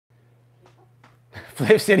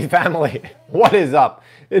Flav City family, what is up?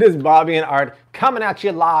 It is Bobby and Art coming at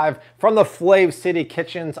you live from the Flav City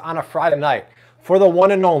kitchens on a Friday night for the one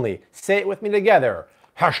and only, say it with me together,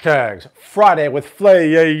 hashtags Friday with Flav.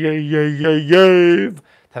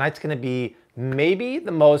 Tonight's gonna be maybe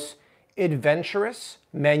the most adventurous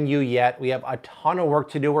menu yet. We have a ton of work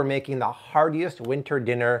to do. We're making the heartiest winter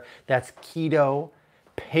dinner that's keto,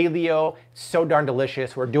 paleo, so darn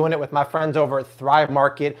delicious. We're doing it with my friends over at Thrive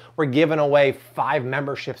Market. We're giving away 5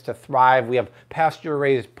 memberships to Thrive. We have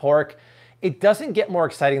pasture-raised pork. It doesn't get more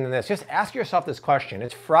exciting than this. Just ask yourself this question.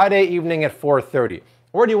 It's Friday evening at 4:30.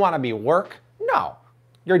 Where do you want to be? Work? No.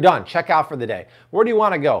 You're done. Check out for the day. Where do you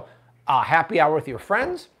want to go? Happy hour with your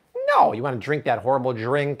friends? No. You want to drink that horrible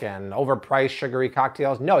drink and overpriced sugary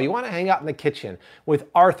cocktails? No. You want to hang out in the kitchen with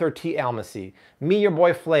Arthur T. Almacy, me, your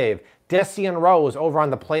boy Flav, Desi and Rose over on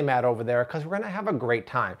the playmat over there, because we're going to have a great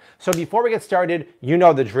time. So before we get started, you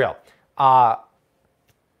know the drill.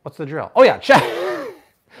 What's the drill? Oh yeah, check.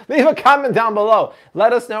 Leave a comment down below.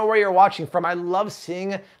 Let us know where you're watching from. I love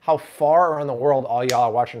seeing how far around the world all y'all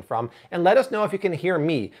are watching from. And let us know if you can hear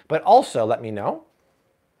me. But also let me know,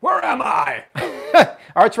 where am I?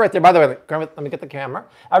 Art's right there. By the way, let me get the camera.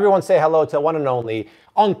 Everyone say hello to one and only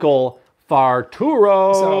Uncle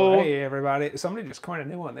Farturo. So, hey, everybody. Somebody just coined a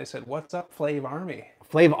new one. They said, what's up, Flav Army?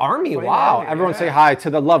 Flav Army, Flav wow. Army, Everyone yeah. say hi to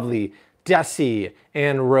the lovely Desi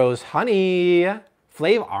and Rose Honey.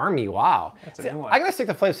 Flav Army, wow. That's a new one. I'm going to stick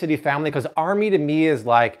to Flav City family because Army to me is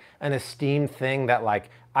like an esteemed thing that like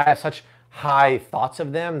I have such high thoughts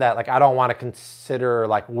of them that like I don't want to consider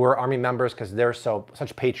like we're Army members because they're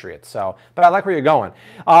such patriots. So, but I like where you're going.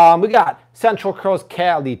 We got Central Coast,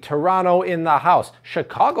 Cali, Toronto in the house,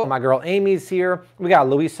 Chicago. My girl Amy's here. We got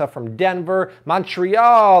Louisa from Denver,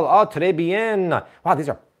 Montreal. Oh, today bien. Wow, these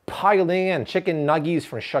are piling in. Chicken nuggies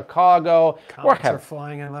from Chicago. Comments are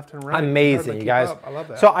flying in left and right. Amazing, you guys. I love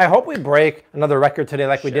that. So I hope we break another record today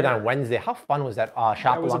like we did on Wednesday. How fun was that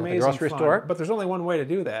shop along at the grocery store? But there's only one way to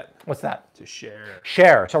do that. What's that? To share.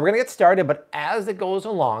 Share. So we're going to get started, but as it goes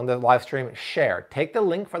along, the live stream, share. Take the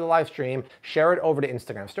link for the live stream, share it over to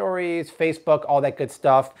Instagram stories, Facebook, all that good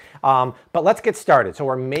stuff. But let's get started. So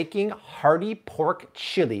we're making hearty pork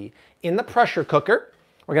chili in the pressure cooker.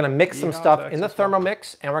 We're gonna mix some stuff in the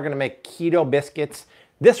Thermomix, and we're gonna make keto biscuits.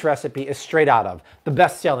 This recipe is straight out of the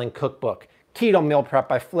best-selling cookbook, Keto Meal Prep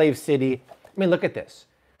by Flav City. I mean, look at this.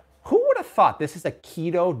 Who would have thought this is a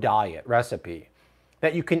keto diet recipe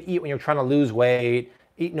that you can eat when you're trying to lose weight,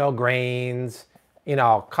 eat no grains, you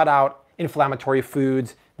know, cut out inflammatory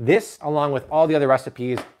foods. This, along with all the other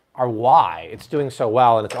recipes, are why it's doing so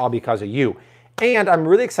well, and it's all because of you. And I'm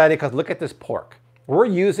really excited because look at this pork. We're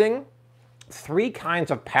using 3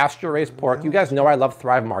 kinds of pasture-raised pork. You guys know I love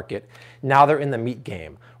Thrive Market. Now they're in the meat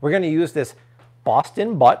game. We're gonna use this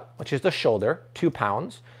Boston butt, which is the shoulder, 2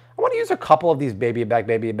 pounds. I wanna use a couple of these baby back.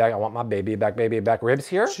 I want my baby back ribs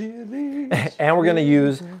here. And we're gonna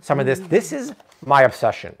use some of this. This is my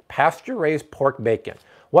obsession, pasture-raised pork bacon.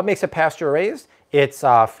 What makes it pasture-raised? It's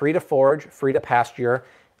free to forage, free to pasture.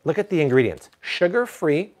 Look at the ingredients.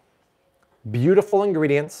 Sugar-free, beautiful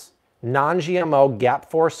ingredients, non-GMO,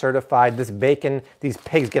 GAP4 certified. This bacon, these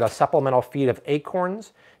pigs get a supplemental feed of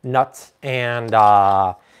acorns, nuts, and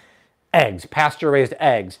eggs, pasture-raised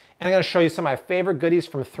eggs. And I'm gonna show you some of my favorite goodies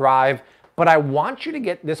from Thrive, but I want you to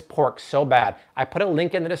get this pork so bad. I put a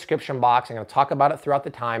link in the description box. I'm gonna talk about it throughout the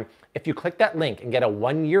time. If you click that link and get a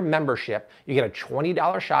 1-year membership, you get a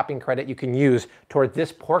 $20 shopping credit you can use towards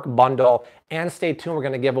this pork bundle. And stay tuned, we're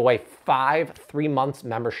gonna give away 5 3-month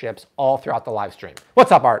memberships all throughout the live stream.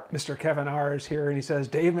 What's up, Art? Mr. Kevin R is here, and he says,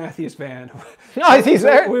 Dave Matthews fan. Nice, he's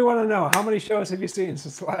there. We want to know, how many shows have you seen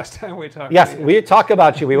since the last time we talked? Yes, we talk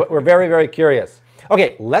about you. We're very, very curious.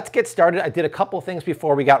 Okay, let's get started. I did a couple things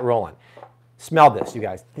before we got rolling. Smell this, you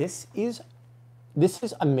guys. This is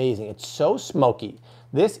amazing. It's so smoky.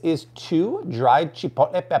 This is 2 dried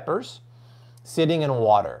chipotle peppers sitting in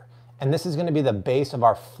water. And this is gonna be the base of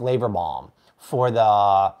our flavor bomb for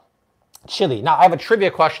the chili. Now, I have a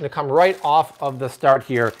trivia question to come right off of the start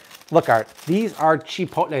here. Look, Art, these are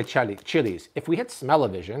chipotle chilies. If we had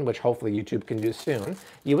smell-o-vision, which hopefully YouTube can do soon,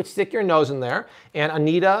 you would stick your nose in there, and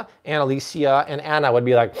Anita and Alicia and Anna would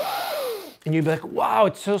be like, and you'd be like, wow,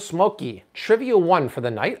 it's so smoky. Trivia 1 for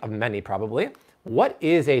the night, of many probably. What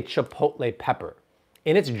is a chipotle pepper?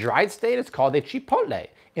 In its dried state, it's called a chipotle.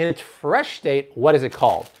 In its fresh state, what is it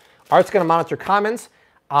called? Art's gonna monitor comments.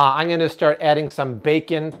 I'm gonna start adding some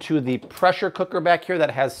bacon to the pressure cooker back here that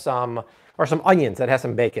has some onions that has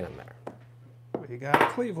some bacon in there. We got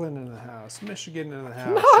Cleveland in the house, Michigan in the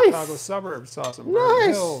house, Nice. Chicago suburbs, saw some Vernon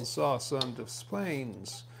Hills, saw some Des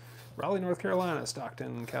Plaines, Raleigh, North Carolina,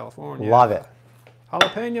 Stockton, California. Love it.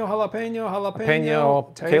 Jalapeno, jalapeno,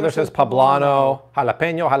 Jalapeno. Taylor says poblano.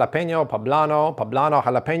 Jalapeno, jalapeno, poblano, poblano,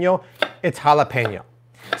 jalapeno. It's jalapeno.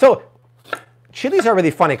 So chilies are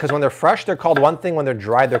really funny because when they're fresh, they're called one thing. When they're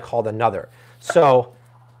dried, they're called another. So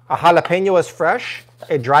a jalapeno is fresh.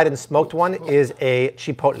 A dried and smoked one is a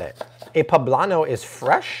chipotle. A poblano is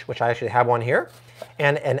fresh, which I actually have one here.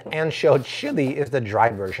 And an ancho chili is the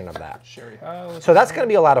dried version of that. So that's going to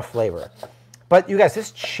be a lot of flavor. But you guys,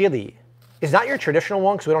 this chili is not your traditional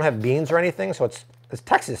one because we don't have beans or anything. So it's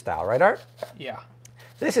Texas style, right, Art? Yeah.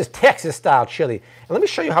 This is Texas style chili. And let me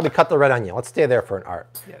show you how we cut the red onion. Let's stay there for an Art.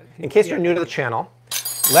 Yeah, in case you're new to the channel,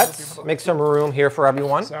 let's make some room here for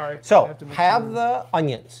everyone. Sorry. So have the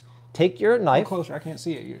onions. Take your knife. Come closer, I can't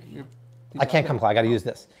see it. I can't come close, I gotta use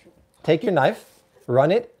this. Take your knife,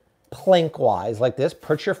 run it plankwise like this.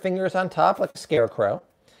 Put your fingers on top like a scarecrow.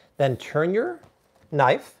 Then turn your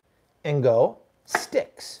knife and go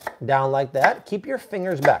sticks down like that. Keep your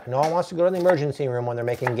fingers back. No one wants to go to the emergency room when they're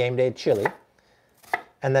making game day chili.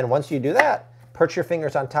 And then once you do that, put your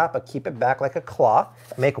fingers on top, but keep it back like a claw.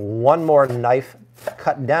 Make one more knife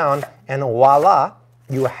cut down, and voila,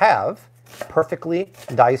 you have perfectly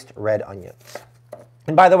diced red onions.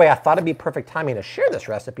 And by the way, I thought it'd be perfect timing to share this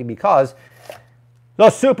recipe because the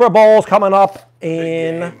Super Bowl's coming up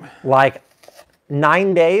in like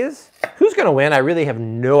 9 days. Who's going to win? I really have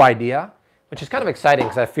no idea, which is kind of exciting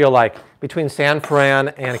because I feel like between San Fran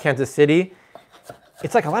and Kansas City,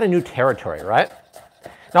 it's like a lot of new territory, right?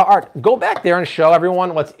 Now, Art, go back there and show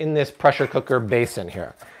everyone what's in this pressure cooker basin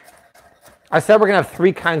here. I said we're going to have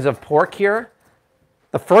 3 kinds of pork here.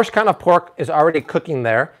 The first kind of pork is already cooking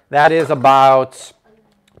there. That is about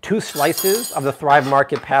 2 slices of the Thrive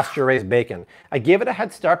Market pasture-raised bacon. I gave it a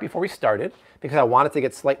head start before we started because I wanted to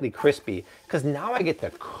get slightly crispy because now I get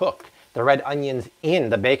to cook the red onions in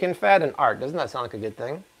the bacon fat. And Art, doesn't that sound like a good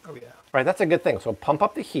thing? Oh, yeah. Right, that's a good thing. So pump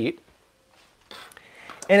up the heat.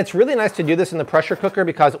 And it's really nice to do this in the pressure cooker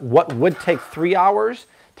because what would take 3 hours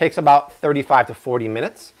takes about 35 to 40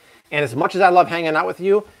 minutes. And as much as I love hanging out with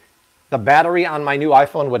you, the battery on my new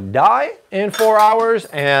iPhone would die in 4 hours,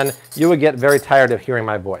 and you would get very tired of hearing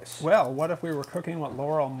my voice. Well, what if we were cooking what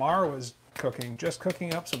Laurel Marr was cooking? Just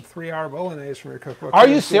cooking up some 3-hour bolognese from your cookbook. Are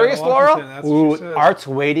you serious, Laurel? That's what she said. Art's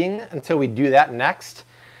waiting until we do that next.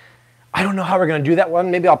 I don't know how we're going to do that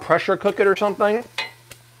one. Maybe I'll pressure cook it or something.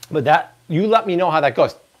 But that, you let me know how that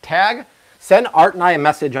goes. Send Art and I a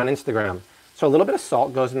message on Instagram. So a little bit of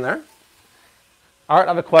salt goes in there. Art, I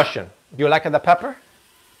have a question. Do you like the pepper?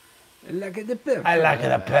 I like the pepper. I like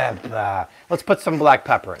the pepper. Let's put some black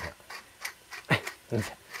pepper in here.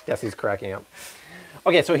 Yes, he's cracking up.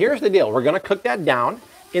 Okay, so here's the deal. We're going to cook that down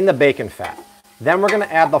in the bacon fat. Then we're going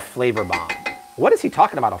to add the flavor bomb. What is he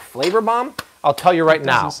talking about, a flavor bomb? I'll tell you right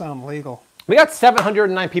now. Doesn't sound legal. We got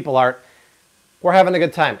 709 people, Art. We're having a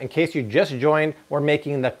good time. In case you just joined, we're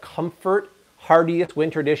making the comfort, heartiest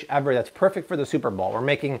winter dish ever that's perfect for the Super Bowl. We're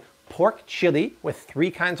making pork chili with 3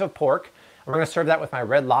 kinds of pork. We're going to serve that with my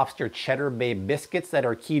Red Lobster Cheddar Bay biscuits that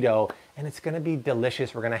are keto, and it's going to be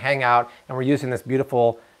delicious. We're going to hang out, and we're using this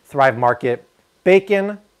beautiful Thrive Market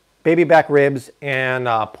bacon, baby back ribs, and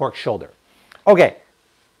pork shoulder. Okay,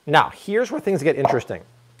 now here's where things get interesting.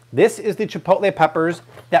 This is the chipotle peppers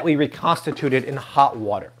that we reconstituted in hot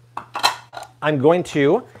water. I'm going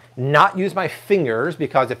to not use my fingers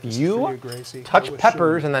because if you touch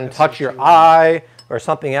peppers and then touch your eye or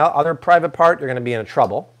something else, other private part, you're going to be in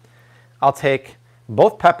trouble. I'll take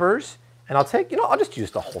both peppers and I'll take, I'll just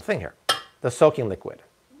use the whole thing here. The soaking liquid.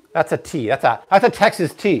 That's a tea. That's a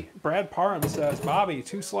Texas tea. Brad Parham says, Bobby,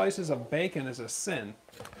 2 slices of bacon is a sin.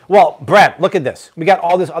 Well, Brad, look at this. We got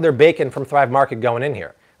all this other bacon from Thrive Market going in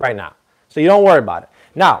here right now. So you don't worry about it.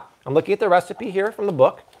 Now, I'm looking at the recipe here from the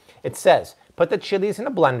book. It says, put the chilies in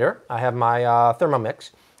a blender. I have my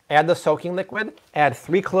Thermomix. Add the soaking liquid. Add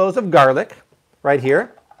 3 cloves of garlic right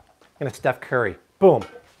here. And a Steph Curry. Boom.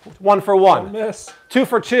 1 for 1. Miss. 2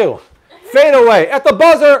 for 2. Fade away at the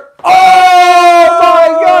buzzer. Oh my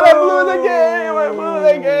God, I blew the game. I blew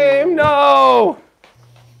the game. No.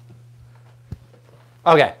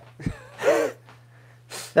 Okay.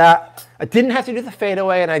 I didn't have to do the fade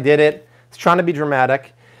away, and I did it. It's trying to be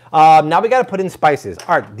dramatic. Now we got to put in spices.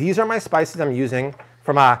 All right, these are my spices I'm using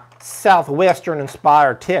from a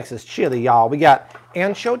Southwestern-inspired Texas chili, y'all. We got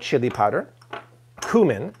ancho chili powder,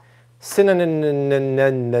 cumin, cinnamon,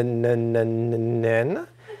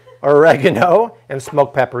 oregano, and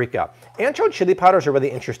smoked paprika. Ancho chili powder is a really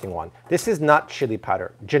interesting one. This is not chili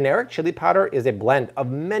powder. Generic chili powder is a blend of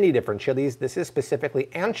many different chilies. This is specifically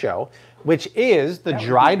ancho, which is the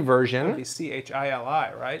dried version. That would be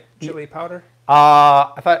C-H-I-L-I, right? Chili powder?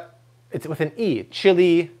 I thought it's with an E.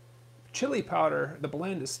 Chili chili powder, the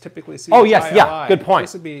blend is typically CHILI. Oh, yes, yeah, good point.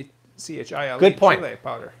 This would be CHILE Good point. chili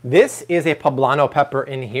powder. This is a poblano pepper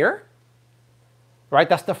in here, right?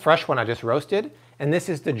 That's the fresh one I just roasted. And this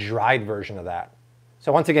is the dried version of that.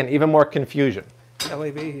 So once again, even more confusion.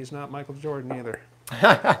 LAV, he's not Michael Jordan either.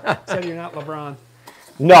 Said you're not LeBron.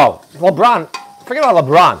 No, LeBron, forget about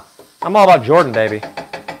LeBron. I'm all about Jordan, baby.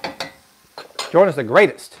 Jordan's the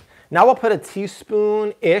greatest. Now we'll put a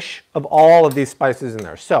teaspoon-ish of all of these spices in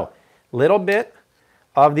there. So, little bit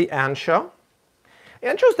of the ancho.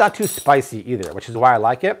 Ancho's not too spicy either, which is why I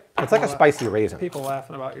like it. It's like a spicy raisin. People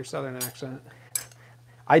laughing about your southern accent.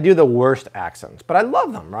 I do the worst accents, but I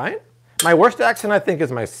love them, right? My worst accent, I think,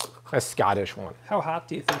 is my Scottish one. How hot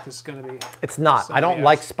do you think this is going to be? It's not. I don't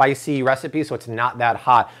like spicy recipes, so it's not that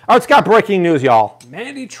hot. All right, Scott, breaking news, y'all.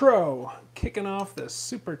 Mandy Tro kicking off the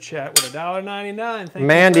super chat with $1.99. Thank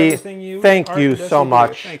Mandy, you for everything you thank you so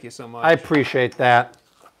much. Thank you so much. I appreciate that.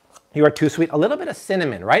 You are too sweet. A little bit of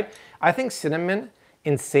cinnamon, right? I think cinnamon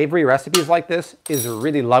in savory recipes like this is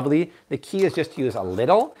really lovely. The key is just to use a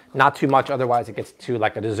little, not too much, otherwise it gets to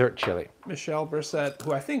like a dessert chili. Michelle Brissett,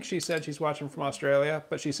 who I think she said she's watching from Australia,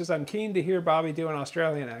 but she says, I'm keen to hear Bobby do an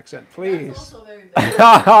Australian accent, please. That's also very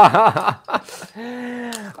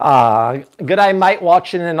Good day, mate,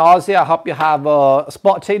 watching in Aussie. I hope you have a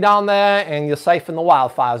spot tea down there and you're safe in the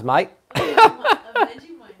wildfires, mate.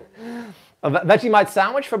 A Vegemite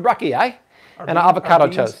sandwich for Brucky, eh? And an avocado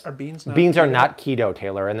toast. Are beans not Beans are keto? not keto,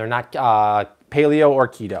 Taylor, and they're not paleo or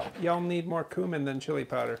keto. Y'all need more cumin than chili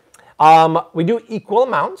powder. We do equal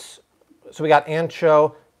amounts. So we got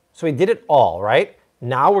ancho. So we did it all, right?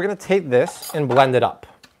 Now we're going to take this and blend it up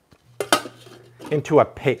into a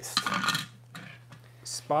paste.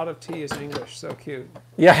 Spot of tea is English. So cute.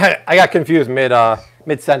 Yeah, I got confused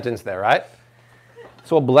mid-sentence there, right?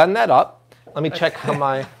 So we'll blend that up. Let me check how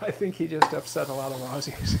my... I think he just upset a lot of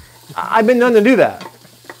Aussies. I've been known to do that.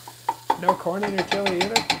 No corn in your chili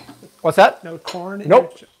either? What's that? No corn in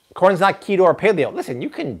Nope. your Corn's not keto or paleo. Listen, you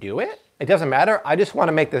can do it. It doesn't matter. I just want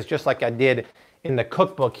to make this just like I did in the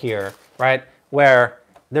cookbook here, right? Where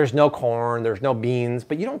there's no corn, there's no beans,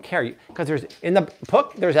 but you don't care because in the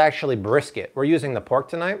book, there's actually brisket. We're using the pork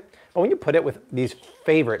tonight, but when you put it with these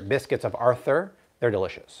favorite biscuits of Arthur, they're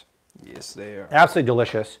delicious. Yes, they are. Absolutely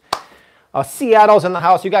delicious. Seattle's in the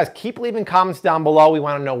house. You guys keep leaving comments down below. We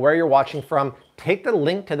want to know where you're watching from. Take the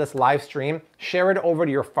link to this live stream, share it over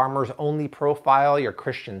to your Farmers Only profile, your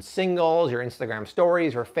Christian Singles, your Instagram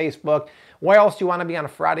stories, your Facebook. Where else do you want to be on a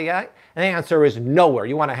Friday at? And the answer is nowhere.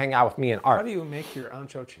 You want to hang out with me and Art. How do you make your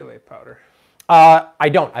ancho chili powder? I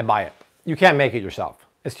don't. I buy it. You can't make it yourself.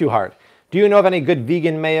 It's too hard. Do you know of any good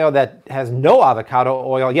vegan mayo that has no avocado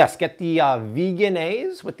oil? Yes, get the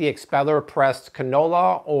Vegan-A's with the expeller pressed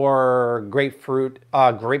canola or grapefruit,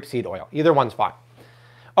 grapeseed oil. Either one's fine.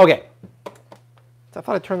 Okay. So I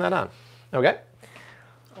thought I'd turn that on. Okay.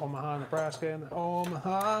 Omaha, Nebraska, and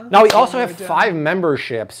Omaha. Now we also have 5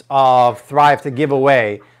 memberships of Thrive to give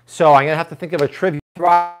away. So I'm going to have to think of a trivia.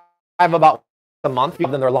 Thrive about a month.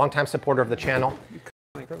 Then they're a longtime supporter of the channel.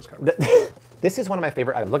 This is one of my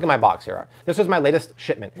favorite items. Look at my box here. This was my latest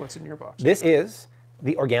shipment. What's in your box? This is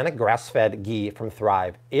the organic grass-fed ghee from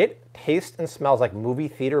Thrive. It tastes and smells like movie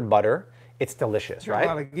theater butter. It's delicious, right? A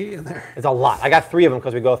lot of ghee in there. It's a lot. I got 3 of them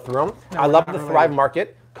because we go through them. No, I love the related. Thrive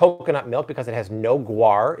Market coconut milk because it has no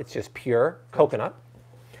guar. It's just pure coconut.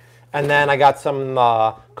 And then I got some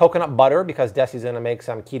coconut butter because Desi's going to make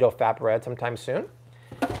some keto fat bread sometime soon.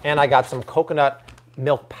 And I got some coconut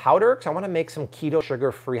milk powder because I want to make some keto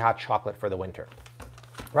sugar-free hot chocolate for the winter.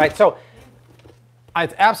 Right, so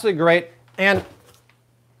it's absolutely great. And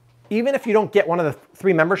even if you don't get one of the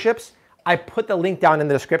 3 memberships, I put the link down in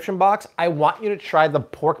the description box. I want you to try the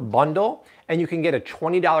pork bundle, and you can get a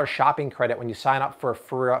 $20 shopping credit when you sign up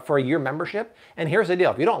for a year membership. And here's the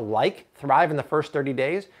deal. If you don't like Thrive in the first 30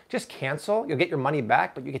 days, just cancel. You'll get your money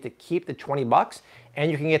back, but you get to keep the 20 bucks. And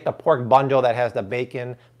you can get the pork bundle that has the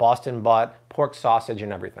bacon, Boston butt, pork sausage,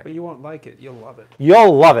 and everything. But you won't like it. You'll love it.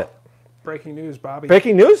 You'll love it. Breaking news, Bobby.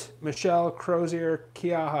 Breaking news? Michelle Crozier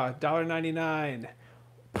Kiaha, $1.99.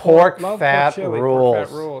 Pork Love fat pork chili, rules. Pork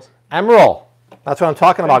fat rules. Emerald. That's what I'm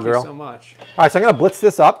talking about, girl. Thank you so much. All right, so I'm going to blitz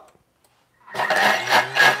this up.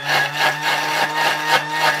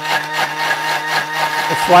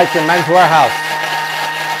 It's like your Men's Warehouse.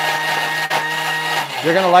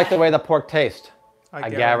 You're going to like the way the pork tastes. I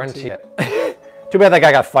guarantee it. Too bad that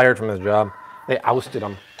guy got fired from his job. They ousted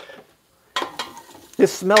him.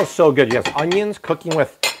 This smells so good. You have onions cooking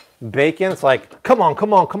with bacon. It's like, come on,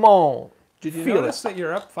 come on, come on. Did you Feel notice that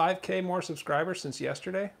you're up 5K more subscribers since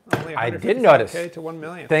yesterday? Only I did notice. 155K to 1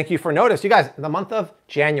 million. Thank you for notice. You guys, the month of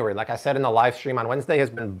January, like I said in the live stream on Wednesday, has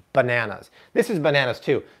been bananas. This is bananas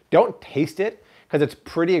too. Don't taste it because it's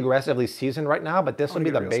pretty aggressively seasoned right now, but this will be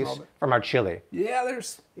the base from our chili. Yeah,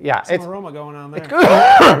 there's some aroma going on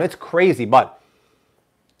there. It's crazy, but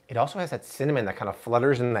it also has that cinnamon that kind of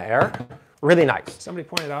flutters in the air. Really nice. Somebody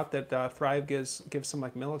pointed out that Thrive gives some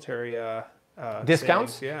like military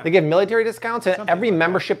discounts. savings, yeah. They give military discounts, and Something every like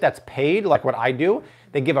membership that's paid, like what I do,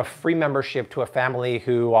 they give a free membership to a family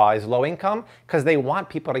who is low income because they want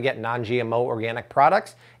people to get non-GMO organic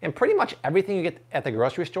products. And pretty much everything you get at the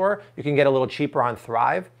grocery store, you can get a little cheaper on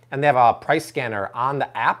Thrive. And they have a price scanner on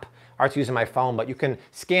the app. Art's using my phone, but you can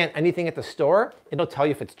scan anything at the store. It'll tell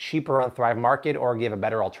you if it's cheaper on Thrive Market or give a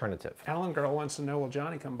better alternative. Alan Girl wants to know, will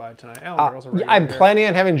Johnny come by tonight? Alan Girl's a regular I'm here. planning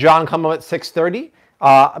on having John come up at 6:30.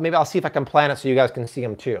 Maybe I'll see if I can plan it so you guys can see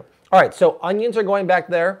him too. All right, so onions are going back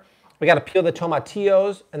there. We got to peel the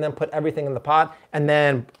tomatillos and then put everything in the pot and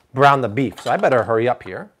then brown the beef. So I better hurry up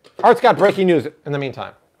here. Art's got breaking news in the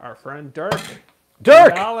meantime. Our friend Dirk.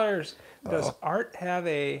 Dirk! $2. Does Art have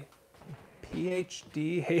a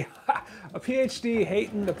PhD, a PhD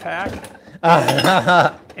hating the pack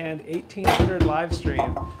and 1,800 live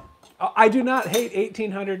stream? I do not hate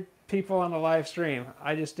 1,800 people on the live stream.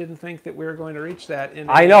 I just didn't think that we were going to reach that in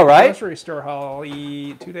I know, right? grocery store haul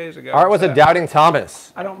 2 days ago. Art was a doubting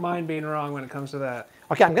Thomas. I don't mind being wrong when it comes to that.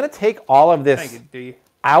 Okay, I'm going to take all of this Thank you, D.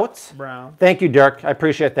 out. Brown. Thank you, Dirk. I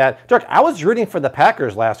appreciate that. Dirk, I was rooting for the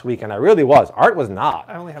Packers last week, and I really was. Art was not.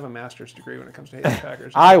 I only have a master's degree when it comes to hating the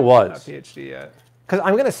Packers. I was. Not a PhD yet. Because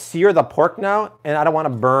I'm going to sear the pork now, and I don't want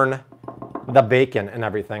to burn the bacon and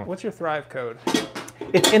everything. What's your Thrive code?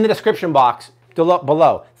 It's in the description box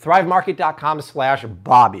below.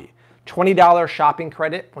 ThriveMarket.com/Bobby. $20 shopping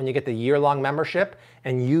credit when you get the year-long membership,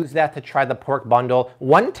 and use that to try the pork bundle.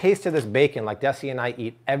 One taste of this bacon, like Desi and I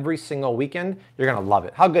eat every single weekend, you're going to love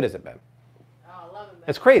it. How good is it, babe? Oh, I love it, babe.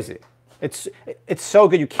 It's crazy. It's so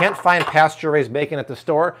good. You can't find pasture-raised bacon at the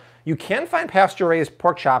store. You can find pasture-raised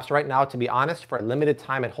pork chops right now, to be honest, for a limited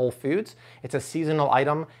time at Whole Foods. It's a seasonal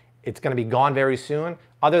item. It's going to be gone very soon.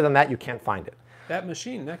 Other than that, you can't find it. That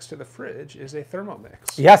machine next to the fridge is a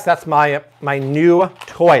Thermomix. Yes, that's my new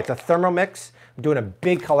toy. It's a Thermomix. I'm doing a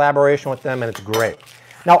big collaboration with them, and it's great.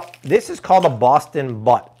 Now, this is called a Boston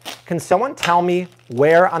butt. Can someone tell me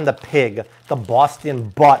where on the pig the Boston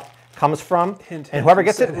butt comes from? Hint, and whoever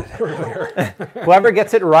gets it whoever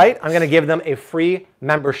gets it right, I'm going to give them a free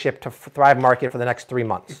membership to Thrive Market for the next 3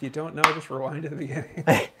 months. If you don't know, just rewind to the beginning.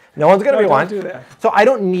 No one's going to rewind. Don't do that. So I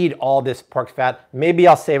don't need all this pork fat. Maybe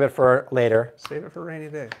I'll save it for later. Save it for a rainy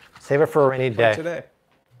day. Save it for a rainy day. Today.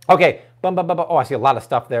 Okay. Oh, I see a lot of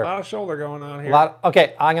stuff there. A lot of shoulder going on here.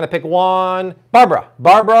 Okay, I'm going to pick one. Barbara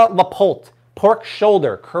LaPolte. Pork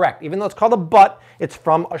shoulder, correct. Even though it's called a butt, it's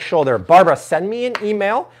from a shoulder. Barbara, send me an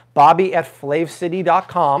email,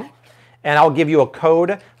 bobby@flavecity.com, and I'll give you a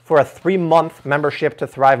code for a 3-month membership to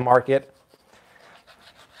Thrive Market.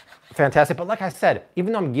 Fantastic. But like I said,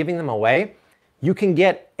 even though I'm giving them away, you can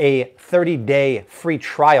get a 30-day free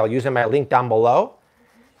trial using my link down below.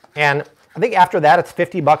 And I think after that, it's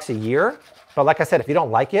 $50 a year. But like I said, if you don't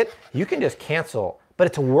like it, you can just cancel. But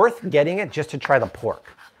it's worth getting it just to try the pork.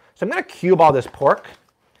 So I'm going to cube all this pork.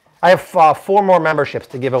 I have 4 more memberships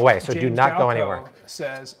to give away, so James do not go Galco anywhere.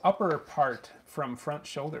 Says upper part from front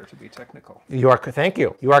shoulder to be technical. Thank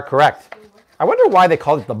you. You are correct. I wonder why they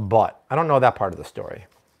called it the butt. I don't know that part of the story.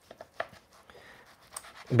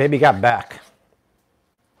 Baby got back.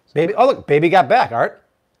 Baby, oh look, baby got back, Art.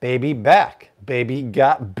 Baby back. Baby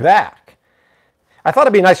got back. I thought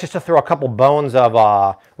it'd be nice just to throw a couple bones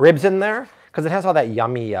of ribs in there because it has all that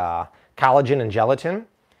yummy collagen and gelatin.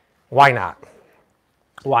 Why not?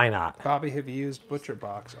 Why not? Bobby, have you used Butcher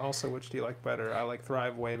Box? Also, which do you like better? I like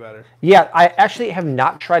Thrive way better. Yeah, I actually have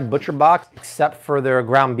not tried Butcher Box except for their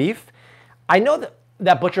ground beef. I know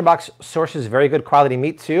that Butcher Box sources very good quality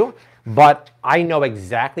meat too, but I know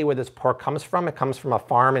exactly where this pork comes from. It comes from a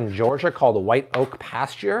farm in Georgia called White Oak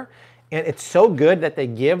Pasture. And it's so good that they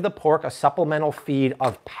give the pork a supplemental feed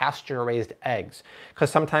of pasture-raised eggs.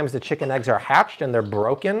 Because sometimes the chicken eggs are hatched and they're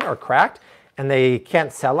broken or cracked, and they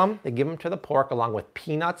can't sell them. They give them to the pork along with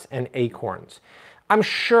peanuts and acorns. I'm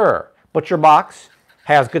sure Butcher Box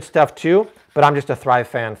has good stuff too, but I'm just a Thrive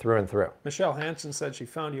fan through and through. Michelle Hansen said she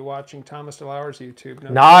found you watching Thomas DeLauer's YouTube.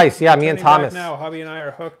 Nice, yeah, me and Thomas. Now, hubby and I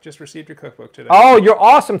are hooked. Just received your cookbook today. Oh, you're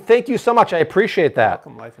awesome. Thank you so much. I appreciate that.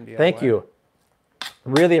 Welcome, Life in DIY. Thank you.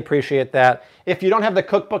 Really appreciate that. If you don't have the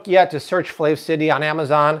cookbook yet, just search Flav City on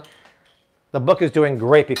Amazon. The book is doing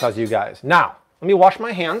great because of you guys. Now, let me wash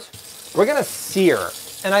my hands. We're going to sear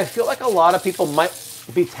And I feel like a lot of people might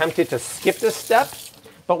be tempted to skip this step,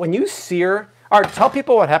 but when you sear, or tell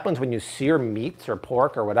people what happens when you sear meats or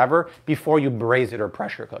pork or whatever before you braise it or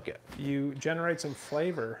pressure cook it. You generate some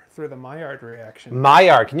flavor through the Maillard reaction.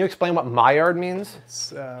 Maillard, can you explain what Maillard means?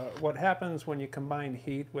 It's what happens when you combine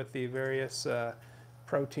heat with the various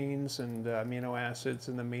proteins and amino acids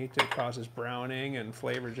in the meat. It causes browning and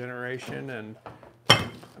flavor generation and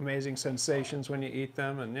amazing sensations when you eat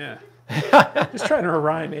them. And yeah, just trying to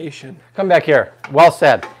rhyme Asian. Come back here. Well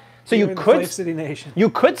said. So you could City Nation. You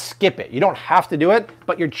could skip it. You don't have to do it,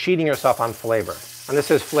 but you're cheating yourself on flavor. And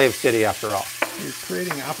this is Flav City after all. You're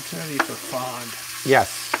creating an opportunity for fond. Yes,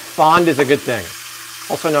 fond is a good thing.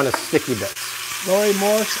 Also known as sticky bits. Lori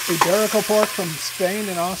Morse, Iberico pork from Spain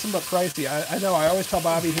and awesome but pricey. I know, I always tell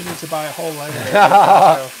Bobby he needs to buy a whole leg of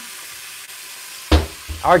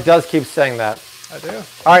it. Art does keep saying that. I do.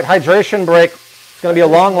 All right, hydration break. It's going to be a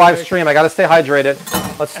long live stream. I got to stay hydrated.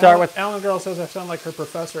 Let's start with... Alan Girl says I sound like her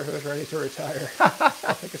professor who is ready to retire. I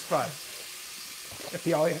think it's fine. If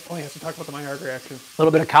he only has to talk about the Maillard reaction. A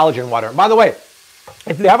little bit of collagen water. By the way,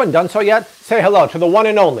 if you haven't done so yet, say hello to the one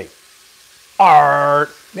and only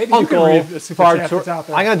Art. Maybe you can read the super chat that's out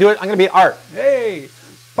there. I'm going to do it. I'm going to be Art. Hey,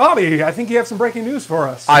 Bobby, I think you have some breaking news for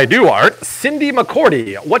us. I do, Art. Cindy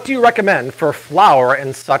McCordy, what do you recommend for flour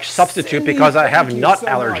and such substitute Cindy, because I have nut so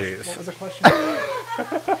allergies? Much. What was the question?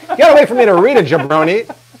 You gotta wait for me to read it, jabroni.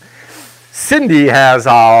 Cindy has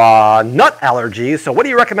nut allergies, so what do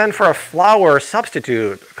you recommend for a flour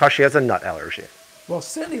substitute because she has a nut allergy? Well,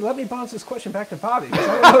 Cindy, let me bounce this question back to Bobby because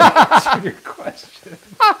I don't know the answer to your question.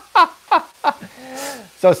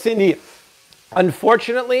 So, Cindy,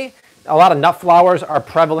 unfortunately, a lot of nut flours are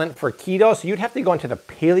prevalent for keto, so you'd have to go into the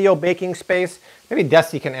paleo baking space. Maybe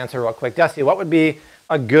Desi can answer real quick. Desi, what would be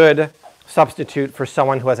a good substitute for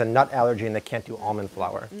someone who has a nut allergy and they can't do almond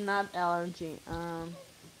flour? Nut allergy.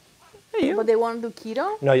 Hey, you. But they want to do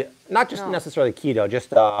keto? No, not just necessarily keto,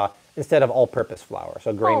 just instead of all-purpose flour,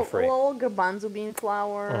 so grain-free. Oh, well, garbanzo bean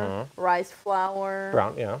flour, rice flour,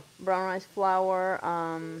 Brown rice flour.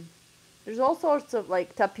 There's all sorts of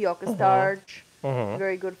like tapioca starch.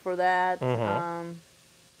 Very good for that.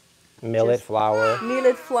 Millet flour.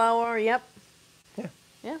 Millet flour. Yep.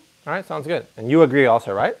 Yeah. All right, sounds good. And you agree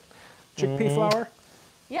also, right? Chickpea flour?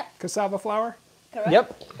 Yeah. Cassava flour? Correct.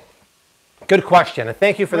 Yep. Good question, and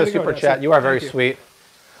thank you for the super chat. You are very sweet.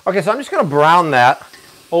 Okay, so I'm just going to brown that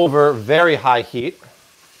over very high heat.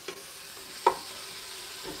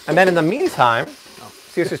 And then in the meantime,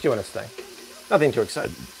 see, it's just doing its thing. Nothing too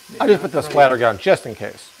exciting. I just put the splatter gun just in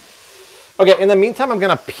case. Okay, in the meantime, I'm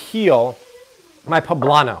going to peel my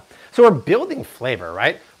poblano. So we're building flavor,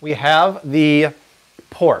 right? We have the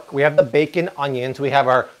pork, we have the bacon, onions, we have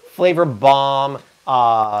our flavor bomb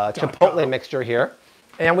chipotle mixture here,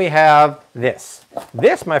 and we have this.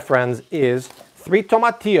 This, my friends, is 3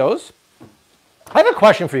 tomatillos. I have a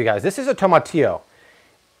question for you guys. This is a tomatillo.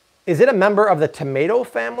 Is it a member of the tomato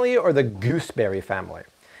family or the gooseberry family?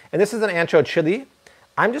 And this is an ancho chili.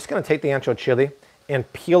 I'm just going to take the ancho chili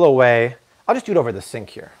and peel away. I'll just do it over the sink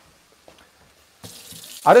here.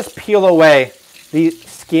 I'll just peel away the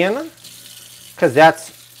skin because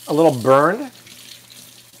that's a little burned.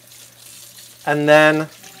 And then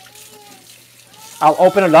I'll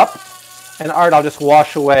open it up, and Art, I'll just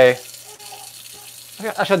wash away.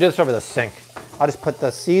 Actually, I'll do this over the sink. I'll just put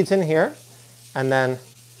the seeds in here, and then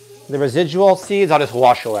the residual seeds I'll just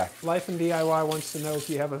wash away. Life in DIY wants to know if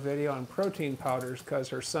you have a video on protein powders because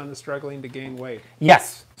her son is struggling to gain weight.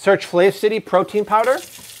 Yes. Search Flav City protein powder.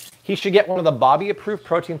 He should get one of the Bobby-approved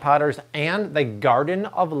protein powders and the Garden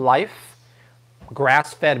of Life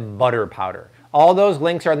grass-fed butter powder. All those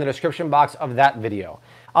links are in the description box of that video.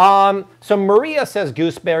 So Maria says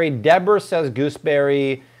gooseberry, Deborah says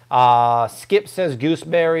gooseberry, Skip says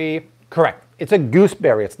gooseberry. Correct. It's a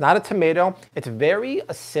gooseberry. It's not a tomato. It's very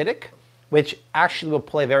acidic, which actually will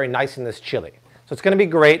play very nice in this chili. So it's going to be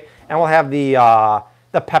great, and we'll have the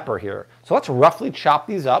pepper here. So let's roughly chop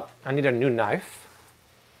these up. I need a new knife.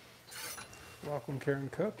 Welcome, Karen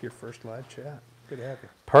Cook, your first live chat. Good to have you.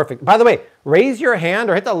 Perfect. By the way, raise your hand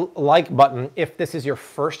or hit the like button if this is your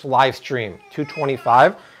first live stream,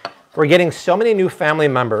 225. We're getting so many new family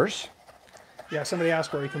members. Yeah, somebody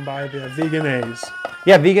asked where you can buy the Veganese.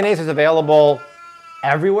 Yeah, Veganese is available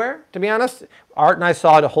everywhere, to be honest. Art and I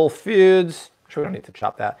saw it at Whole Foods. Sure, we don't need to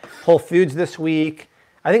chop that. Whole Foods this week.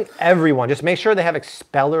 I think everyone, just make sure they have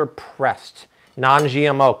expeller pressed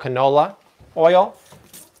non-GMO canola oil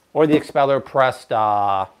or the expeller pressed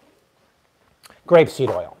grapeseed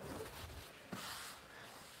oil.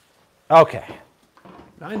 Okay.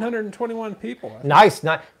 921 people. Nice.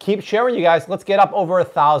 Keep sharing, you guys. Let's get up over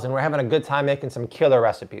 1,000. We're having a good time making some killer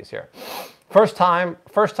recipes here. First time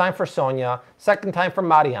for Sonia. Second time for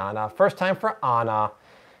Mariana. First time for Anna.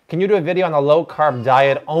 Can you do a video on the low-carb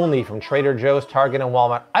diet only from Trader Joe's, Target, and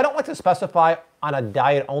Walmart? I don't like to specify on a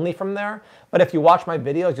diet only from there, but if you watch my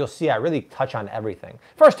videos, you'll see I really touch on everything.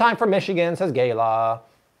 First time for Michigan, says Gayla.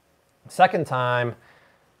 Second time,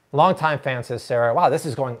 long-time fan, says Sarah. Wow, this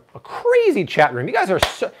is going a crazy chat room. You guys are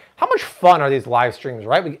so... How much fun are these live streams,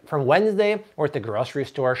 right? From Wednesday, we're at the grocery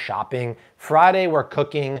store shopping. Friday, we're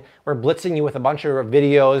cooking. We're blitzing you with a bunch of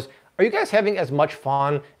videos. Are you guys having as much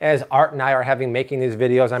fun as Art and I are having making these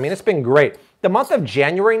videos? I mean, it's been great. The month of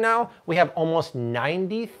January now, we have almost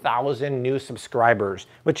 90,000 new subscribers,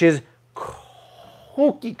 which is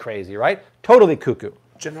kooky crazy, right? Totally cuckoo.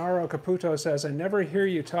 Gennaro Caputo says, I never hear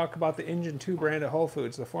you talk about the Engine 2 brand at Whole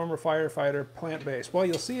Foods, the former firefighter, plant-based. Well,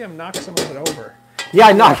 you'll see him knock some of it over. Yeah,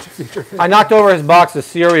 I knocked over his box of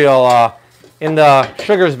cereal in the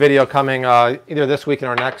Sugars video coming either this week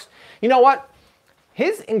or next. You know what?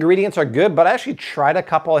 His ingredients are good, but I actually tried a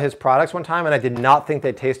couple of his products one time and I did not think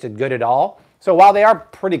they tasted good at all. So while they are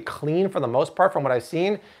pretty clean for the most part from what I've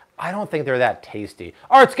seen, I don't think they're that tasty.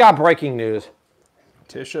 Art's got breaking news.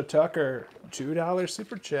 Tisha Tucker, $2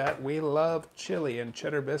 super chat. We love chili and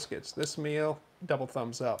cheddar biscuits. This meal, double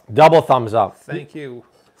thumbs up. Double thumbs up. Thank you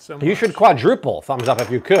so much. You should quadruple thumbs up if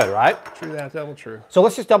you could, right? True that, double true. So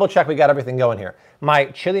let's just double check we got everything going here. My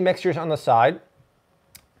chili mixture's on the side.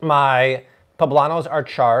 My poblanos are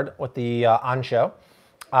charred with the ancho.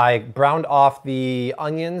 I browned off the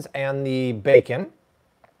onions and the bacon.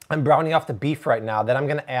 I'm browning off the beef right now. Then I'm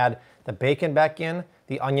gonna add the bacon back in,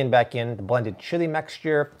 the onion back in, the blended chili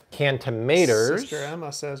mixture, canned tomatoes. Sister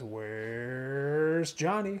Emma says, where's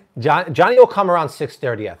Johnny? Johnny will come around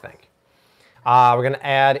 6:30, I think. We're gonna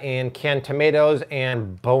add in canned tomatoes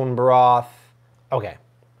and bone broth. Okay,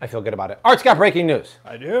 I feel good about it. Art's got breaking news.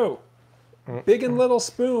 I do. Big and Little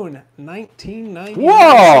Spoon, 1990.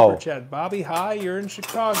 Whoa! Super chat. Bobby, hi, you're in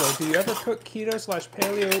Chicago. Do you ever cook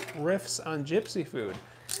keto/paleo riffs on gypsy food?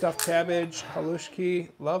 Stuffed cabbage, halushki,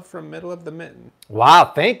 love from middle of the mitten.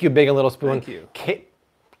 Wow, thank you, Big and Little Spoon. Thank you.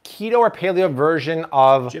 Keto or paleo version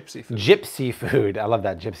of Gypsy food. Gypsy food. I love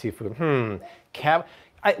that, gypsy food.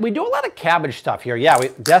 We do a lot of cabbage stuff here. Yeah,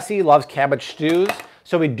 Desi loves cabbage stews,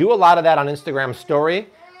 so we do a lot of that on Instagram story.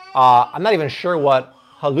 I'm not even sure what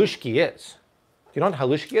halushki is. Do you know what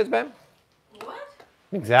halushki is, Ben? What?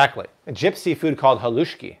 Exactly. A gypsy food called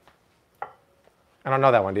halushki. I don't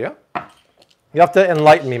know that one, do you? You have to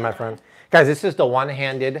enlighten me, my friend. Guys, this is the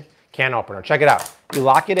one-handed can opener. Check it out. You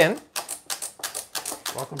lock it in.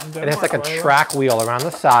 Welcome from It Denmark. has like a track wheel around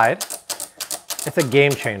the side. It's a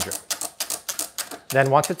game changer. Then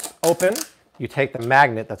once it's open, you take the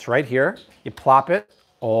magnet that's right here, you plop it.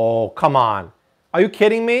 Oh, come on. Are you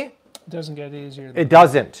kidding me? It doesn't get easier. It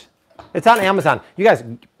doesn't. It's on Amazon. You guys,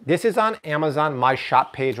 this is on Amazon, my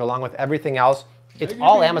shop page, along with everything else. It's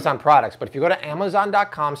all Amazon products, but if you go to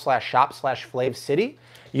amazon.com/shop/FlavCity,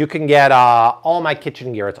 you can get all my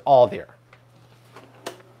kitchen gear. It's all there.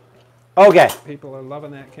 Okay. People are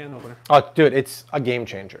loving that can opener. Oh, dude, it's a game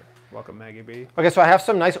changer. Welcome, Maggie B. Okay, so I have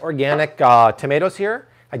some nice organic tomatoes here.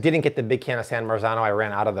 I didn't get the big can of San Marzano. I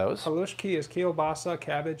ran out of those. Halushki is kielbasa,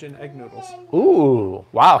 cabbage, and egg noodles. Ooh,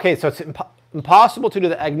 wow. Okay, so it's impossible to do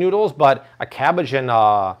the egg noodles, but a cabbage and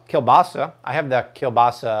kielbasa. I have the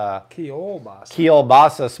kielbasa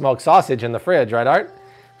smoked sausage in the fridge, right, Art?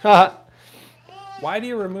 Why do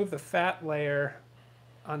you remove the fat layer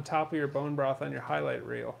on top of your bone broth on your highlight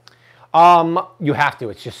reel? You have to.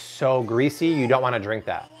 It's just so greasy. You don't want to drink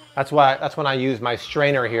that. That's when I use my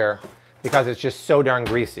strainer here, because it's just so darn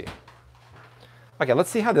greasy. Okay, let's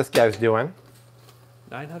see how this guy's doing.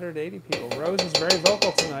 980 people. Rose is very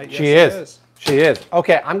vocal tonight. Yes, She is. She is.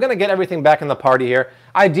 Okay, I'm going to get everything back in the party here.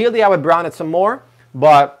 Ideally, I would brown it some more,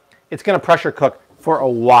 but it's going to pressure cook for a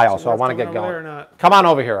while, so I want to get going. Or not? Come on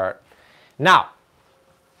over here, Art. Now,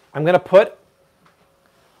 I'm going to put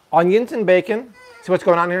onions and bacon. See what's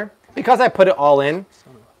going on here? Because I put it all in,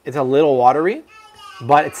 it's a little watery,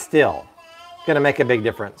 but it's still going to make a big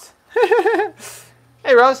difference.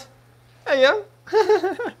 Hey, Rose. Hey, you.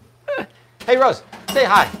 Hey, Rose. Say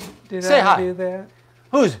hi. Say hi. Do that?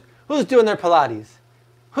 Who's doing their Pilates?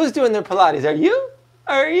 Who's doing their Pilates? Are you?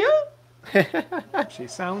 Are you? She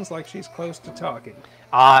sounds like she's close to talking.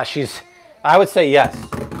 I would say yes.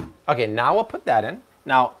 Okay, now we'll put that in.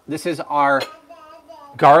 Now, this is our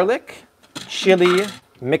garlic chili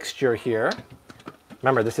mixture here.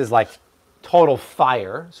 Remember, this is like total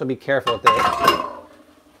fire, so be careful with this.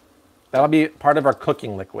 That'll be part of our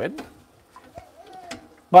cooking liquid.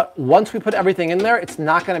 But once we put everything in there, it's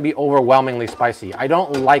not going to be overwhelmingly spicy. I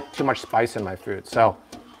don't like too much spice in my food. So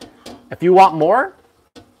if you want more,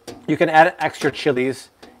 you can add extra chilies.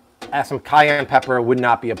 Add some cayenne pepper, would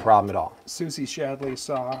not be a problem at all. Susie Shadley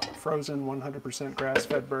saw frozen 100%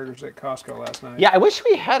 grass-fed burgers at Costco last night. Yeah, I wish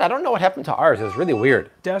we had. I don't know what happened to ours. It was really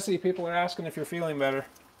weird. Desi, people are asking if you're feeling better.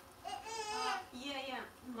 Yeah,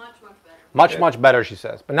 much better. Much better, she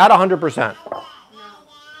says, but not 100%. No.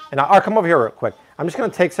 And I'll come over here real quick. I'm just going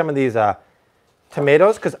to take some of these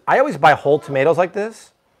tomatoes, because I always buy whole tomatoes like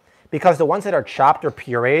this, because the ones that are chopped or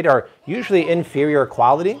pureed are usually inferior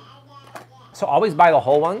quality. So always buy the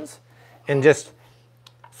whole ones and just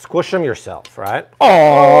squish them yourself, right?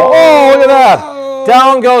 Oh, look at that. Oh.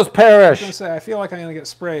 Down goes I was Parrish. going to say, I feel like I'm going to get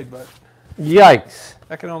sprayed, but Yikes.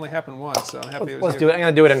 that can only happen once, so I'm happy it was Let's you. do it. I'm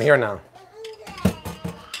going to do it in here now.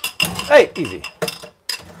 Hey, easy.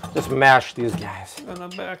 Just mash these guys. And I'm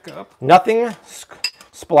back up. Nothing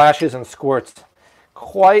splashes and squirts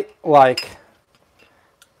quite like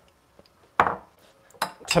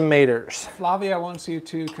tomatoes. Flavia wants you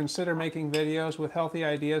to consider making videos with healthy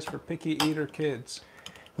ideas for picky eater kids.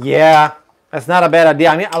 Yeah, that's not a bad idea.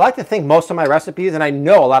 I mean, I like to think most of my recipes, and I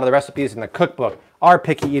know a lot of the recipes in the cookbook are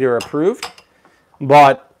picky eater approved,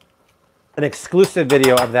 but an exclusive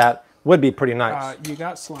video of that would be pretty nice. You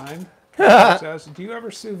got slimed. Says, do you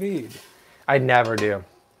ever sous vide? I never do.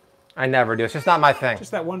 I never do. It's just not my thing.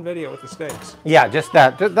 Just that one video with the steaks. Yeah, just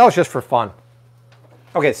that. That was just for fun.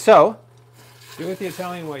 Okay, so Do it the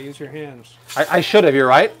Italian way. Use your hands. I should have, you're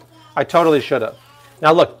right. I totally should have.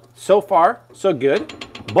 Now look, so far, so good.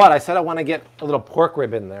 But I said I want to get a little pork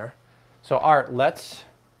rib in there. So Art, let's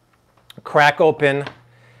crack open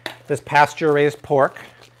this pasture-raised pork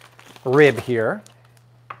rib here.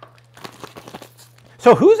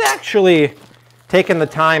 So who's actually taken the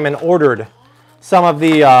time and ordered some of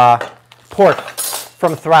the pork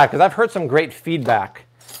from Thrive? Because I've heard some great feedback.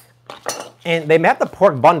 And they have the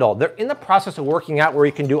pork bundle. They're in the process of working out where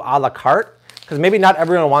you can do a la carte, because maybe not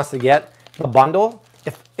everyone wants to get the bundle.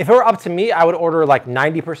 If it were up to me, I would order like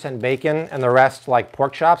 90% bacon and the rest like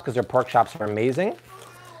pork chops, because their pork chops are amazing.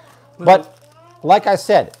 But like I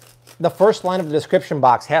said, the first line of the description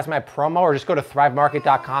box has my promo, or just go to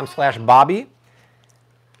thrivemarket.com/Bobby.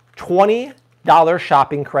 $20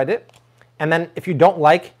 shopping credit. And then if you don't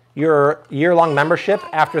like your year-long membership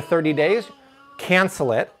after 30 days,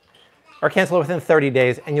 cancel it. Or cancel it within 30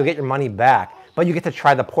 days, and you'll get your money back. But you get to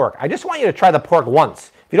try the pork. I just want you to try the pork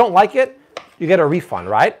once. If you don't like it, you get a refund,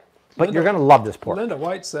 right? But you're going to love this pork. Linda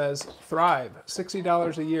White says, Thrive,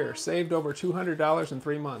 $60 a year, saved over $200 in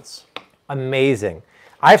 3 months. Amazing.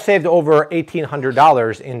 I've saved over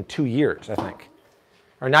 $1,800 in 2 years, I think.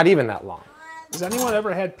 Or not even that long. Has anyone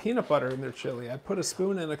ever had peanut butter in their chili? I put a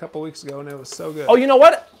spoon in a couple weeks ago, and it was so good. Oh, you know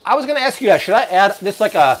what? I was going to ask you that. Should I add just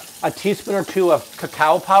like a teaspoon or two of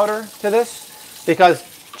cacao powder to this? Because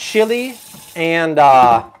chili and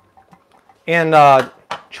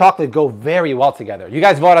chocolate go very well together. You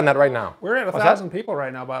guys vote on that right now. We're at 1,000 people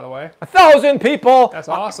right now, by the way. 1,000 people! That's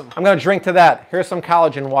awesome. I'm going to drink to that. Here's some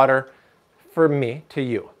collagen water for me, to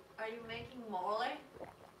you. Are you making mole?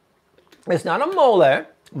 It's not a mole,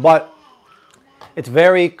 but it's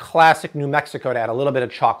very classic New Mexico to add a little bit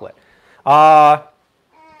of chocolate.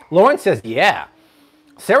 Lauren says, yeah.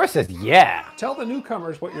 Sarah says, yeah. Tell the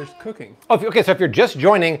newcomers what you're cooking. Oh, okay, so if you're just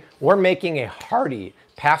joining, we're making a hearty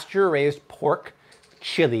pasture-raised pork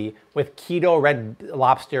chili with keto red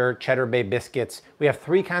lobster, cheddar bay biscuits. We have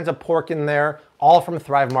 3 kinds of pork in there, all from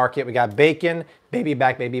Thrive Market. We got bacon, baby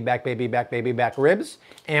back, baby back, baby back, baby back ribs,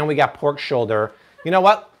 and we got pork shoulder. You know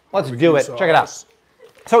what? Let's do it. Check it out.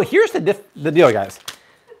 So here's the deal, guys.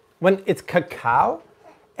 When it's cacao,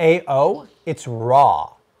 AO, it's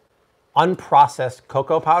raw, unprocessed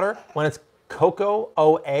cocoa powder. When it's cocoa,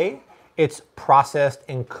 OA, it's processed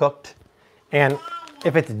and cooked. And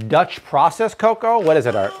if it's Dutch processed cocoa, what is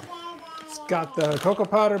it, Art? It's got the cocoa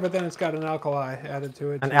powder, but then it's got an alkali added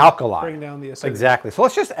to it. An alkali. Bring down the acidity. Exactly. So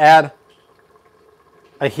let's just add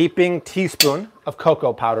a heaping teaspoon of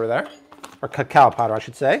cocoa powder there, or cacao powder, I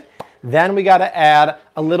should say. Then we got to add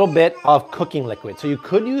a little bit of cooking liquid. So you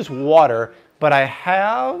could use water, but I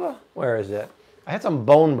have, where is it? I had some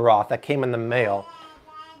bone broth that came in the mail.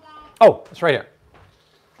 Oh, it's right here.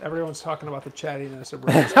 Everyone's talking about the chattiness of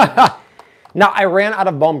Rose. Now, I ran out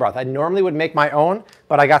of bone broth. I normally would make my own,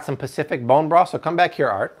 but I got some Pacific bone broth, so come back here,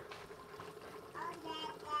 Art.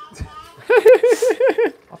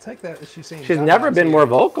 I'll take that as she's saying. She's never been more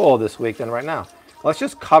vocal this week than right now. Let's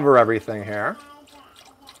just cover everything here.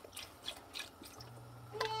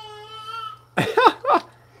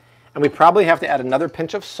 And we probably have to add another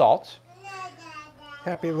pinch of salt.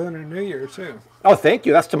 Happy Lunar New Year, too. Oh, thank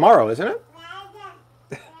you. That's tomorrow, isn't it?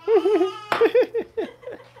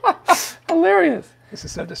 Hilarious. This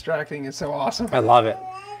is so distracting. It's so awesome. I love it.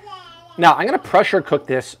 Now, I'm going to pressure cook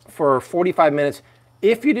this for 45 minutes.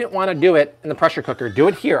 If you didn't want to do it in the pressure cooker, do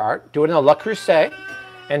it here, Art. Do it in the Le Creuset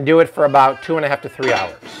and do it for about 2.5 to 3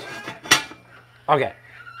 hours. Okay.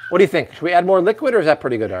 What do you think? Should we add more liquid or is that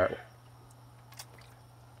pretty good, Art?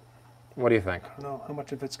 What do you think? I don't know how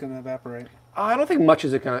much of it's going to evaporate. I don't think much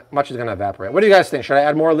is going to evaporate. What do you guys think? Should I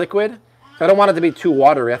add more liquid? I don't want it to be too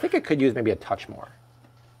watery. I think it could use maybe a touch more.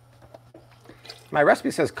 My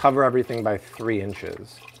recipe says cover everything by 3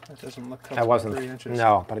 inches. That doesn't look That wasn't 3 inches.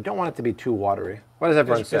 No, but I don't want it to be too watery. What does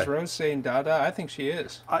everyone say? Is Rose saying Dada? I think she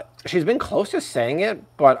is. She's been close to saying it,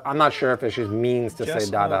 but I'm not sure if she means to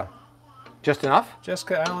say Dada. Just enough?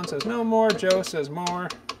 Jessica Allen says no more. Joe says more.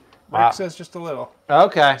 Rick says just a little.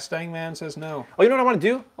 Okay. Stangman says no. Oh, you know what I want to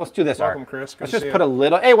do? Let's do this, Welcome, Art. Chris. Good Let's to just see put you. a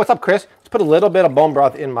little. Hey, what's up, Chris? Let's put a little bit of bone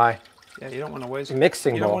broth in my Yeah, you don't want to waste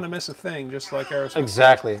mixing You bowl. don't want to miss a thing, just like ours.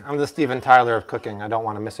 Exactly. I'm the Steven Tyler of cooking. I don't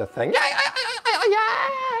want to miss a thing.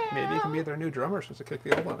 Maybe you can be their new drummer since they kicked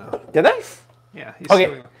the old one out. Did they? Yeah. He's Okay.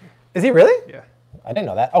 suing. Is he really? Yeah. I didn't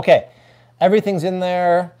know that. Okay. Everything's in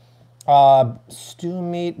there. Stew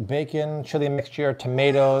meat, bacon, chili mixture,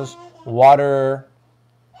 tomatoes, water.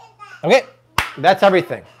 Okay. That's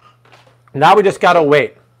everything. Now we just got to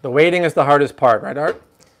wait. The waiting is the hardest part, right, Art?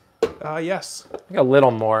 Yes. I think a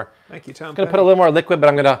little more. Thank you, Tom. I'm going to put a little more liquid, but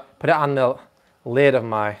I'm going to put it on the lid of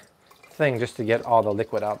my thing just to get all the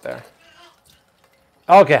liquid out there.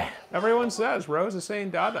 Okay. Everyone says Rose is saying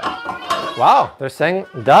Dada. Wow, they're saying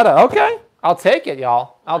Dada. Okay, I'll take it,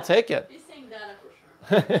 y'all. I'll take it. She's saying Dada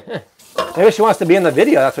for sure. Maybe she wants to be in the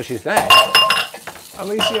video. That's what she's saying.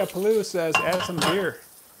 Alicia Palou says add some beer.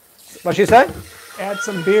 What'd she say? Add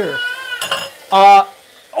some beer. Oh,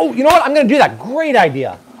 you know what? I'm going to do that. Great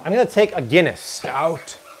idea. I'm going to take a Guinness.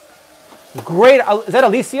 Stout. Great. Is that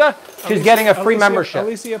Alicia? She's getting a free membership.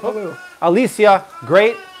 Alicia Palou. Alicia,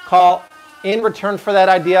 great call. In return for that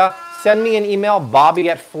idea, send me an email,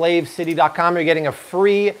 bobby@flavecity.com. You're getting a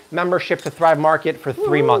free membership to Thrive Market for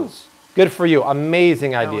 3 months. Good for you.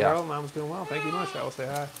 Amazing idea. Harold, Mom's doing well. Thank you much. I will say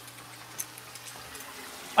hi.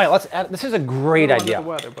 All right, let's add. This is a great We're under idea the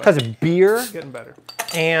weather, but because beer it's getting better.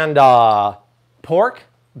 and pork,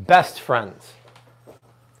 best friends.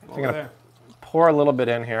 I'm Over gonna there. pour a little bit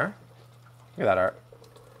in here. Look at that, Art.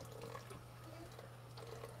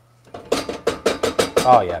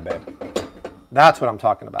 Oh yeah, babe. That's what I'm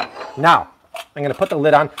talking about. Now, I'm gonna put the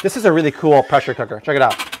lid on. This is a really cool pressure cooker. Check it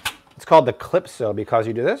out. It's called the Clipso because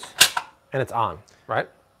you do this, and it's on, right?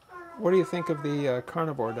 What do you think of the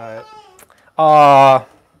carnivore diet? Well,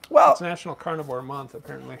 It's National Carnivore Month,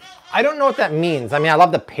 apparently. I don't know what that means. I mean, I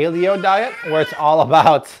love the paleo diet where it's all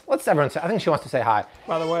about, what's everyone say? I think she wants to say hi.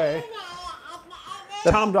 By the way,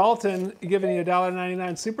 Tom Dalton giving you a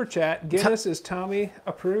 $1.99 super chat. Guinness is Tommy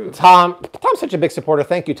approved. Tom's such a big supporter.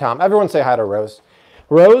 Thank you, Tom. Everyone say hi to Rose.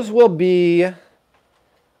 Rose will be,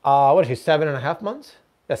 what is she, 7.5 months?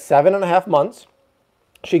 Yeah, 7.5 months.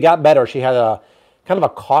 She got better. She had a kind of a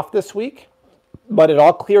cough this week, but it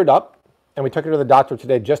all cleared up. And we took her to the doctor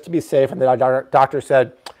today just to be safe. And the doctor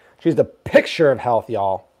said, she's the picture of health,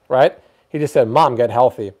 y'all, right? He just said, Mom, get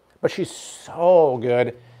healthy. But she's so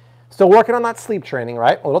good. Still working on that sleep training,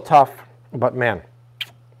 right? A little tough, but man.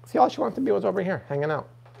 See, all she wants to be was over here, hanging out.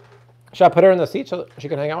 Should I put her in the seat so she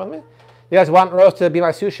can hang out with me? You guys want Rose to be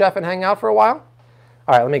my sous chef and hang out for a while?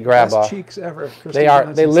 All right, let me grab. Best cheeks ever.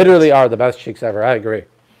 They literally are the best cheeks ever. I agree.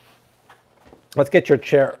 Let's get your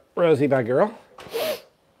chair, Rosie, my girl.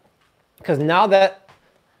 Because now that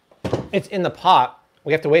it's in the pot,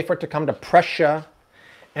 we have to wait for it to come to pressure,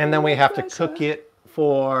 and then we have to cook it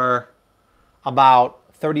for about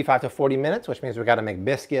 35 to 40 minutes, which means we got to make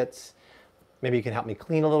biscuits. Maybe you can help me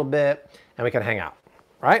clean a little bit, and we can hang out,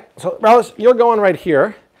 right? So, Rose, you're going right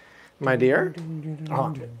here, my dear.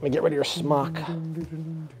 Oh, let me get rid of your smock.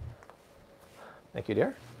 Thank you,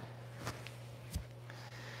 dear.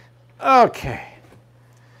 Okay.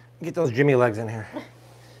 Get those Jimmy legs in here.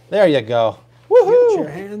 There you go. Woohoo! Get your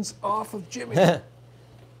hands off of Jimmy.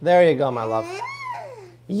 There you go, my love.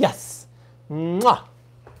 Yes. Mwah.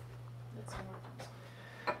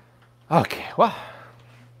 Okay, well,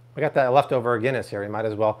 we got that leftover Guinness here. We might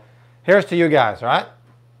as well. Here's to you guys, all right?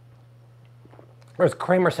 Whereas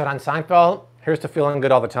Kramer said on Seinfeld, here's to feeling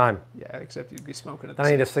good all the time. Yeah, except you'd be smoking it. Then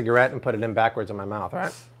I need a cigarette and put it in backwards in my mouth, all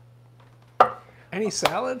right? Any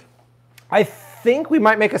salad? I think we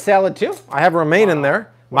might make a salad too. I have romaine in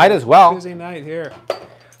there. Might as well. Busy night here.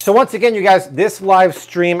 So once again, you guys, this live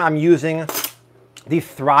stream, I'm using the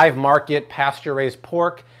Thrive Market pasture-raised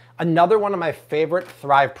pork. Another one of my favorite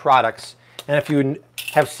Thrive products, and if you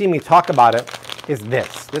have seen me talk about it, is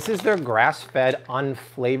this. This is their grass-fed,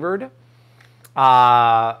 unflavored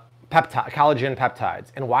collagen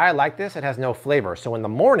peptides. And why I like this, it has no flavor. So in the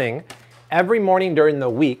morning, every morning during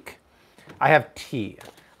the week, I have tea.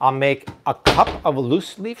 I'll make a cup of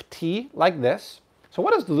loose leaf tea like this. So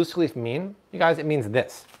what does the loose leaf mean? You guys, it means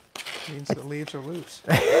this. It means the leaves are loose.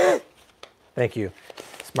 Thank you,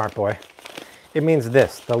 smart boy. It means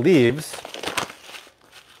this. The leaves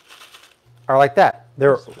are like that.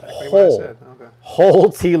 They're whole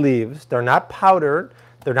tea leaves. They're not powdered.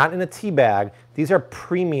 They're not in a tea bag. These are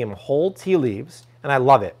premium whole tea leaves, and I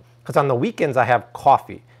love it. Because on the weekends, I have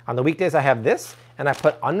coffee. On the weekdays, I have this, and I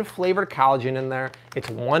put unflavored collagen in there. It's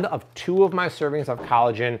one of 2 of my servings of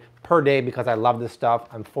collagen per day because I love this stuff.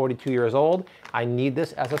 I'm 42 years old. I need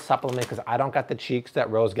this as a supplement because I don't got the cheeks that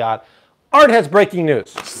Rose got. Art has breaking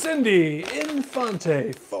news. Cindy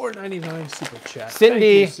Infante, $4.99 super chat. Cindy,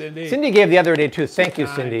 Thank you, Cindy. Cindy gave the other day too. Thank you,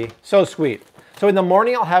 Cindy. So sweet. So in the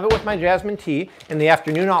morning, I'll have it with my jasmine tea. In the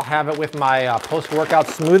afternoon, I'll have it with my post-workout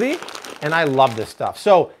smoothie. And I love this stuff.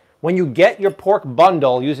 So when you get your pork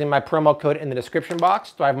bundle using my promo code in the description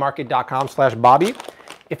box, thrivemarket.com/Bobby,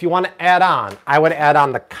 if you want to add on, I would add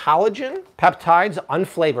on the collagen peptides,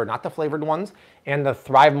 unflavored, not the flavored ones, and the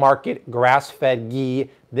Thrive Market grass-fed ghee.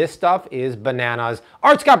 This stuff is bananas.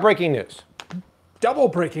 Art's got breaking news. Double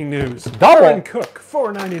breaking news. Double. Aaron Cook,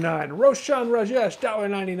 $4.99. Roshan Rajesh,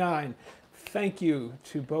 $1.99. Thank you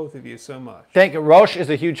to both of you so much. Thank you. Roche is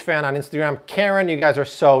a huge fan on Instagram. Karen, you guys are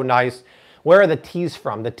so nice. Where are the teas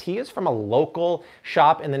from? The tea is from a local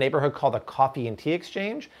shop in the neighborhood called the Coffee and Tea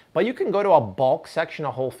Exchange, but you can go to a bulk section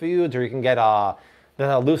of Whole Foods, or you can get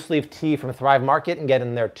the loose leaf tea from Thrive Market and get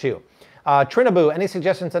in there too. Trinaboo, any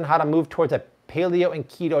suggestions on how to move towards a paleo and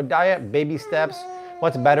keto diet? Baby steps.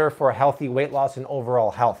 What's better for healthy weight loss and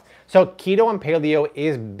overall health? So keto and paleo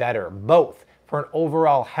is better, both for an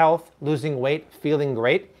overall health, losing weight, feeling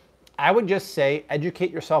great. I would just say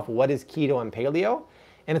educate yourself what is keto and paleo,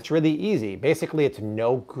 and it's really easy. Basically, it's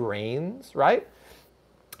no grains, right?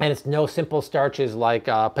 And it's no simple starches like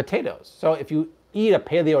potatoes. So if you eat a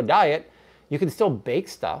paleo diet, you can still bake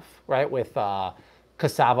stuff, right, with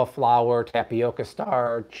cassava flour, tapioca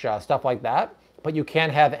starch, stuff like that. But you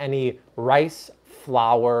can't have any rice,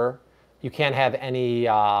 flour. You can't have any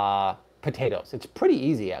potatoes. It's pretty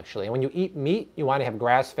easy, actually. And when you eat meat, you want to have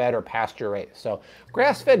grass-fed or pasture-raised. So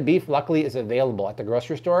grass-fed beef, luckily, is available at the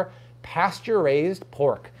grocery store. Pasture-raised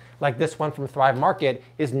pork, like this one from Thrive Market,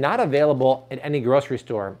 is not available at any grocery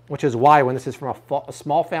store, which is why when this is from a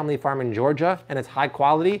small family farm in Georgia and it's high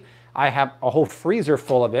quality, I have a whole freezer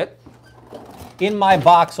full of it. In my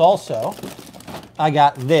box also, I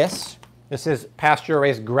got this. This is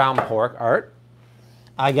pasture-raised ground pork, Art.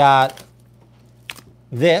 I got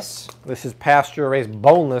this. This is pasture-raised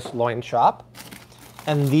boneless loin chop.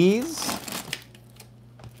 And these,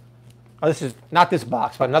 oh, this is not this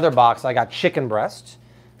box, but another box. I got chicken breasts.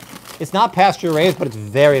 It's not pasture-raised, but it's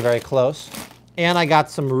very, very close. And I got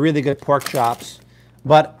some really good pork chops.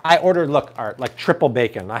 But I ordered, look, Art, like triple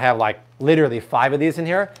bacon. I have like literally 5 of these in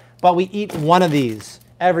here. But we eat one of these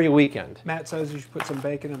every weekend. Matt says you should put some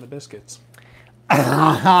bacon in the biscuits.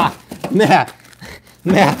 Matt,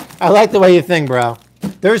 I like the way you think, bro.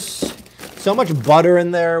 There's so much butter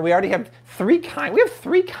in there. We already have 3 kinds. We have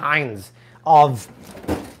 3 kinds of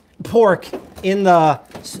pork in the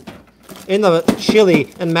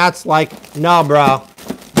chili, and Matt's like, no, bro,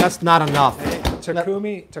 that's not enough. Hey,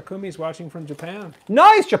 Takumi's watching from Japan.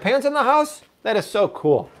 Nice, Japan's in the house. That is so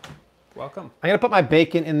cool. Welcome. I'm gonna put my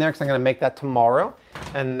bacon in there because I'm gonna make that tomorrow,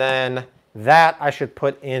 and then that I should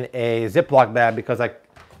put in a Ziploc bag because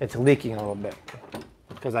it's leaking a little bit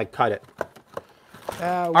because I cut it.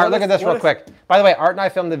 Art, look at this real quick. By the way, Art and I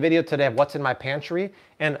filmed the video today of what's in my pantry,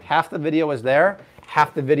 and half the video is there,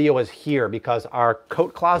 half the video is here because our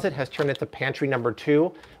coat closet has turned into pantry number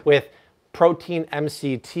 2 with protein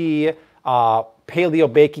MCT,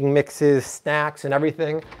 paleo baking mixes, snacks, and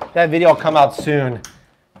everything. That video will come out soon.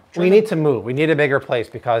 We need to move. We need a bigger place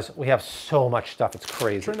because we have so much stuff. It's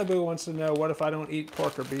crazy. Trinaboo wants to know, what if I don't eat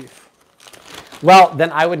pork or beef? Well,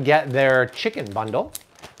 then I would get their chicken bundle,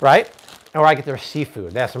 right? Or I get their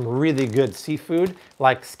seafood. They have some really good seafood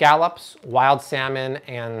like scallops, wild salmon,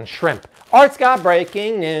 and shrimp. Art's got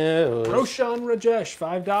breaking news. Roshan Rajesh,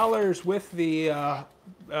 $5 with the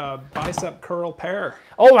bicep curl pear.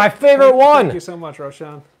 Oh, my favorite one. Thank you so much,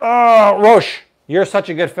 Roshan. Oh, Roche, you're such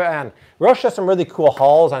a good fan. Roche does some really cool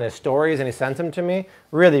hauls on his stories, and he sends them to me.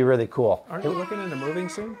 Really, really cool. Aren't you looking into moving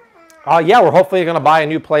soon? Yeah, we're hopefully going to buy a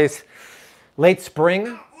new place late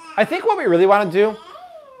spring. I think what we really want to do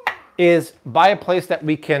is buy a place that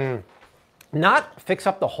we can not fix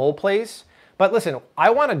up the whole place, but listen, I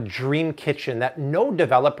want a dream kitchen that no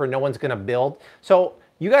developer, no one's gonna build. So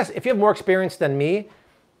you guys, if you have more experience than me,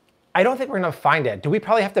 I don't think we're gonna find it. Do we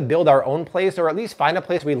probably have to build our own place, or at least find a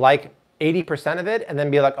place we like 80% of it and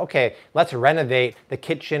then be like, okay, let's renovate the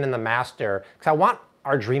kitchen and the master, because I want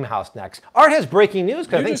our dream house next. Art has breaking news.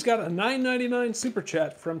 You just got a $9.99 super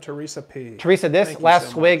chat from Teresa P. Teresa, this last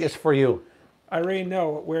swig is for you. Irene,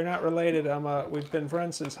 no, we're not related. We've been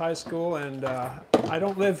friends since high school, and I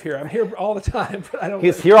don't live here. I'm here all the time, but I don't.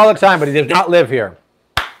 He's here all the time, but he does not live here.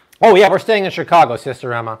 Oh yeah, we're staying in Chicago,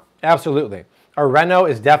 Sister Emma. Absolutely. A reno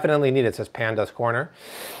is definitely needed, says Panda's Corner.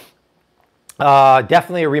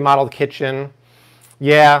 Definitely a remodeled kitchen.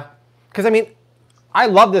 Yeah, because I mean, I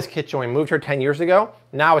love this kitchen when we moved here 10 years ago.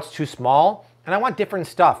 Now it's too small, and I want different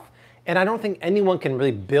stuff. And I don't think anyone can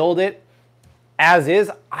really build it as is.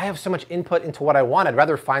 I have so much input into what I want. I'd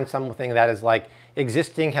rather find something that is like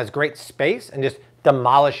existing, has great space, and just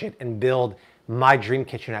demolish it and build my dream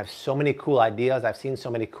kitchen. I have so many cool ideas. I've seen so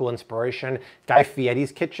many cool inspiration. Guy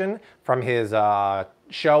Fieri's kitchen from his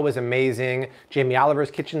show is amazing. Jamie Oliver's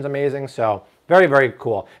kitchen's amazing. So very, very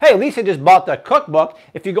cool. Hey, Lisa just bought the cookbook.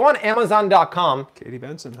 If you go on Amazon.com Katie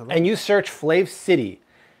Benson, hello. And you search Flav City,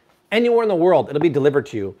 anywhere in the world, it'll be delivered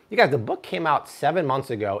to you. You guys, the book came out 7 months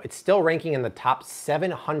ago. It's still ranking in the top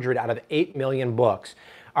 700 out of 8 million books.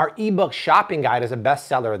 Our ebook shopping guide is a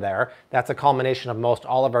bestseller there. That's a culmination of most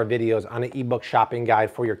all of our videos on an ebook shopping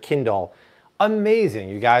guide for your Kindle. Amazing,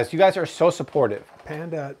 you guys. You guys are so supportive.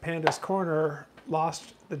 Panda's Corner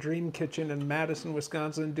lost the dream kitchen in Madison,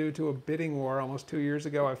 Wisconsin due to a bidding war almost 2 years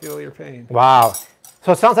ago. I feel your pain. Wow.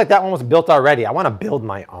 So it sounds like that one was built already. I want to build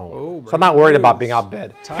my own. Oh, so I'm not worried about being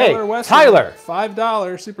outbid. Tyler Hey, Weston, Tyler.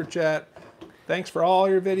 $5 super chat. Thanks for all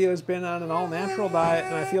your videos. Been on an all-natural diet,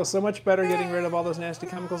 and I feel so much better getting rid of all those nasty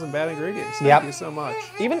chemicals and bad ingredients. Thank you so much.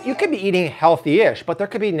 Even you could be eating healthy-ish, but there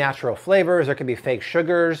could be natural flavors. There could be fake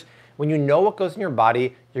sugars. When you know what goes in your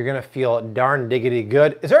body, you're gonna feel darn diggity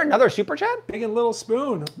good. Is there another super chat? Big and Little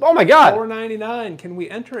Spoon. Oh my God. $4.99. Can we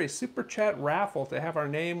enter a super chat raffle to have our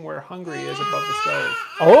name where hungry is above the stove?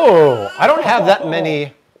 Oh, I don't have that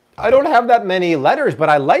many. I don't have that many letters, but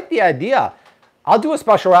I like the idea. I'll do a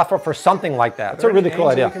special raffle for something like that. It's a really cool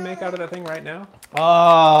idea. We can make out of that thing right now.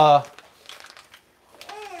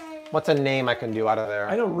 What's a name I can do out of there?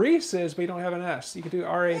 I know Reese is, but you don't have an S. You could do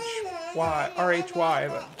RHY,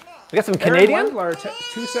 but. We got some Canadian? Wendler,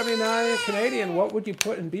 $2.79 Canadian. What would you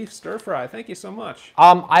put in beef stir fry? Thank you so much.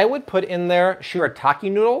 I would put in there shirataki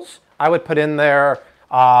noodles. I would put in there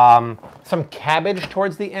some cabbage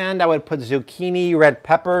towards the end. I would put zucchini, red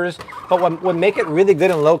peppers. But what would make it really good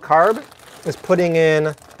and low carb is putting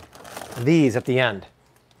in these at the end.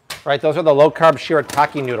 Right? Those are the low carb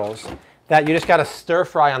shirataki noodles that you just got to stir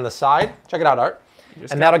fry on the side. Check it out, Art.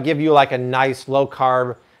 And that'll give you like a nice low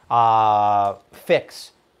carb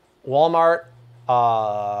fix. Walmart,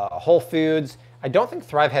 Whole Foods. I don't think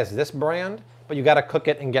Thrive has this brand, but you got to cook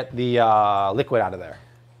it and get the liquid out of there.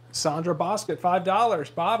 Sandra Bosket,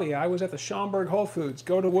 $5. Bobby, I was at the Schaumburg Whole Foods.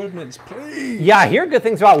 Go to Woodman's, please. Yeah, I hear good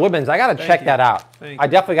things about Woodman's. I got to check that out. I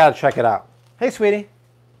definitely got to check it out. Hey, sweetie.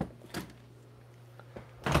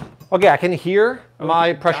 Okay, I can hear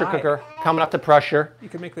my pressure cooker coming up to pressure. You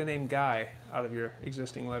can make the name Guy out of your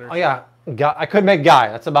existing letters. Oh, yeah. I could make Guy.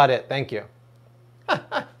 That's about it. Thank you.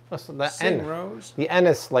 The N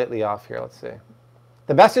is slightly off here. Let's see.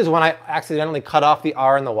 The best is when I accidentally cut off the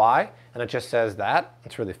R and the Y, and it just says that.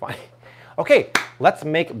 It's really funny. Okay, let's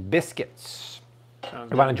make biscuits.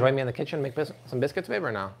 You want to join me in the kitchen and make some biscuits, babe,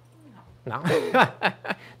 or no? No?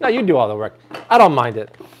 No, you do all the work. I don't mind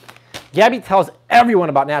it. Gabby tells everyone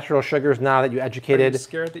about natural sugars now that you educated. Are you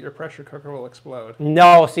scared that your pressure cooker will explode?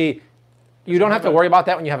 No, see, you don't have to worry about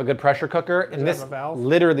that when you have a good pressure cooker. And this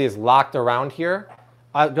literally is locked around here.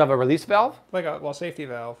 Do you have a release valve? Like a safety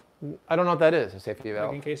valve. I don't know what that is, a safety valve.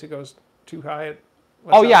 Like in case it goes too high.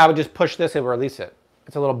 Oh, yeah, I would just push this and release it.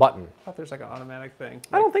 It's a little button. I thought there's like an automatic thing.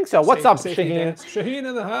 I don't think so. What's up, Shaheen? Shaheen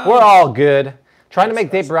in the house. We're all good. Trying to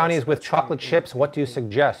make date brownies with chocolate chips. What do you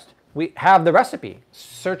suggest? We have the recipe.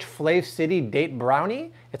 Search Flav City Date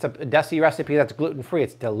Brownie. It's a Desi recipe that's gluten-free.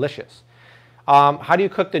 It's delicious. How do you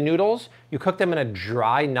cook the noodles? You cook them in a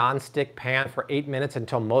dry non-stick pan for 8 minutes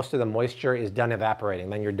until most of the moisture is done evaporating.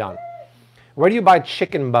 Then you're done. Where do you buy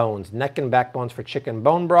chicken bones? Neck and back bones for chicken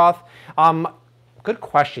bone broth. Good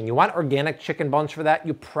question. You want organic chicken bones for that?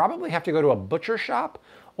 You probably have to go to a butcher shop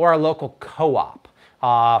or a local co-op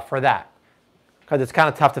for that, because it's kind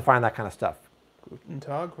of tough to find that kind of stuff. Guten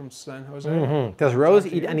Tag from San Jose. Does Rose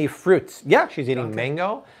eat any fruits? Yeah, she's eating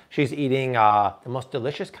mango. She's eating the most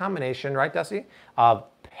delicious combination, right, Desi? Of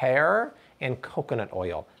pear and coconut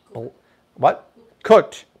oil. What?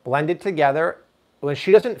 Cooked, blended together. When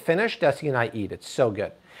she doesn't finish, Desi and I eat. It's so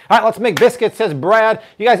good. All right, let's make biscuits, says Brad.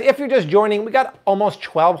 You guys, if you're just joining, we got almost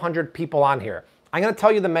 1,200 people on here. I'm gonna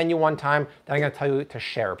tell you the menu one time, then I'm gonna tell you to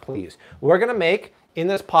share, please. We're gonna make, in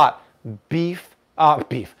this pot,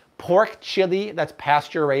 pork chili that's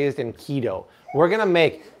pasture raised and keto. We're gonna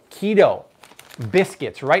make keto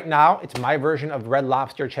biscuits. Right now, it's my version of Red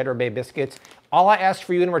Lobster Cheddar Bay biscuits. All I ask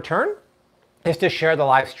for you in return is to share the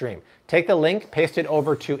live stream. Take the link, paste it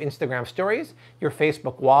over to Instagram stories, your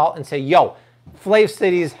Facebook wall, and say, yo, Flav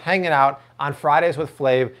City's hanging out on Fridays with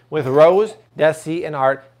Flav with Rose, Desi, and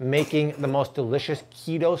Art making the most delicious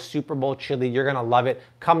keto Super Bowl chili. You're gonna love it.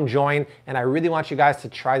 Come join, and I really want you guys to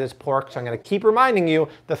try this pork, so I'm gonna keep reminding you,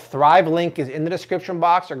 the Thrive link is in the description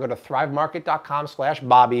box, or go to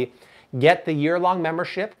thrivemarket.com/Bobby. Get the year-long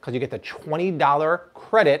membership, because you get the $20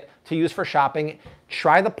 credit to use for shopping.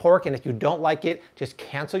 Try the pork, and if you don't like it, just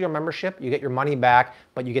cancel your membership. You get your money back,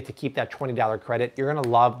 but you get to keep that $20 credit. You're gonna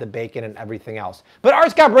love the bacon and everything else. But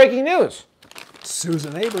Art's got breaking news.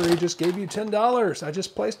 Susan Avery just gave you $10. I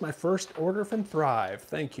just placed my first order from Thrive.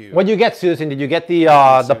 Thank you. What did you get, Susan? Did you get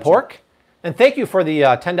the pork? And thank you for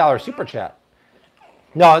the $10 super chat.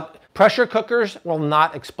 No, pressure cookers will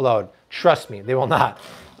not explode. Trust me, they will not.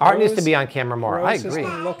 Art needs to be on camera more. Rose I agree.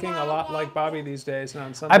 has been looking a lot like Bobby these days. And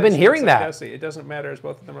on Sundays, I've been hearing like that. Desi. It doesn't matter as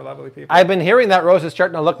both of them are lovely people. I've been hearing that Rose is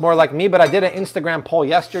starting to look more like me, but I did an Instagram poll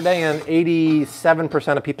yesterday, and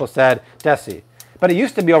 87% of people said Desi. But it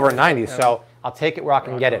used to be over 90, so I'll take it where I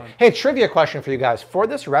can get it. Hey, trivia question for you guys. For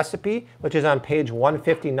this recipe, which is on page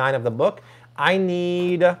 159 of the book, I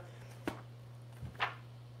need, let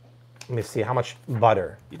me see, how much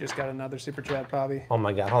butter? You just got another super chat, Bobby. Oh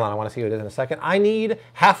my God, hold on, I want to see what it is in a second. I need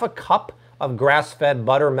half a cup of grass-fed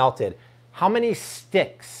butter melted. How many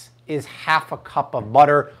sticks is half a cup of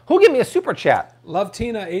butter? Who gave me a super chat? Love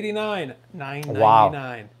Tina, 89,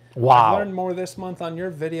 $9.99. Wow. I've learned more this month on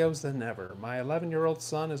your videos than ever. My 11-year-old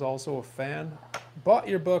son is also a fan. Bought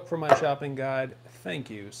your book for my shopping guide. Thank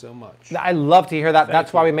you so much. I love to hear that.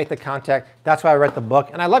 That's why we make the contact. That's why I read the book.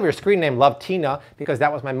 And I love your screen name, Love Tina, because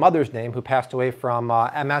that was my mother's name, who passed away from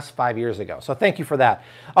MS 5 years ago. So thank you for that.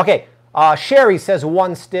 Okay, Sherry says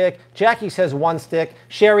 1 stick. Jackie says 1 stick.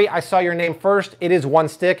 Sherry, I saw your name first. It is 1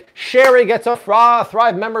 stick. Sherry gets a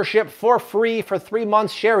Thrive membership for free for 3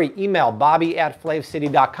 months. Sherry, email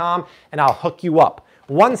bobby@flavcity.com and I'll hook you up.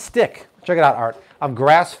 1 stick, check it out, Art, of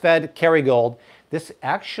grass-fed Kerrygold. This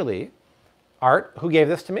actually, Art, who gave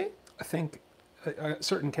this to me? I think a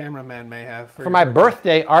certain cameraman may have. For my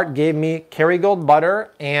birthday, Art gave me Kerrygold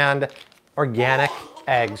butter and organic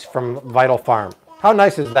eggs from Vital Farm. How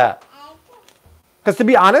nice is that? Because to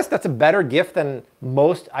be honest, that's a better gift than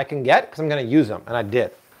most I can get, because I'm going to use them, and I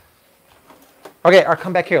did. Okay, Art,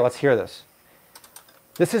 come back here. Let's hear this.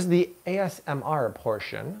 This is the ASMR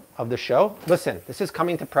portion of the show. Listen, this is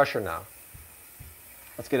coming to pressure now.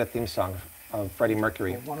 Let's get a theme song of Freddie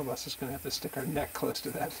Mercury. Well, one of us is going to have to stick our neck close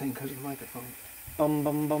to that thing because of the microphone. Bum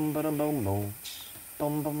bum bum ba dum bum boom.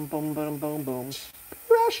 Bum bum bum ba dum bum boom.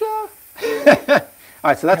 Pressure. All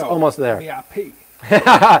right, so that's almost there. VIP.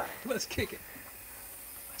 Let's kick it.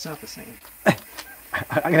 It's not the same.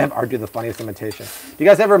 I'm going to have Art do the funniest imitation. Do you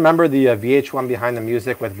guys ever remember the VH1 Behind the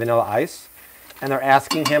Music with Vanilla Ice? And they're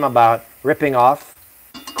asking him about ripping off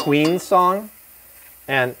Queen's song.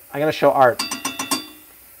 And I'm going to show Art,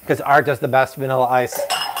 because Art does the best Vanilla Ice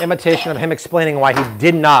imitation of him explaining why he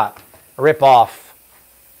did not rip off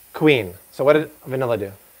Queen. So what did Vanilla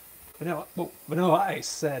do? Vanilla Ice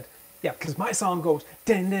said, yeah, because my song goes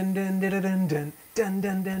dun dun dun dun dun dun dun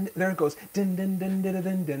dun dun. There it goes dun dun dun dun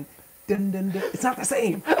dun dun dun dun dun. It's not the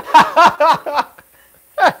same.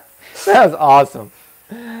 That's awesome.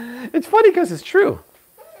 It's funny because it's true.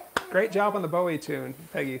 Great job on the Bowie tune,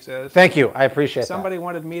 Peggy says. Thank you. I appreciate Somebody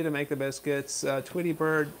wanted me to make the biscuits. Tweety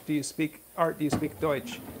Bird, do you speak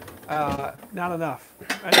Deutsch? Not enough.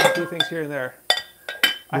 I know a few things here and there.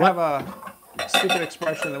 I have a stupid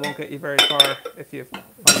expression that won't get you very far if you find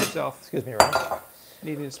yourself. Excuse me, Ron.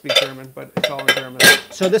 Needing to speak German, but it's all in German.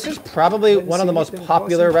 So this is probably one of the most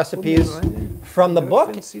popular recipes from the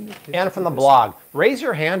book and from the blog. Raise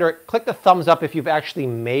your hand or click the thumbs up if you've actually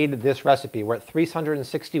made this recipe. We're at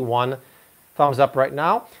 361 thumbs up right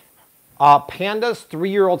now. Panda's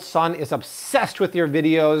 3-year-old son is obsessed with your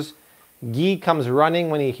videos. Guy comes running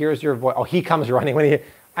when he hears your voice. Oh, he comes running when he...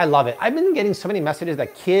 I love it. I've been getting so many messages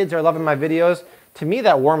that kids are loving my videos. To me,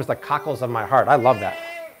 that warms the cockles of my heart. I love that.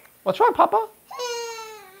 What's wrong, Papa?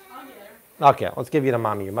 Okay, let's give you to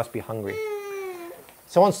Mommy. You must be hungry.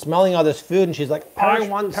 Someone's smelling all this food, and she's like, I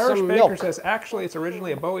want some milk. Baker says, actually, it's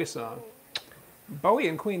originally a Bowie song. Bowie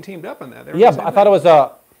and Queen teamed up on that. They were Yeah, the but same I thought it was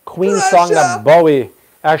a Queen song that Bowie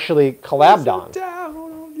actually collabed on. Down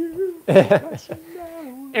on you.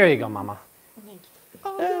 Here you go, Mama.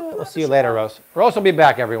 We'll see you later, Rose. Rose will be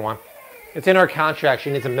back, everyone. It's in her contract.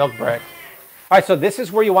 She needs a milk break. All right, so this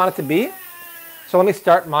is where you want it to be. So let me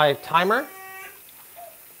start my timer.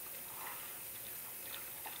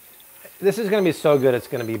 This is going to be so good, it's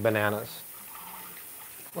going to be bananas.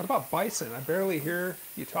 What about bison? I barely hear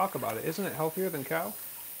you talk about it. Isn't it healthier than cow?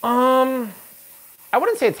 I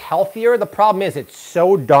wouldn't say it's healthier. The problem is it's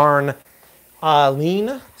so darn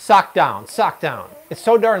lean. Sock down, sock down. It's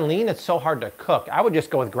so darn lean, it's so hard to cook. I would just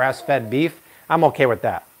go with grass-fed beef. I'm okay with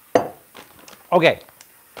that. Okay.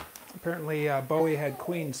 Apparently, Bowie had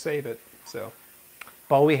Queen save it, so.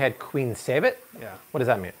 Bowie had Queen save it? Yeah. What does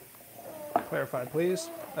that mean? Clarify, please.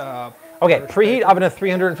 Okay, preheat oven at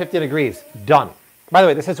 350 degrees. Done. By the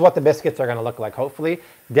way, this is what the biscuits are going to look like, hopefully.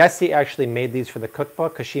 Desi actually made these for the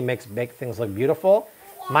cookbook because she makes baked things look beautiful.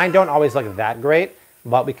 Mine don't always look that great,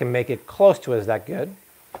 but we can make it close to as that good.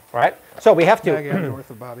 All right? So we have to north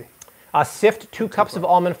of Bobby. sift 2 cups of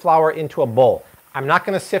almond flour into a bowl. I'm not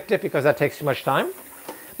going to sift it because that takes too much time.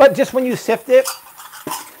 But just when you sift it,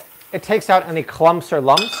 it takes out any clumps or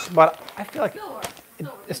lumps. But I feel like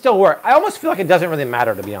it still works. I almost feel like it doesn't really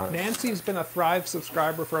matter, to be honest. Nancy's been a Thrive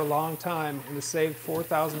subscriber for a long time and has saved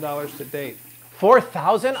 $4,000 to date.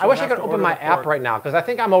 4,000? I wish I have could to open order my the app pork. right now because I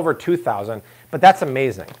think I'm over 2,000. But that's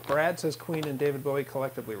amazing. Brad says Queen and David Bowie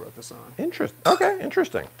collectively wrote the song. Interesting. Okay,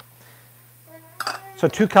 interesting. So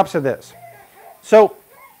 2 cups of this. So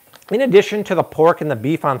in addition to the pork and the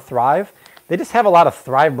beef on Thrive, they just have a lot of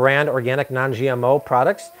Thrive brand organic non-GMO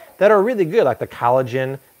products that are really good, like the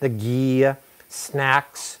collagen, the ghee,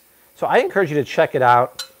 snacks. So I encourage you to check it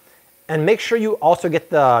out. And make sure you also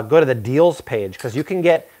go to the deals page because you can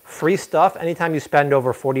get free stuff anytime you spend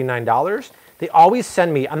over $49. They always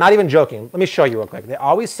send me, I'm not even joking, let me show you real quick. They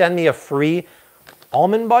always send me a free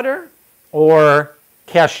almond butter or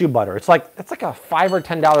cashew butter. It's like a $5 or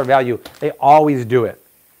 $10 value. They always do it.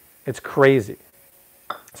 It's crazy.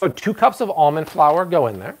 So 2 cups of almond flour go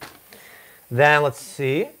in there. Then let's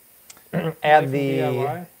see, add the,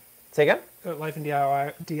 DIY? say again? Life in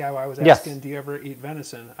DIY was Yes. asking, do you ever eat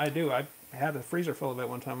venison? I do. I had a freezer full of it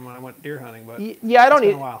one time when I went deer hunting, but Yeah, I don't it's been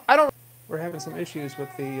eat, a while. I don't. We're having some issues with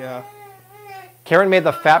the. Karen made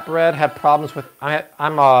the fat bread, had problems with,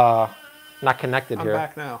 I'm not connected I'm here.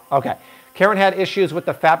 back now. Okay. Karen had issues with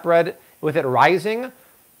the fat bread, with it rising.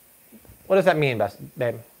 What does that mean,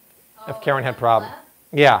 babe? If Karen had problems.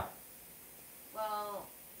 Yeah. Well,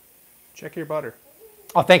 Check your butter.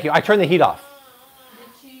 Oh, thank you. I turned the heat off.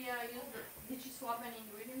 did she swap any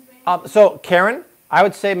ingredients maybe? So Karen, I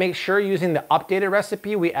would say make sure you're using the updated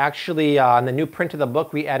recipe. We actually, in the new print of the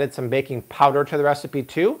book, we added some baking powder to the recipe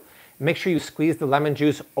too. Make sure you squeeze the lemon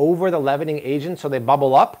juice over the leavening agent so they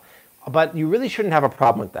bubble up. But you really shouldn't have a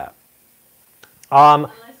problem with that.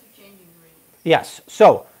 Unless you change ingredients. Yes.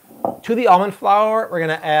 So to the almond flour, we're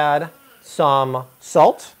going to add some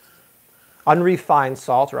salt, unrefined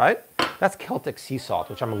salt, right? That's Celtic sea salt,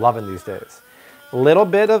 which I'm loving these days. A little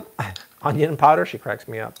bit of onion powder. She cracks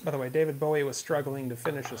me up. By the way, David Bowie was struggling to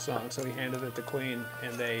finish a song, so he handed it to Queen,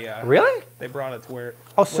 and they Really? they brought it to where.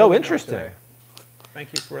 Oh, so where we are interesting. today.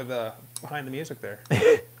 Thank you for the behind the music there.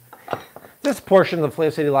 This portion of the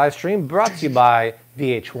Flavor City live stream brought to you by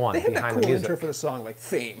VH1 They had that Behind cool the Music. intro for the song, like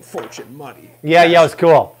fame, fortune, money. Yeah, it was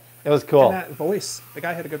cool. It was cool. And that voice, the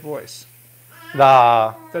guy had a good voice.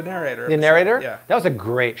 The The narrator. of the song, narrator? Yeah. That was a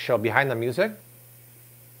great show, Behind the Music.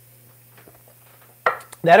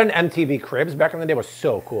 That and MTV Cribs back in the day was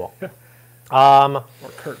so cool. Or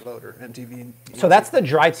Kurt Loder, MTV. So that's the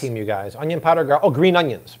dry team, you guys. Onion powder, green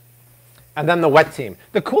onions. And then the wet team.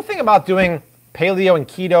 The cool thing about doing paleo and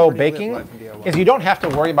keto Where do you baking live, Life in DIY? is you don't have to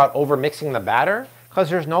worry about over mixing the batter because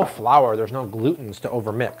there's no flour, there's no glutens to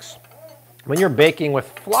over mix. When you're baking with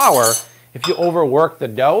flour, if you overwork the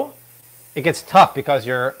dough, it gets tough because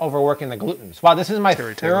you're overworking the glutens. Wow, this is my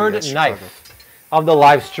Terry, third yes, knife of the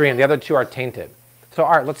live stream. The other 2 are tainted. So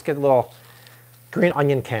all right, let's get a little green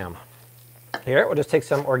onion cam. Here, we'll just take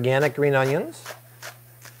some organic green onions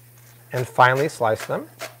and finely slice them.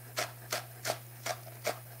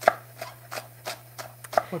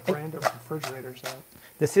 What brand of refrigerator is that?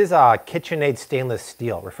 This is a KitchenAid stainless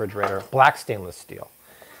steel refrigerator, black stainless steel.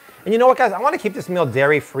 And you know what, guys? I want to keep this meal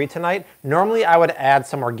dairy-free tonight. Normally, I would add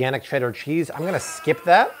some organic cheddar cheese. I'm going to skip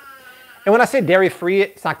that. And when I say dairy-free,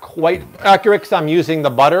 it's not quite accurate because I'm using the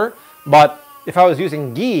butter. But if I was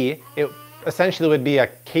using ghee, it essentially would be a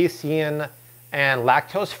casein and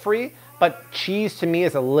lactose-free. But cheese, to me,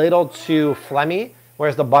 is a little too phlegmy,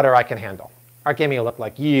 whereas the butter I can handle. Art gave me a look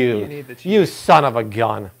like, You need the cheese. you son of a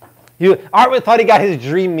gun. Art thought he got his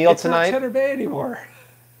dream meal tonight. It's not Cheddar Bay anymore.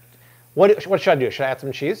 What should I do? Should I add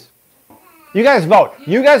some cheese? You guys vote.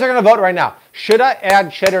 You guys are going to vote right now. Should I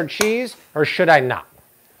add cheddar cheese or should I not?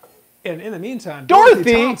 And in the meantime,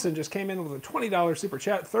 Dorothy Thompson just came in with a $20 super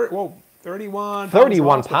chat. 31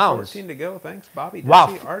 pounds. 14 to go. Thanks, Bobby. Wow,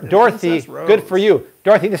 Desi, Art, and Dorothy, Princess Rose. good for you.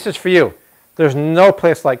 Dorothy, this is for you. There's no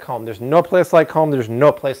place like home. There's no place like home. There's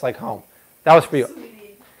no place like home. That was for you.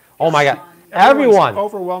 Oh my God. Everyone.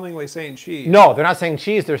 Overwhelmingly saying cheese. No, they're not saying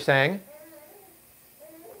cheese. They're saying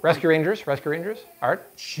Rescue Rangers.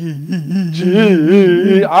 Art.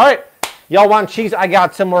 Cheese. All right. Y'all want cheese? I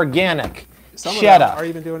got some organic. Some Cheddar. of them are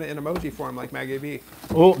even doing it in emoji form, like Maggie B.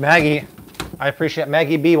 Oh, Maggie. I appreciate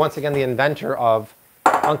Maggie B, once again, the inventor of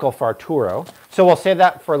Uncle Farturo. So we'll save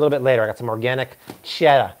that for a little bit later. I got some organic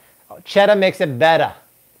cheddar. Cheddar makes it better.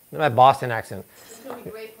 My Boston accent. It's going to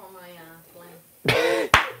be great for my blend.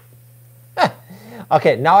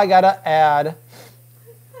 Okay, now I gotta add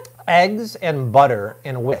eggs and butter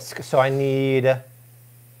and whisk. So I need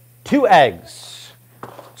 2 eggs.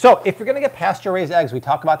 So if you're gonna get pasture-raised eggs, we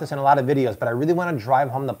talk about this in a lot of videos, but I really wanna drive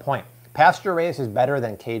home the point. Pasture-raised is better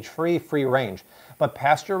than cage-free, free-range. But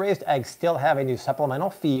pasture-raised eggs still have a new supplemental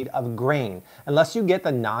feed of grain. Unless you get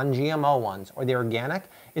the non-GMO ones or the organic,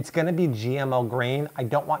 it's gonna be GMO grain. I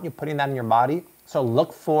don't want you putting that in your body. So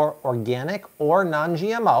look for organic or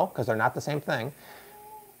non-GMO, because they're not the same thing,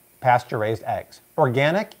 pasture-raised eggs.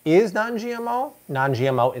 Organic is non-GMO,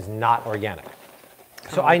 non-GMO is not organic.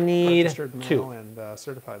 So I need registered mail 2. and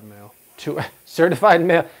certified mail. 2 certified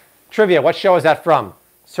mail. Trivia, what show is that from?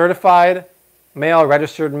 Certified mail,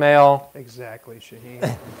 registered mail. Exactly, Shaheen.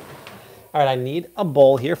 All right, I need a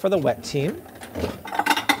bowl here for the wet team.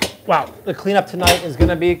 Wow, the cleanup tonight is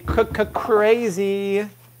gonna be crazy.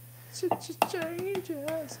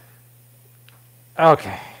 Changes.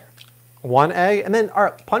 Okay, 1 egg, and then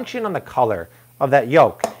punch in on the color of that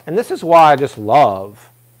yolk. And this is why I just love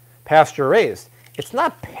pasture raised. It's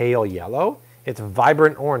not pale yellow, it's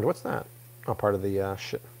vibrant orange. What's that? Oh, part of the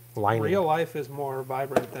lining. Real life is more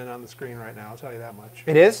vibrant than on the screen right now, I'll tell you that much.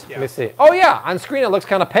 It is? Yeah. Let me see. Oh yeah, on screen it looks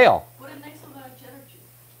kind of pale. Put it next to the cheddar cheese.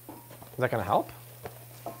 Is that gonna help?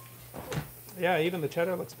 Yeah, even the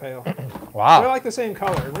cheddar looks pale. Wow. They're like the same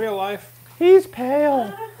color in real life. He's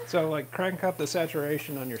pale. So like crank up the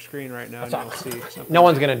saturation on your screen right now and you'll see something. No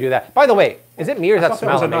one's gonna do that. By the way, is it me or does I that thought that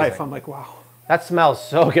smell was a amazing? knife. I'm like, wow. That smells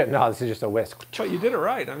so good. No, this is just a whisk. But you did it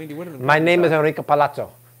right. I mean, you wouldn't have. My name is Enrico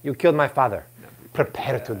Palazzo. You killed my father.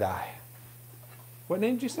 Prepare to die. What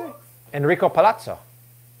name did you say? Enrico Palazzo.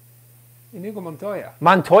 Inigo Montoya.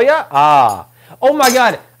 Montoya? Ah. Oh my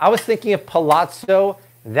God. I was thinking of Palazzo.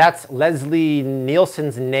 That's Leslie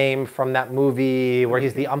Nielsen's name from that movie where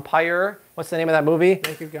he's the umpire. What's the name of that movie?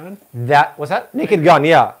 Naked Gun? Was that? Naked Gun,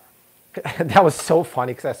 yeah. That was so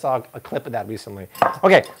funny because I saw a clip of that recently.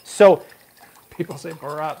 Okay, so People say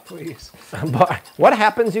Borat, please. but what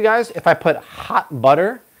happens, you guys, if I put hot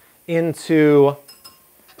butter into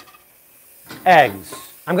eggs?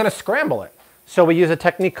 I'm going to scramble it. So we use a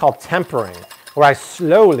technique called tempering, where I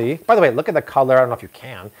slowly, by the way, look at the color, I don't know if you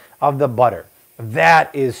can, of the butter.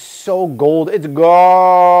 That is so gold. It's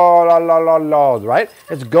gold, right?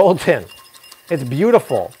 It's golden. It's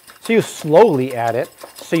beautiful. So you slowly add it.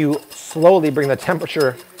 So you slowly bring the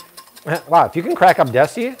temperature. Wow, if you can crack up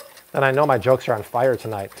Desi, then I know my jokes are on fire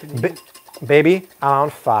tonight. Baby, I'm on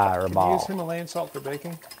fireball. Use Himalayan salt for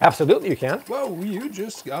baking. Absolutely, you can. Whoa, you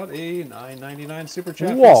just got a $9.99 super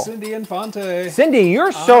chat Whoa. from Cindy Infante. Cindy,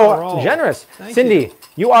 you're so roll. generous. Thank Cindy,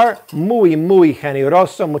 you are muy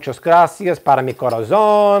generoso. Muchas gracias para mi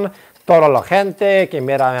corazón. Toda la gente que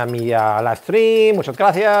mira mi live stream. Muchas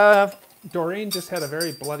gracias. Doreen just had a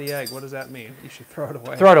very bloody egg. What does that mean? You should throw it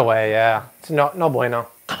away. Throw it away, yeah. It's no bueno.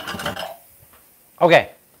 Okay,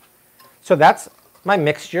 so that's my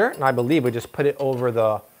mixture, and I believe we just put it over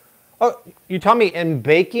the... Oh, you tell me, in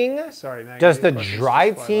baking, Sorry, Maggie, does the but this is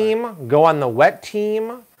dry fly team go on the wet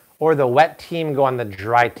team, or the wet team go on the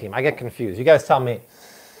dry team? I get confused. You guys tell me.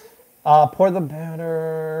 Pour the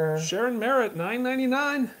batter. Sharon Merritt,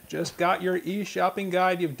 $9.99. Just got your e-shopping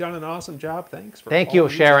guide. You've done an awesome job. Thanks for Thank you,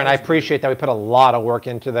 Sharon. I appreciate that. We put a lot of work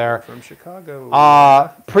into there. From Chicago.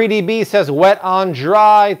 Preety B says wet on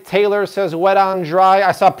dry. Taylor says wet on dry.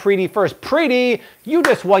 I saw Preety first. Preety, you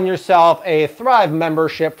just won yourself a Thrive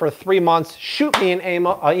membership for 3 months. Shoot me an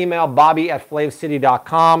email,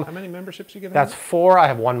 bobby@flavecity.com. How many memberships you giving? That's 4. I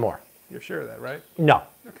have 1 more. You're sure of that, right? No.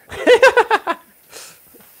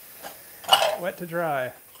 Wet to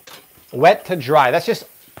dry. Wet to dry. That's just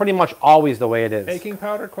pretty much always the way it is. Baking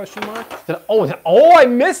powder, question mark? I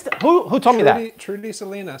missed. Who told me that? Trudy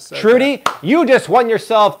Salinas. Trudy, you just won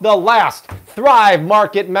yourself the last Thrive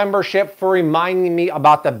Market membership for reminding me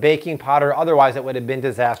about the baking powder. Otherwise, it would have been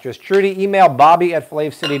disastrous. Trudy, email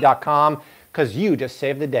bobby@flavecity.com because you just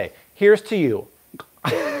saved the day. Here's to you.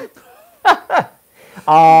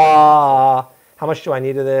 How much do I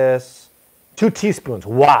need of this? 2 teaspoons.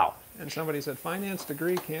 Wow. And somebody said, finance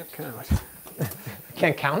degree can't count.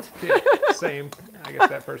 Can't count? Yeah, same. I guess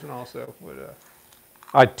that person also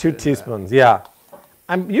would. 2 teaspoons, yeah.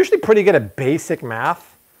 I'm usually pretty good at basic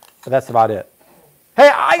math, but that's about it.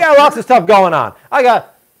 Hey, I got lots of stuff going on. I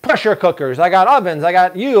got pressure cookers, I got ovens, I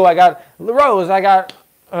got Rose, I got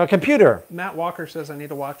a computer. Matt Walker says I need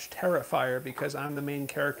to watch Terrifier because I'm the main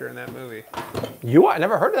character in that movie. I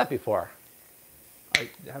never heard of that before. I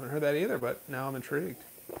haven't heard that either, but now I'm intrigued.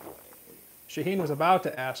 Shaheen was about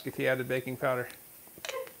to ask if he added baking powder.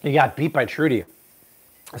 You got beat by Trudy.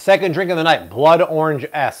 Second drink of the night, Blood Orange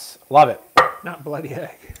S. Love it. Not bloody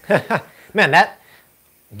egg. Man, that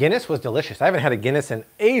Guinness was delicious. I haven't had a Guinness in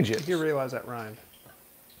ages. You realize that rhymed.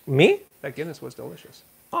 Me? That Guinness was delicious.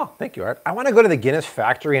 Oh, thank you, Art. I want to go to the Guinness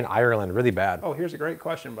factory in Ireland really bad. Oh, here's a great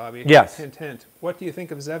question, Bobby. Yes. Hint, hint. What do you think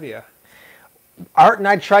of Zevia? Art and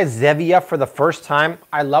I tried Zevia for the first time.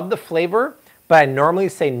 I love the flavor, but I normally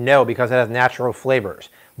say no because it has natural flavors.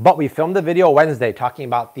 But we filmed a video Wednesday talking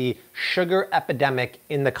about the sugar epidemic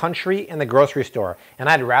in the country in the grocery store. And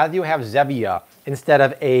I'd rather you have Zevia instead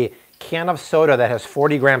of a can of soda that has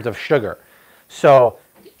 40 grams of sugar. So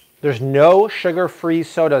there's no sugar-free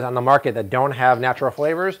sodas on the market that don't have natural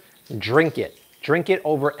flavors. Drink it. Drink it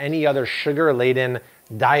over any other sugar-laden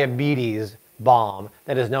diabetes bomb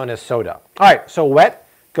that is known as soda. All right, so wet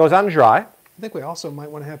goes on dry. I think we also might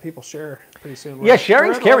want to have people share pretty soon. Yeah,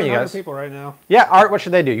 sharing's caring, you guys. People right now. Yeah, Art, what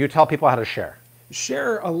should they do? You tell people how to share.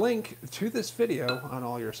 Share a link to this video on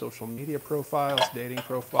all your social media profiles, dating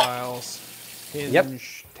profiles,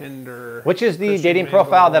 Hinge, Tinder. Which is the Christian dating Mingle,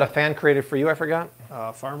 profile that a fan created for you? I forgot.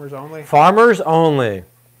 Farmers only. Farmers only.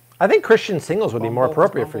 I think Christian singles would be more Bumble,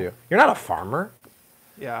 appropriate for you. You're not a farmer.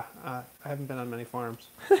 Yeah, I haven't been on many farms.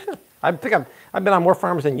 I think I've been on more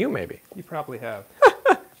farms than you, maybe. You probably have.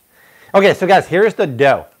 Okay, so guys, here's the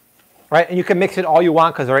dough, right? And you can mix it all you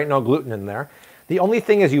want because there ain't no gluten in there. The only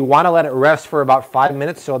thing is you want to let it rest for about 5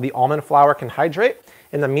 minutes so the almond flour can hydrate.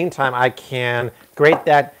 In the meantime, I can grate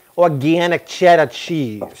that organic cheddar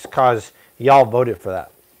cheese because y'all voted for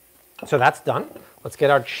that. So that's done. Let's get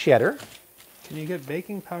our cheddar. Can you get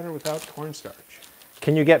baking powder without cornstarch?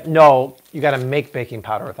 Can you get, no, you got to make baking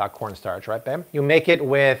powder without cornstarch, right, babe? You make it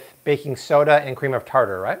with baking soda and cream of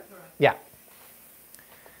tartar, right? Yeah.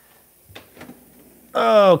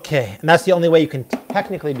 Okay, and that's the only way you can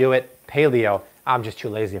technically do it, paleo. I'm just too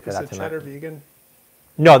lazy for that tonight. Is cheddar vegan?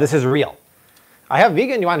 No, this is real. I have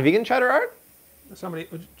vegan. You want vegan cheddar, Art? Somebody.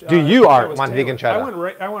 Do you, Art, want vegan cheddar?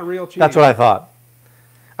 I want real cheese. That's what I thought.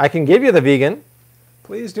 I can give you the vegan.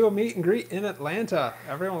 Please do a meet and greet in Atlanta.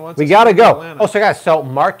 Everyone wants. We gotta go. Oh, so guys, so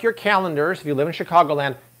mark your calendars if you live in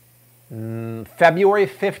Chicagoland. February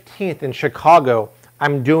 15th in Chicago,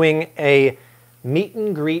 I'm doing a meet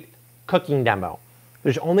and greet cooking demo.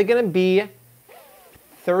 There's only going to be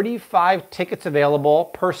 35 tickets available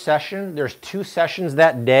per session. There's 2 sessions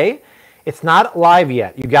that day. It's not live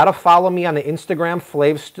yet. You got to follow me on the Instagram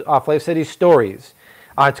Flav City Stories.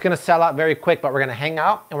 It's going to sell out very quick, but we're going to hang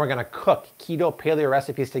out and we're going to cook keto paleo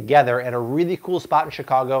recipes together at a really cool spot in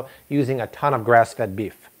Chicago using a ton of grass-fed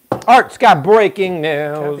beef. Art's got breaking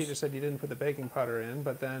news. Kathy just said you didn't put the baking powder in,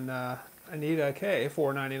 but then Anita K,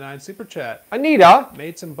 $4.99 super chat. Anita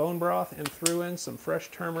made some bone broth and threw in some fresh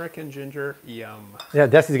turmeric and ginger. Yum. Yeah,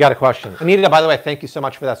 Desi's got a question. Anita, by the way, thank you so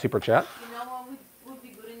much for that super chat. You know what would be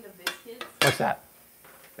good in the biscuits? What's that?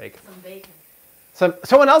 Bacon. Some bacon. So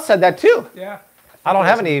someone else said that too. Yeah. I don't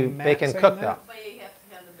have any bacon cooked though. But you have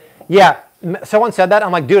to have the bacon. Yeah, someone said that.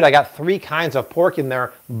 I'm like, dude, I got 3 kinds of pork in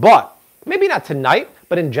there, but maybe not tonight,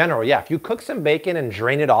 but in general, yeah. If you cook some bacon and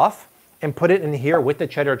drain it off and put it in here with the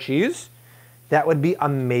cheddar cheese, that would be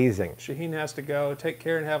amazing. Shaheen has to go. Take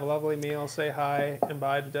care and have a lovely meal. Say hi and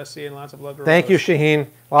bye to Desi and lots of love to Thank you, Shaheen.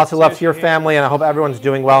 Lots of love to your family, and I hope everyone's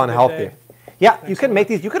doing well and healthy. Yeah, you can make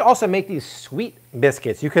these. You could also make these sweet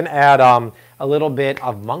biscuits. You can add a little bit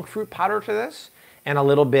of monk fruit powder to this and a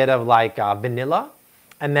little bit of like vanilla,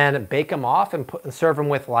 and then bake them off and serve them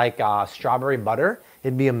with like strawberry butter.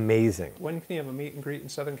 It'd be amazing. When can you have a meet and greet in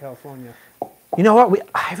Southern California? You know what?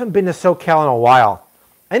 I haven't been to SoCal in a while.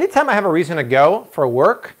 Anytime I have a reason to go for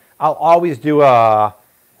work, I'll always do a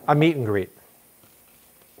meet and greet.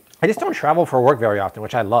 I just don't travel for work very often,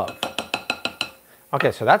 which I love.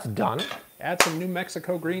 Okay, so that's done. Add some New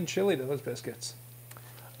Mexico green chili to those biscuits.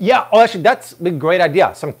 Yeah, oh, actually, that's a great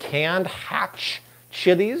idea. Some canned Hatch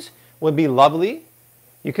chilies would be lovely.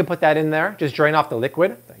 You can put that in there. Just drain off the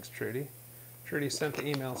liquid. Thanks, Trudy. Trudy sent the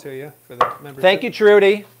email to you for the membership. Thank you,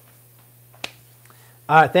 Trudy.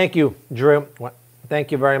 Thank you, Drew.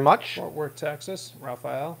 Thank you very much. Fort Worth, Texas.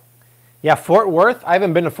 Raphael. Yeah, Fort Worth. I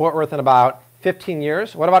haven't been to Fort Worth in about 15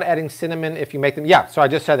 years. What about adding cinnamon if you make them? Yeah, so I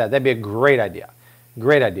just said that. That'd be a great idea.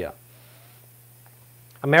 Great idea.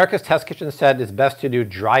 America's Test Kitchen said it's best to do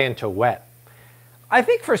dry into wet. I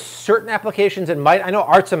think for certain applications it might. I know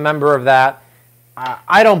Art's a member of that.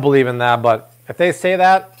 I don't believe in that, but if they say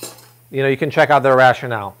that, you know, you can check out their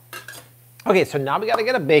rationale. Okay, so now we got to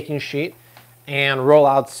get a baking sheet and roll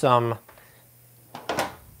out some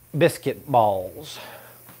biscuit balls.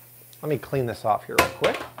 Let me clean this off here real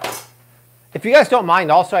quick. If you guys don't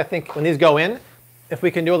mind, also, I think when these go in, if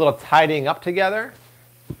we can do a little tidying up together,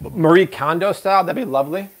 Marie Kondo style, that'd be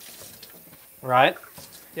lovely, right?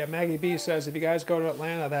 Yeah, Maggie B says if you guys go to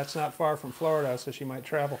Atlanta, that's not far from Florida, so she might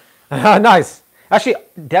travel. Nice. Actually,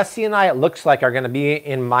 Desi and I, it looks like, are going to be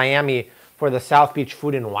in Miami for the South Beach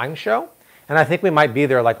Food and Wine Show, and I think we might be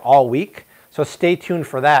there like all week, so stay tuned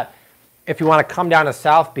for that. If you want to come down to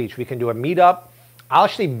South Beach, we can do a meetup. I'll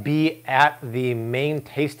actually be at the main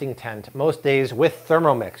tasting tent most days with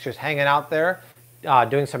Thermomix, just hanging out there,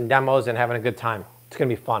 doing some demos and having a good time. It's going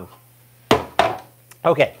to be fun.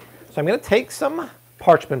 Okay, so I'm going to take some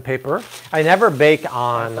parchment paper. I never bake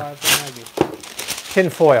on tin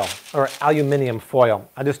foil or aluminum foil.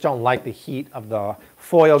 I just don't like the heat of the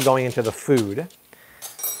foil going into the food.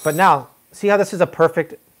 But now, see how this is a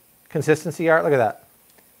perfect consistency, Art? Look at that.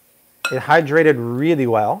 It hydrated really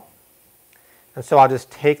well. And so I'll just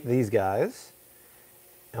take these guys,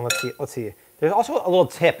 and let's see. There's also a little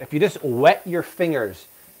tip. If you just wet your fingers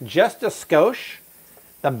just a skosh,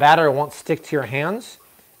 the batter won't stick to your hands.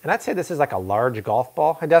 And I'd say this is like a large golf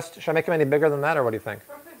ball. Hey, Des, should I make them any bigger than that, or what do you think?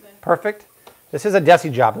 Perfect. Perfect? This is a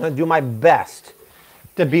Desi job. I'm going to do my best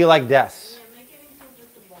to be like Des. Yeah, make it into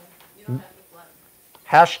just a ball. You don't have to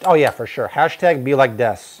flatten. Oh, yeah, for sure. Hashtag be like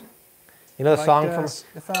Des. You know the song from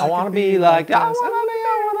I want to be like Des. I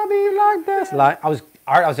want to be like Des.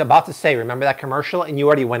 Art, I was about to say, remember that commercial? And you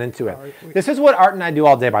already went into it. This is what Art and I do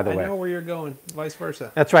all day, by the way. I know where you're going, vice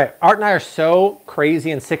versa. That's right. Art and I are so crazy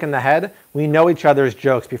and sick in the head, we know each other's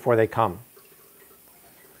jokes before they come.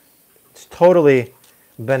 It's totally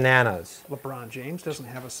bananas. LeBron James doesn't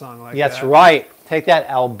have a song like that. That's right. Take that,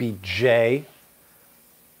 LBJ.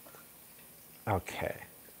 Okay.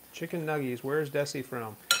 Chicken nuggies. Where's Desi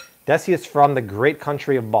from? Desi is from the great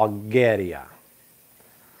country of Bulgaria.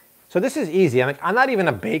 So this is easy. I'm not even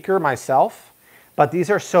a baker myself, but these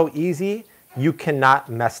are so easy, you cannot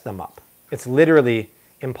mess them up. It's literally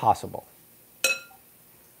impossible.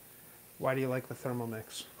 Why do you like the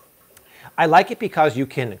Thermomix? I like it because you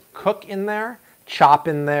can cook in there, chop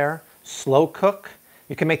in there, slow cook.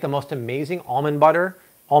 You can make the most amazing almond butter,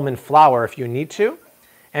 almond flour if you need to.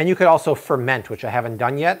 And you could also ferment, which I haven't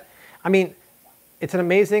done yet. I mean, it's an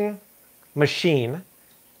amazing machine.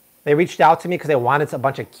 They reached out to me because they wanted a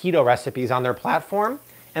bunch of keto recipes on their platform,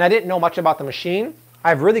 and I didn't know much about the machine.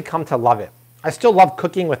 I've really come to love it. I still love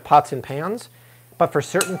cooking with pots and pans, but for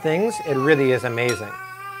certain things, it really is amazing.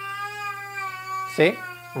 See?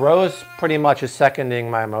 Rose pretty much is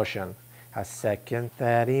seconding my emotion. I second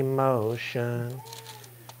that emotion.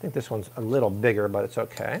 I think this one's a little bigger, but it's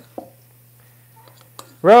okay.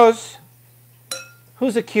 Rose,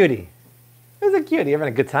 who's a cutie? Who's a cutie? You're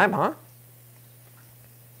having a good time, huh?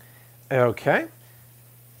 Okay.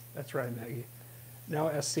 That's right, Maggie.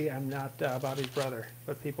 No, SC, I'm not Bobby's brother,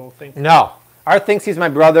 but people think... No. Art thinks he's my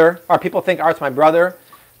brother, or people think Art's my brother.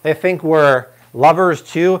 They think we're lovers,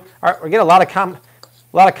 too. We get a lot of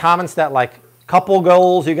comments that, like, couple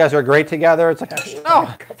goals, you guys are great together. It's like,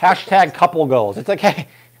 no, hashtag couple goals. It's like, hey,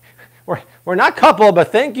 we're not couple,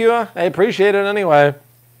 but thank you. I appreciate it anyway.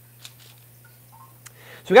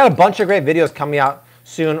 So we got a bunch of great videos coming out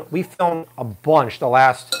soon. We filmed a bunch the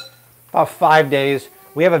last... about 5 days.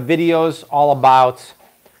 We have videos all about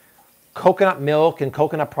coconut milk and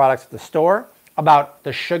coconut products at the store, about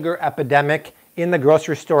the sugar epidemic in the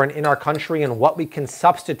grocery store and in our country and what we can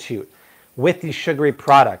substitute with these sugary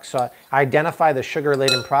products. So I identify the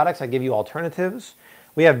sugar-laden products. I give you alternatives.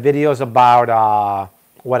 We have videos about,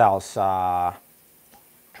 what else? I'm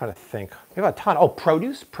trying to think. We have a ton. Oh,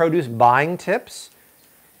 produce buying tips.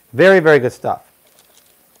 Very, very good stuff.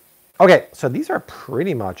 Okay, so these are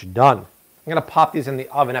pretty much done. I'm going to pop these in the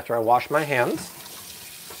oven after I wash my hands.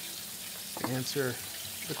 To answer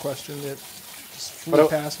the question that just flew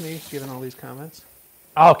past me, given all these comments.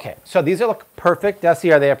 Okay, so these look perfect.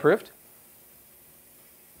 Desi, are they approved?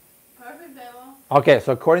 Okay,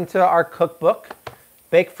 so according to our cookbook,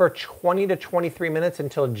 bake for 20 to 23 minutes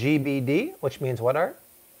until GBD, which means what, Art?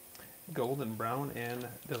 Golden brown and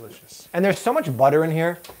delicious. And there's so much butter in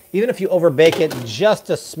here. Even if you overbake it just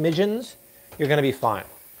a smidgens, you're going to be fine.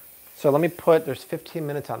 So let me put, there's 15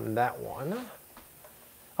 minutes on that one.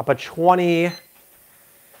 I'll put 20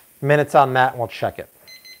 minutes on that and we'll check it.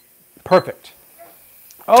 Perfect.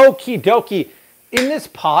 Okie dokie. In this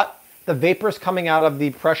pot, the vapors coming out of the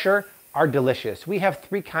pressure are delicious. We have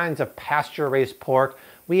 3 kinds of pasture-raised pork.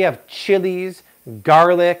 We have chilies,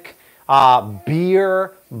 garlic,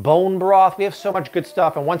 beer, bone broth. We have so much good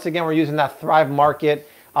stuff. And once again, we're using that Thrive Market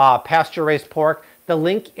pasture-raised pork. The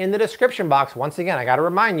link in the description box, once again, I got to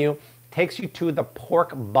remind you, takes you to the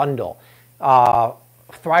pork bundle.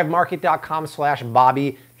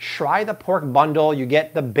 thrivemarket.com/Bobby. Try the pork bundle. You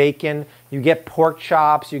get the bacon, you get pork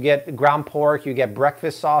chops, you get ground pork, you get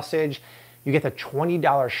breakfast sausage. You get the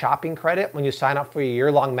 $20 shopping credit when you sign up for a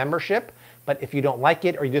year-long membership. But if you don't like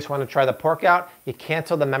it or you just want to try the pork out, you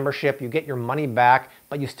cancel the membership, you get your money back,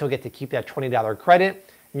 but you still get to keep that $20 credit,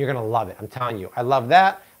 and you're going to love it. I'm telling you, I love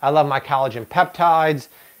that. I love my collagen peptides.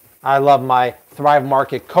 I love my Thrive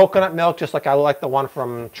Market coconut milk, just like I like the one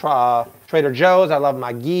from Trader Joe's. I love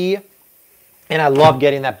my ghee. And I love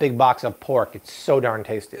getting that big box of pork. It's so darn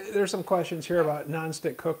tasty. There's some questions here about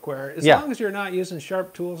nonstick cookware. As Yeah. long as you're not using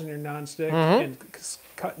sharp tools in your nonstick and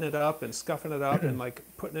cutting it up and scuffing it up and like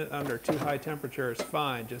putting it under too high temperature is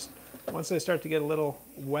fine. Just once they start to get a little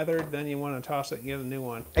weathered, then you want to toss it and get a new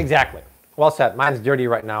one. Exactly. Well said. Mine's dirty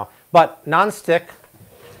right now. But nonstick,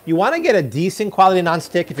 you want to get a decent quality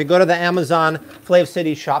nonstick. If you go to the Amazon Flav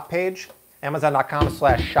City shop page,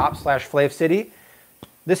 amazon.com/shop/FlavCity,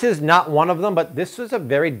 this is not one of them, but this is a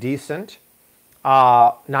very decent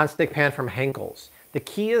nonstick pan from Henkel's. The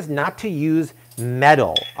key is not to use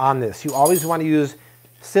metal on this. You always want to use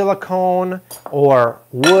silicone or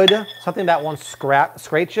wood, something that won't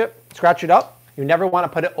scratch it up. You never want to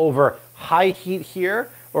put it over high heat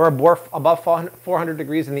here or above 400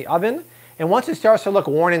 degrees in the oven. And once it starts to look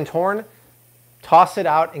worn and torn, toss it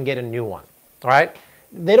out and get a new one. All right?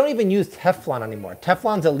 They don't even use Teflon anymore.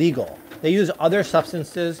 Teflon's illegal. They use other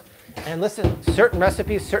substances. And listen, certain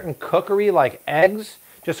recipes, certain cookery like eggs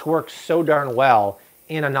just work so darn well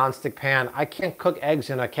in a nonstick pan. I can't cook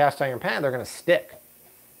eggs in a cast iron pan. They're going to stick.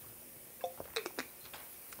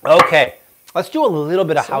 Okay, let's do a little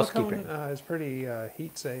bit of housekeeping. Is pretty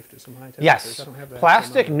heat safe to some high temperatures. Yes, I don't have that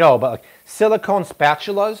plastic, no, but like silicone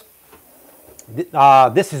spatulas,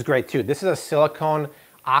 this is great too. This is a silicone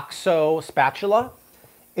OXO spatula.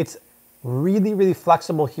 It's really, really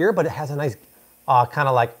flexible here, but it has a nice kind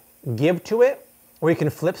of like give to it where you can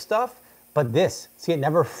flip stuff. But this, see, it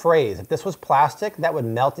never frays. If this was plastic, that would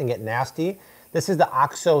melt and get nasty. This is the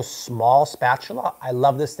OXO small spatula. I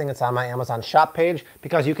love this thing. It's on my Amazon shop page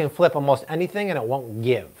because you can flip almost anything and it won't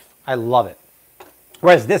give. I love it.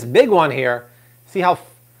 Whereas this big one here, see how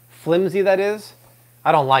flimsy that is?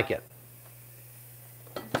 I don't like it.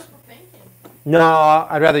 No,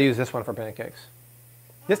 I'd rather use this one for pancakes.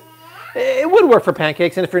 It would work for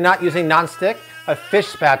pancakes, and if you're not using nonstick, a fish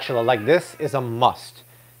spatula like this is a must.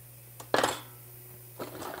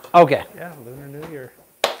 Okay. Yeah, Lunar New Year.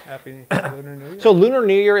 Happy Lunar New Year. So Lunar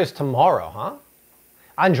New Year is tomorrow, huh?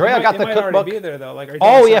 Andrea got the might cookbook. already be there though. Like, are you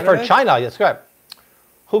Oh doing yeah, for Saturday? China. Yes, good.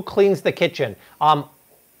 Who cleans the kitchen?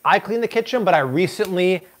 I clean the kitchen, but I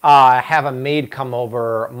recently have a maid come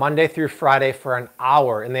over Monday through Friday for an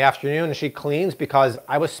hour in the afternoon, and she cleans because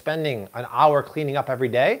I was spending an hour cleaning up every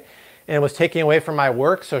day, and it was taking away from my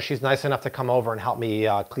work. So she's nice enough to come over and help me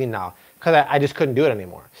clean now because I just couldn't do it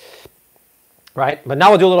anymore. Right? But now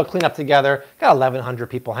we'll do a little cleanup together. Got 1,100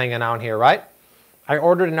 people hanging out here, right? I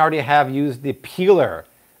ordered and already have used the peeler.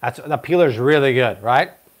 The peeler's really good, right?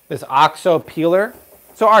 This OXO peeler.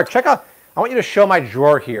 So Art, check out, I want you to show my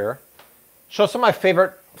drawer here. Show some of my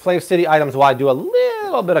favorite Flav City items while I do a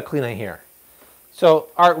little bit of cleaning here. So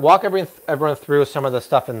Art, walk everyone through some of the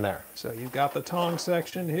stuff in there. So you've got the tong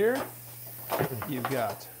section here. You've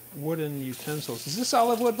got wooden utensils. Is this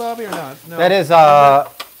olive wood, Bobby, or not? No.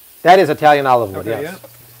 That is Italian olive wood, Okay, yes.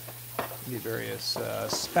 yeah. The various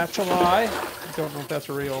spatulae. I don't know if that's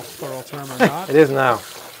a real plural term or not. It is now.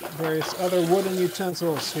 Various other wooden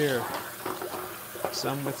utensils here.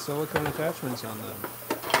 Some with silicone attachments on them.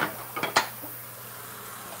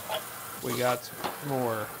 We got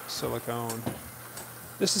more silicone.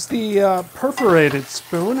 This is the perforated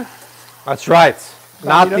spoon. That's right.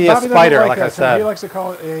 Not Bobby the doesn't spider, like I that term. said. He likes to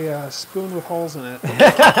call it a spoon with holes in it.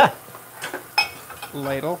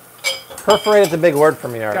 Ladle. Perforated's a big word for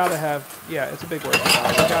me, Art. Gotta have, yeah, it's a big word.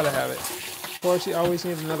 Gotta have it. Of course, you always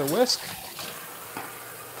need another whisk.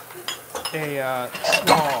 a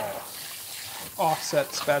small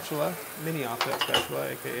offset spatula, mini offset spatula,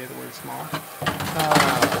 aka the word small.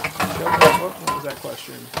 What was that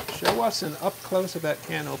question? Show us an up close of that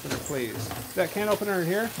can opener, please. Is that can opener in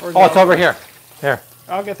here? Or Oh, it's over here. Here.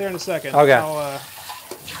 I'll get there in a second. Okay. I'll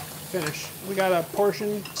finish. We got a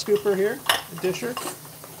portion scooper here, a disher.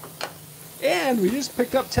 And we just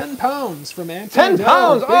picked up 10 pounds from Anthony. 10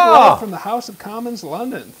 pounds? Big Oh! love from the House of Commons,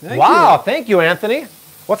 London. Thank Wow, you. thank you, Anthony.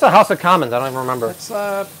 What's the House of Commons? I don't even remember. It's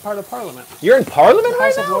part of Parliament. You're in Parliament The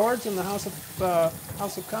right House of now? Lords and the House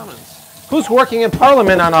of Commons. Who's working in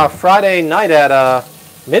Parliament on a Friday night at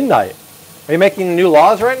midnight? Are you making new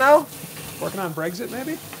laws right now? Working on Brexit,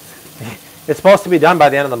 maybe? It's supposed to be done by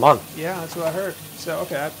the end of the month. Yeah, that's what I heard. So,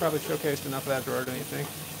 okay, I probably showcased enough of that drawer, don't you think?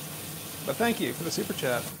 But thank you for the super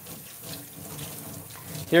chat.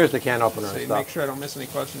 Here's the can opener So and you stuff. make sure I don't miss any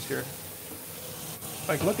questions here.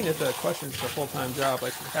 Like, looking at the questions is a full-time job.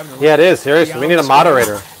 Like, having to Yeah, it is. Seriously, we need a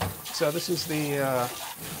moderator. So this is the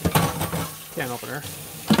can opener.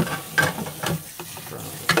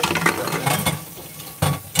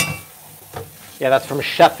 Yeah, that's from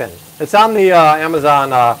Chefin. It's on the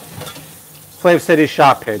Amazon Flave City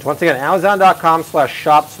shop page. Once again,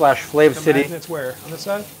 amazon.com/shop/Flave City. Imagine it's where? On this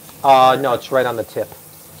side? No, it's right on the tip.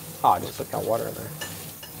 Oh, I just got water in there.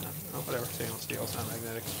 Oh, whatever. Stainless steel. It's not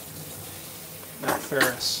magnetic. Not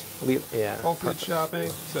ferrous. Yeah. Whole Foods shopping.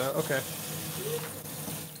 So, okay.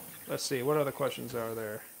 Let's see. What other questions are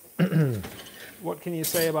there? What can you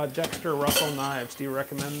say about Dexter Russell knives? Do you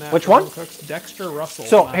recommend that? Which for one? home cooks? Dexter Russell.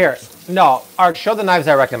 So knives. here, no, Art, show the knives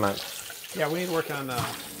I recommend. Yeah, we need to work on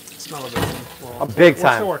smell-o-vision. Well, Big we're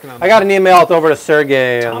time. still working on I got an email out over to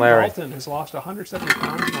Sergey and Tom Larry. Dalton has lost 170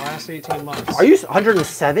 pounds in the last 18 months. Are you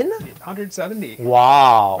 107? 170.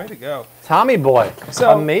 Wow. Way to go. Tommy boy. So-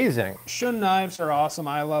 Amazing. Shun knives are awesome.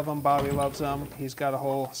 I love them. Bobby loves them. He's got a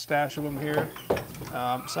whole stash of them here.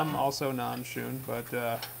 Some also non-Shun, but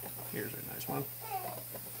here's a nice one.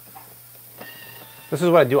 This is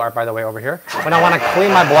what I do, Art, by the way, over here. When I want to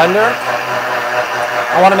clean my blender,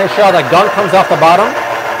 I want to make sure the gunk comes off the bottom.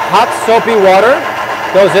 Hot soapy water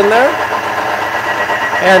goes in there.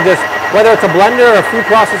 And just, whether it's a blender or a food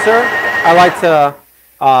processor, I like to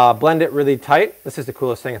blend it really tight. This is the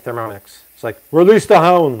coolest thing in Thermomix. It's like, release the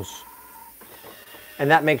hounds. And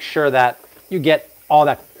that makes sure that you get all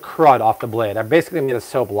that crud off the blade. I basically made a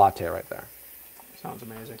soap latte right there. Sounds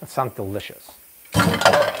amazing. It sounds delicious.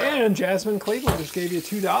 And Jasmine Cleveland just gave you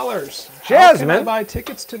 $2. Jasmine? How can I buy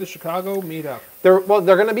tickets to the Chicago meetup? They're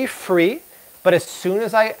going to be free, but as soon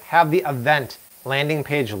as I have the event landing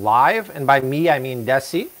page live, and by me I mean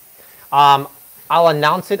Desi, I'll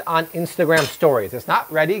announce it on Instagram stories. It's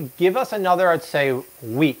not ready. Give us another, I'd say,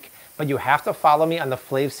 week, but you have to follow me on the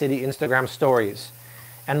Flave City Instagram stories,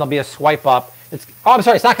 and there'll be a swipe up. I'm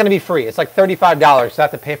sorry, it's not going to be free. It's like $35, so I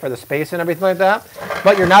have to pay for the space and everything like that.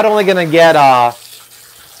 But you're not only going to get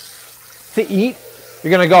to eat,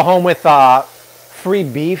 you're going to go home with free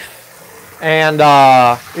beef, and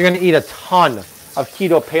you're going to eat a ton of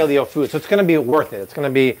keto paleo food. So it's going to be worth it. It's going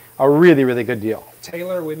to be a really, really good deal.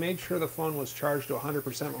 Taylor, we made sure the phone was charged to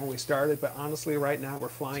 100% when we started, but honestly, right now we're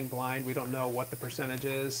flying blind. We don't know what the percentage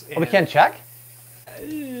is. Oh, we can't check?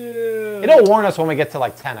 It'll It'll warn us when we get to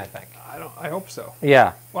like 10, I think. I hope so.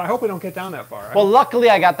 Yeah. Well, I hope we don't get down that far. Well, luckily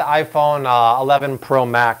I got the iPhone 11 Pro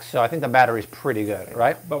Max, so I think the battery's pretty good,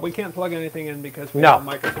 right? But we can't plug anything in because we No. have a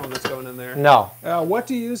microphone that's going in there. No. What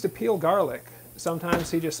do you use to peel garlic?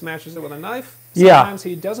 Sometimes he just smashes it with a knife. Yeah. Sometimes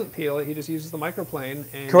he doesn't peel it. He just uses the microplane,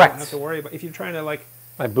 and Correct. you don't have to worry about if you're trying to like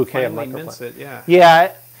My bouquet of finely microplane. mince it. Yeah.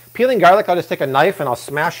 Yeah, peeling garlic, I'll just take a knife and I'll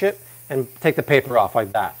smash it and take the paper off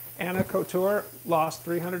like that. Anna Couture lost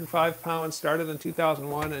 305 pounds, started in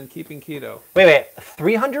 2001, and keeping keto. Wait,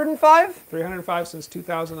 305? 305 since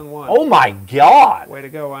 2001. Oh my God. Way to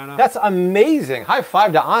go, Anna. That's amazing. High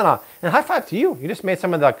five to Anna. And high five to you. You just made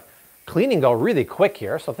some of the cleaning go really quick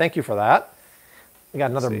here, so thank you for that. We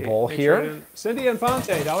got another bowl Make here. sure Cindy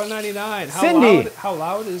Infante, $1.99. Cindy! How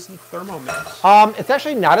loud is the Thermomix? It's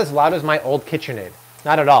actually not as loud as my old KitchenAid.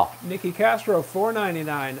 Not at all. Nikki Castro,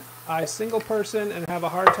 $4.99. I single person and have a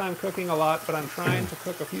hard time cooking a lot, but I'm trying to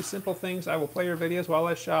cook a few simple things. I will play your videos while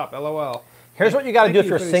I shop. LOL. Here's what you got to Thank do if you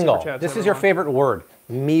you're for these single. super chats, This is your everyone. favorite word,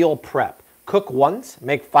 meal prep. Cook once,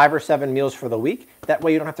 make 5 or 7 meals for the week. That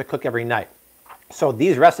way you don't have to cook every night. So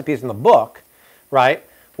these recipes in the book, right,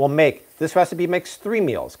 will make, this recipe makes 3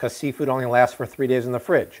 meals because seafood only lasts for 3 days in the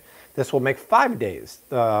fridge. This will make 5 days,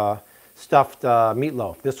 stuffed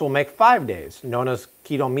meatloaf. This will make 5 days, known as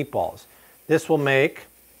keto meatballs. This will make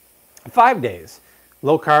 5 days,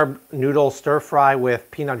 low carb noodle stir fry with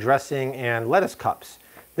peanut dressing and lettuce cups.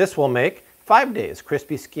 This will make 5 days,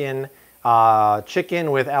 crispy skin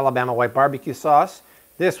chicken with Alabama white barbecue sauce.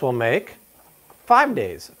 This will make 5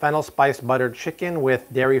 days. Fennel spiced buttered chicken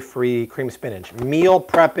with dairy-free cream spinach. Meal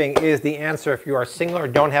prepping is the answer if you are single or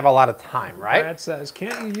don't have a lot of time, right? Brad says,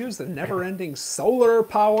 can't you use the never-ending solar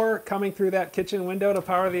power coming through that kitchen window to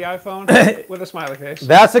power the iPhone? With a smiley face.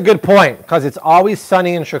 That's a good point, because it's always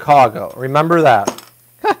sunny in Chicago. Remember that.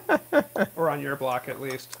 Or on your block, at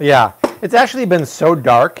least. Yeah. It's actually been so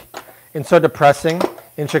dark and so depressing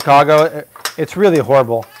in Chicago. It's really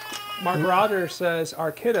horrible. Mark Rogers says,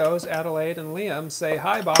 our kiddos, Adelaide and Liam, say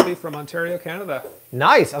hi, Bobby, from Ontario, Canada.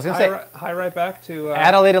 Nice. I was going to say. Hi right back to...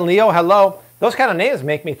 Adelaide and Leo, hello. Those kind of names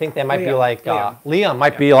make me think they might be like... Liam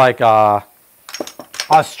might be like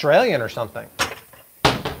Australian or something.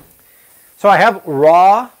 So I have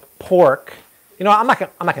raw pork. You know, I'm not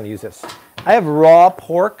going to use this. I have raw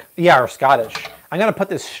pork. Yeah, or Scottish. I'm going to put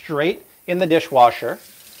this straight in the dishwasher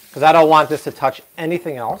because I don't want this to touch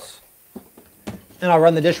anything else. And I'll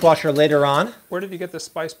run the dishwasher later on. Where did you get the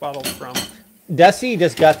spice bottles from? Desi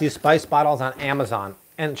just got these spice bottles on Amazon.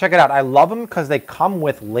 And check it out. I love them because they come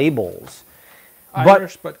with labels.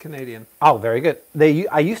 Irish, but Canadian. Oh, very good.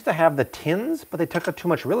 I used to have the tins, but they took up too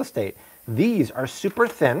much real estate. These are super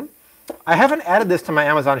thin. I haven't added this to my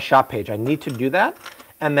Amazon shop page. I need to do that.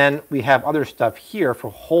 And then we have other stuff here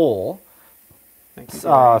for whole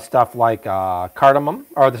stuff like cardamom,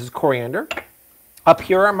 or this is coriander. Up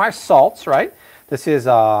here are my salts, right? This is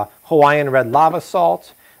Hawaiian red lava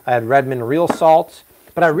salt. I had Redmond real salt,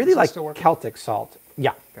 but I really like Celtic salt.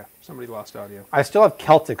 Yeah. Okay. Somebody lost audio. I still have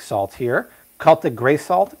Celtic salt here. Celtic gray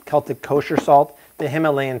salt, Celtic kosher salt, the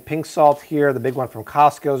Himalayan pink salt here. The big one from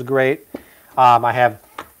Costco is great. I have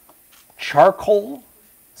charcoal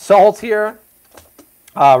salt here.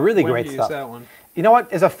 Really great stuff. Use that one? You know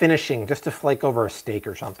what? As a finishing, just to flake over a steak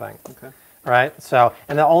or something. Okay. Right? So,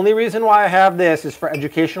 and the only reason why I have this is for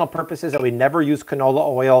educational purposes, that we never use canola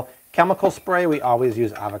oil, chemical spray. We always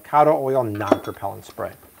use avocado oil, non-propellant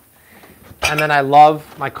spray. And then I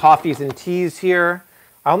love my coffees and teas here.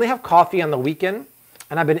 I only have coffee on the weekend,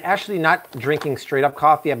 and I've been actually not drinking straight up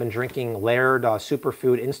coffee. I've been drinking Laird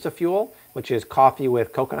Superfood InstaFuel, which is coffee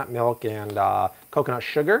with coconut milk and coconut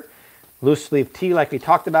sugar. Loose leaf tea, like we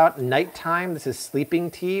talked about. Nighttime, this is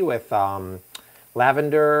sleeping tea with chamomile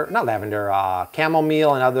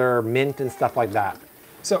and other mint and stuff like that.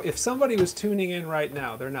 So if somebody was tuning in right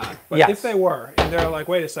now, they're not, but yes. If they were, and they're like,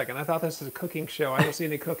 wait a second, I thought this was a cooking show. I don't see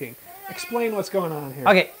any cooking. Explain what's going on here.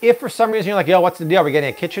 Okay, if for some reason you're like, yo, what's the deal? Are we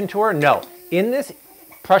getting a kitchen tour? No. In this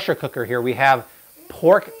pressure cooker here, we have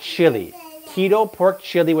pork chili. Keto pork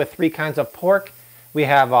chili with 3 kinds of pork. We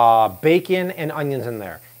have bacon and onions in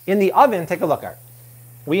there. In the oven, take a look at it.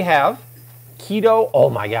 We have keto, oh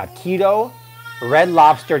my God, keto Red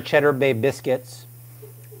Lobster Cheddar Bay biscuits.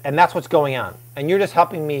 And that's what's going on. And you're just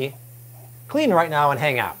helping me clean right now and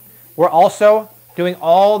hang out. We're also doing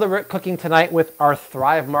all the cooking tonight with our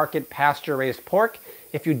Thrive Market pasture-raised pork.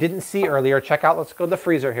 If you didn't see earlier, check out, let's go to the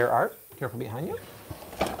freezer here, Art. Careful behind you.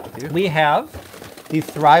 We have the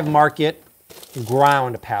Thrive Market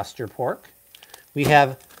ground pasture pork. We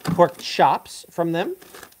have pork chops from them.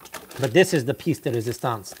 But this is the piece de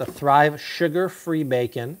resistance, the Thrive sugar-free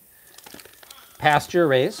bacon,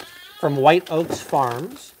 pasture-raised from White Oaks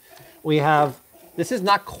Farms. We have, this is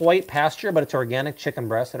not quite pasture, but it's organic chicken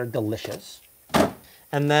breasts that are delicious.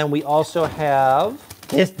 And then we also have,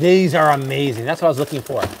 these are amazing. That's what I was looking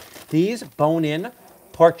for. These bone-in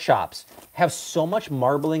pork chops have so much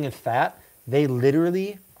marbling and fat, they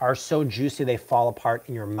literally are so juicy they fall apart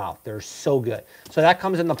in your mouth. They're so good. So that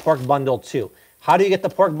comes in the pork bundle too. How do you get the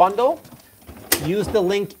pork bundle? Use the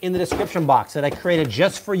link in the description box that I created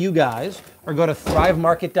just for you guys, or go to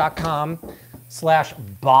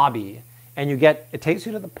thrivemarket.com/Bobby, and you get, it takes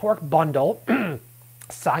you to the pork bundle.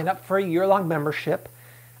 Sign up for a year-long membership.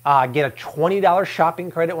 Get a $20 shopping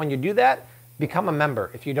credit when you do that. Become a member.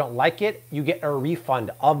 If you don't like it, you get a refund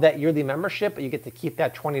of that yearly membership, but you get to keep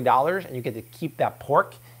that $20 and you get to keep that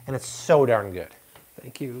pork, and it's so darn good.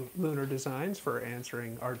 Thank you, Lunar Designs, for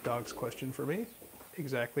answering Art Dog's question for me.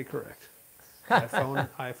 Exactly correct.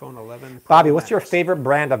 iPhone 11 Pro Bobby, what's your favorite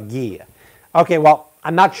brand of ghee? Okay, well,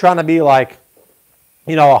 I'm not trying to be like,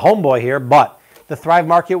 you know, a homeboy here, but the Thrive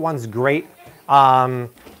Market one's great.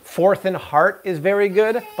 Fourth and Heart is very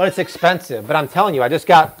good, but it's expensive. But I'm telling you, I just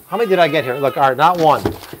got, how many did I get here? Look, Art, not 1,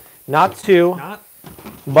 not 2,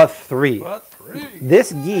 but 3.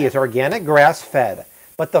 This ghee is organic grass-fed,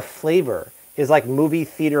 but the flavor is like movie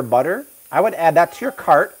theater butter. I would add that to your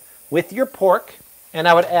cart with your pork, and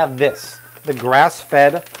I would add this, the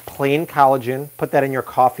grass-fed plain collagen. Put that in your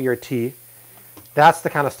coffee or tea. That's the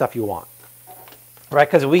kind of stuff you want. right?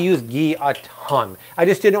 Because we use ghee a ton. I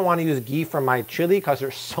just didn't want to use ghee for my chili because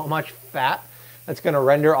there's so much fat that's going to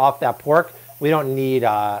render off that pork. We don't need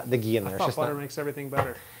the ghee in there. I thought butter makes everything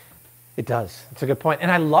better. It does. It's a good point.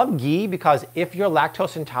 And I love ghee because if you're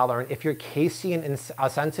lactose intolerant, if you're casein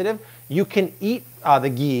sensitive, you can eat the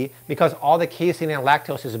ghee because all the casein and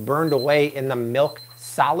lactose is burned away in the milk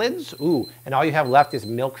solids. Ooh, and all you have left is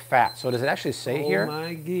milk fat. So does it actually say here? Oh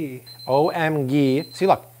my ghee. OMG. See,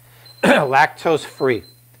 look, lactose free.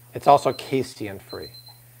 It's also casein free.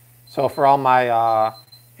 So for all my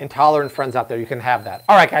intolerant friends out there, you can have that.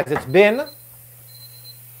 All right, guys, it's been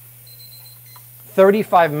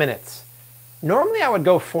 35 minutes. Normally I would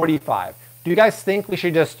go 45. Do you guys think we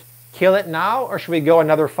should just kill it now or should we go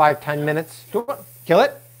another 5-10 minutes? Kill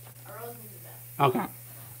it? Rose needs a bath. Okay.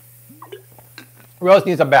 Rose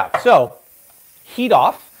needs a bath. So heat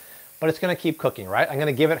off, but it's going to keep cooking, right? I'm going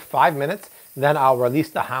to give it 5 minutes, then I'll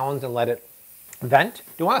release the hounds and let it vent. Do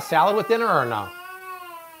you want a salad with dinner or no?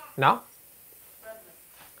 No?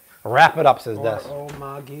 Wrap it up, says this.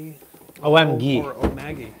 OMG. OMG. Or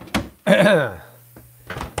OMG.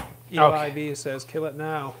 ELIV says, kill it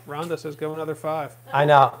now. Rhonda says, go another 5. I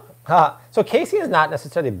know. So casein is not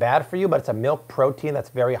necessarily bad for you, but it's a milk protein that's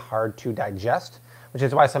very hard to digest, which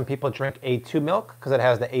is why some people drink A2 milk, because it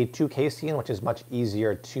has the A2 casein, which is much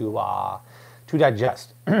easier to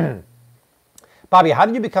digest. Bobby, how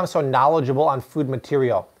did you become so knowledgeable on food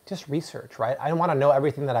material? Just research, right? I want to know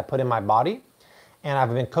everything that I put in my body, and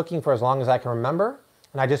I've been cooking for as long as I can remember,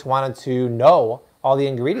 and I just wanted to know all the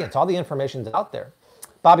ingredients, all the information's out there.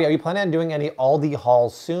 Bobby, are you planning on doing any Aldi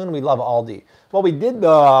hauls soon? We love Aldi. Well, we did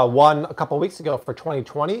the one a couple weeks ago for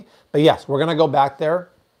 2020, but yes, we're gonna go back there.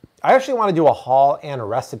 I actually wanna do a haul and a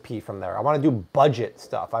recipe from there. I wanna do budget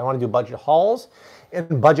stuff. I wanna do budget hauls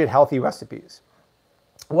and budget healthy recipes.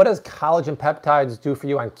 What does collagen peptides do for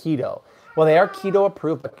you on keto? Well, they are keto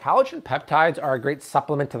approved, but collagen peptides are a great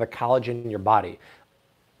supplement to the collagen in your body.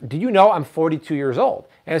 Do you know I'm 42 years old?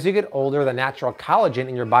 As you get older, the natural collagen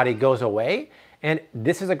in your body goes away, and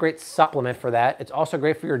this is a great supplement for that. It's also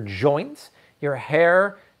great for your joints, your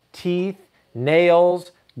hair, teeth,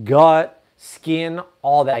 nails, gut, skin,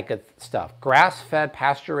 all that good stuff. Grass-fed,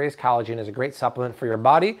 pasture-raised collagen is a great supplement for your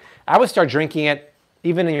body. I would start drinking it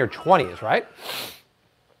even in your 20s, right?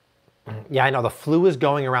 Yeah, I know the flu is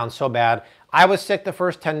going around so bad. I was sick the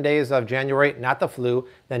first 10 days of January, not the flu.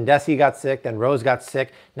 Then Desi got sick, then Rose got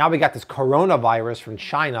sick. Now we got this coronavirus from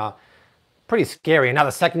China. Pretty scary. And now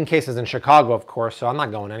the second case is in Chicago, of course, so I'm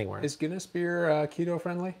not going anywhere. Is Guinness beer keto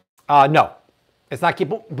friendly? No, it's not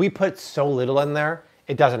keto. We put so little in there,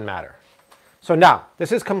 it doesn't matter. So now,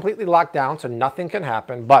 this is completely locked down, so nothing can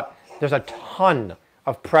happen, but there's a ton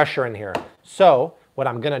of pressure in here. So what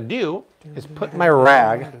I'm gonna do is put my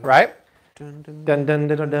rag, right? Dun dun dun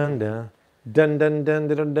dun dun dun. Dun dun dun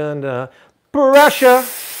dun dun dun. Pressure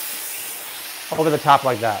over the top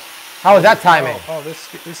like that. How was that timing? Oh,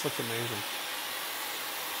 this looks amazing.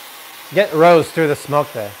 Get Rose through the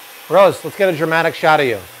smoke there. Rose, let's get a dramatic shot of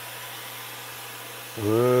you.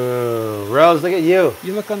 Ooh, Rose, look at you.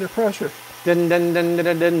 You look under pressure. Dun dun dun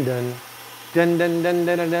dun dun dun. Dun dun dun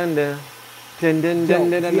dun dun dun dun. Dun dun dun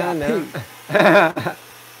dun dun dun.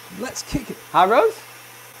 Let's kick it. Huh, Rose?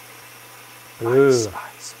 Ice,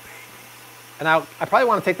 ice, baby. And I probably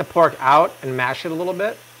want to take the pork out and mash it a little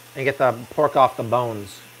bit and get the pork off the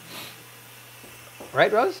bones.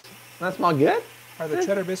 Right, Rose? Doesn't that smell good? Are the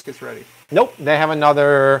cheddar biscuits ready? Nope, they have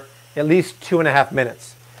another at least 2.5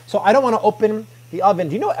 minutes. So I don't want to open the oven.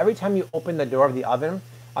 Do you know every time you open the door of the oven,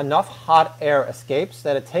 enough hot air escapes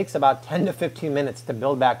that it takes about 10 to 15 minutes to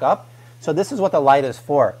build back up? So this is what the light is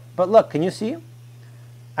for. But look, can you see?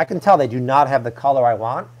 I can tell they do not have the color I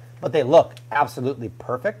want, but they look absolutely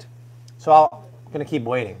perfect. So I'm going to keep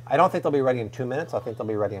waiting. I don't think they'll be ready in 2 minutes. I think they'll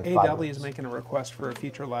be ready in 5 minutes. AW is making a request for a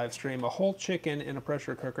future live stream. A whole chicken in a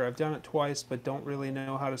pressure cooker. I've done it twice, but don't really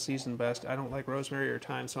know how to season best. I don't like rosemary or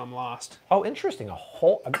thyme, so I'm lost. Oh, interesting.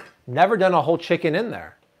 I've never done a whole chicken in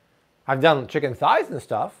there. I've done chicken thighs and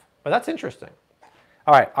stuff, but that's interesting.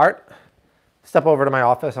 All right, Art, step over to my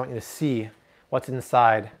office. I want you to see what's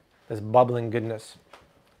inside this bubbling goodness.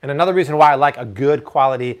 And another reason why I like a good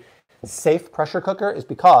quality, safe pressure cooker is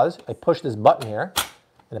because I push this button here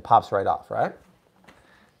and it pops right off, right?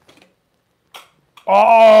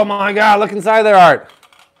 Oh my God, look inside there, Art.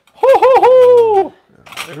 Hoo, hoo, hoo.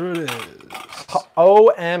 There it is.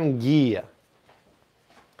 OMG.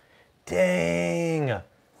 Dang.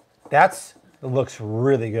 It looks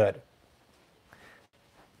really good.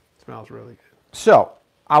 Smells really good. So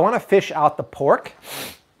I want to fish out the pork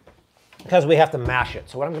because we have to mash it.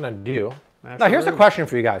 So what I'm going to do, now here's a question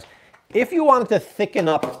for you guys. If you wanted to thicken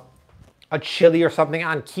up a chili or something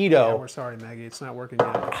on keto. Yeah, we're sorry, Maggie. It's not working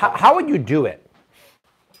yet. How would you do it?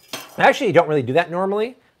 Actually, you don't really do that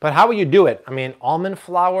normally, but how would you do it? I mean, almond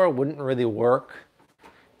flour wouldn't really work.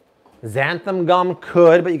 Xanthan gum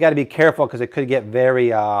could, but you got to be careful because it could get very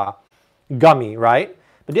gummy, right?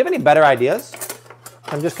 But do you have any better ideas?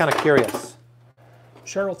 I'm just kind of curious.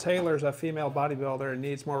 Cheryl Taylor's a female bodybuilder and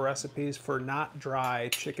needs more recipes for not dry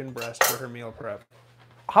chicken breast for her meal prep.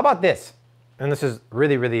 How about this? And this is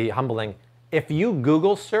really, really humbling. If you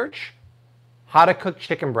Google search how to cook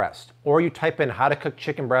chicken breast, or you type in how to cook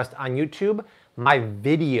chicken breast on YouTube, my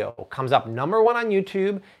video comes up #1 on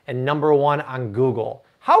YouTube and #1 on Google.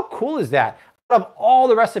 How cool is that? Out of all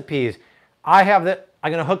the recipes, I'm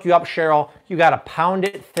gonna hook you up, Cheryl. You gotta pound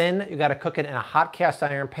it thin. You gotta cook it in a hot cast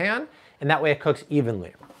iron pan, and that way it cooks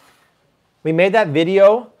evenly. We made that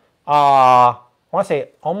video, I wanna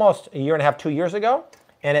say almost a year and a half, 2 years ago,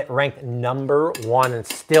 and it ranked #1 and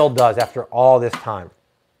still does after all this time.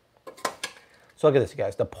 So look at this, you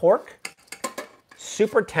guys. The pork,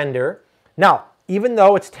 super tender. Now, even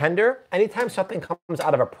though it's tender, anytime something comes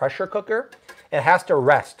out of a pressure cooker, it has to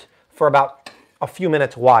rest for about a few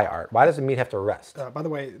minutes. Why, Art? Why does the meat have to rest? By the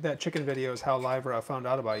way, that chicken video is how Livra found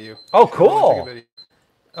out about you. Oh, cool.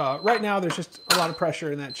 Right now, there's just a lot of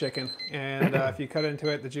pressure in that chicken, and if you cut into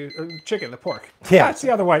it, the pork. Yeah. That's the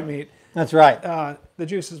other white meat. That's right. The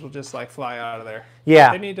juices will just like fly out of there.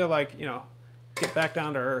 Yeah. They need to get back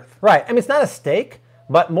down to earth. Right. I mean, it's not a steak,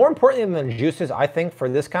 but more importantly than the juices, I think, for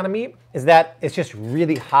this kind of meat is that it's just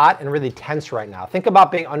really hot and really tense right now. Think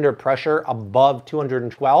about being under pressure above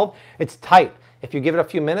 212. It's tight. If you give it a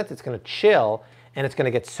few minutes, it's going to chill and it's going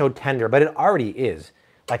to get so tender, but it already is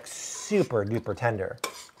like super duper tender.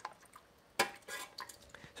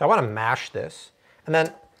 So I want to mash this, and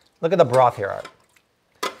then look at the broth here, Art.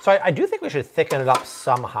 So I do think we should thicken it up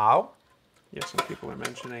somehow. Yeah, some people are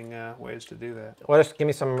mentioning ways to do that. Well, just give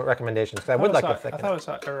me some recommendations, because I would like to thicken it. I thought I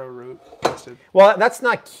saw arrowroot listed. Well, that's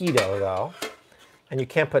not keto, though, and you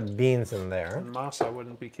can't put beans in there. And masa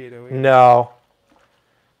wouldn't be keto either. No.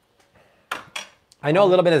 I know a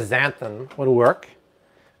little bit of xanthan would work.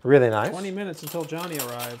 Really nice. 20 minutes until Johnny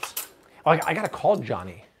arrives. Oh, I got to call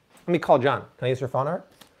Johnny. Let me call John. Can I use your phone, Art?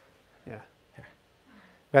 Yeah. Here.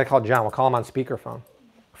 We got to call John. We'll call him on speakerphone.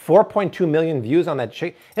 4.2 million views on that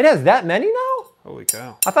chick. It has that many now? Holy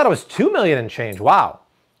cow. I thought it was 2 million and change. Wow.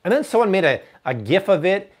 And then someone made a GIF of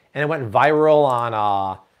it, and it went viral oh,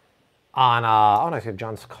 no, I have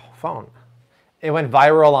John's phone. It went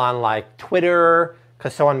viral on like Twitter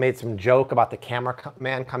because someone made some joke about the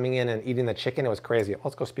cameraman coming in and eating the chicken. It was crazy.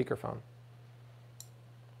 Let's go speakerphone.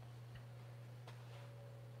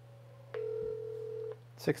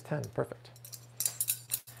 $610, perfect.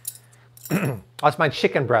 That's my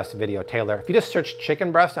chicken breast video, Taylor. If you just search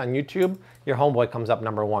chicken breast on YouTube, your homeboy comes up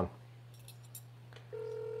 #1.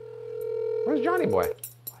 Where's Johnny boy?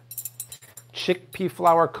 Chickpea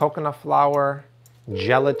flour, coconut flour,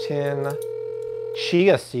 gelatin,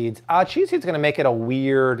 chia seeds. Chia seeds gonna make it a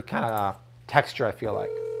weird kind of texture, I feel like.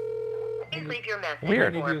 Please leave your message.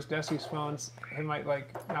 Weird. You use Desi's phones. He might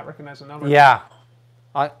not recognize the number. Yeah.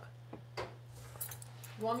 You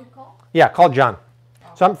want me to call? Yeah, call John.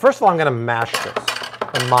 So first of all, I'm gonna mash this,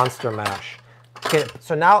 a monster mash. Okay,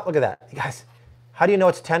 so now look at that. You guys, how do you know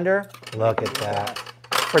it's tender? Look at that.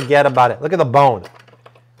 Forget about it. Look at the bone.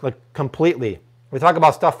 Look, completely. We talk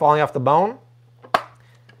about stuff falling off the bone.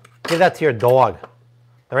 Give that to your dog.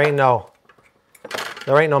 There ain't no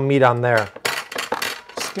meat on there.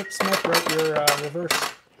 Skip Smith wrote your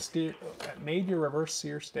made your reverse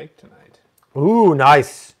sear steak tonight. Ooh,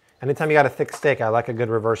 nice. Anytime you got a thick steak, I like a good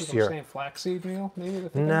reverse People sear. saying flaxseed meal, maybe to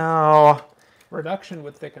thicken No. it? Reduction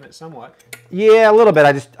would thicken it somewhat. Yeah, a little bit.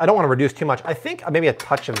 I don't want to reduce too much. I think maybe a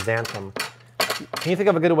touch of xanthan. Can you think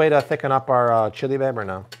of a good way to thicken up our chili, babe, or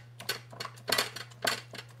no?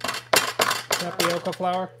 Tapioca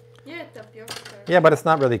flour? Yeah, tapioca. Yeah, but it's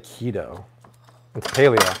not really keto. It's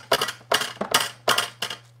paleo.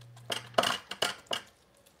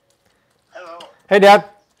 Hello. Hey, Dad.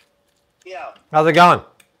 Yeah, How's it going?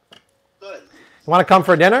 good. You want to come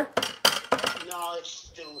for dinner? No, it's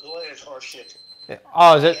still the weather's horseshit.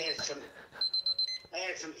 Oh, is I it?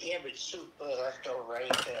 had some cabbage soup left over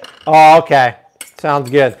right there. Oh, okay. Sounds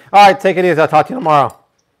good. All right, take it easy. I'll talk to you tomorrow.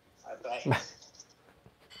 Bye.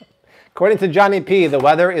 According to Johnny P, the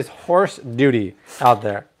weather is horse duty out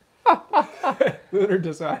there. Lunar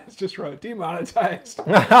design is just wrote demonetized.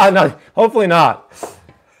 No, hopefully not.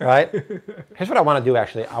 Right? Here's what I want to do,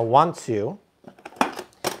 actually. I want to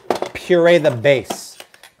puree the base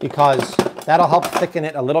because that'll help thicken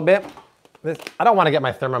it a little bit. I don't want to get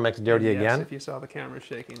my Thermomix dirty Yes, again. if you saw the camera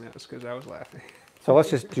shaking, that was because I was laughing. So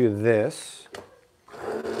let's just do this.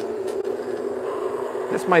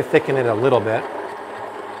 This might thicken it a little bit.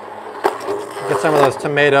 Get some of those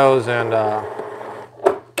tomatoes and,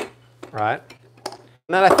 right. And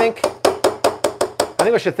then I think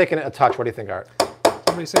we should thicken it a touch. What do you think, Art?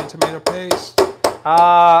 Somebody's saying tomato paste.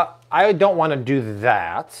 I don't want to do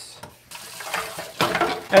that.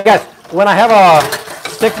 And guys, when I have a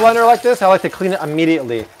stick blender like this, I like to clean it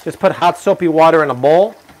immediately. Just put hot soapy water in a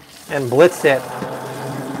bowl and blitz it.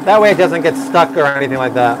 That way it doesn't get stuck or anything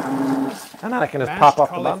like that. And then I can just pop off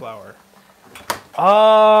the bottom.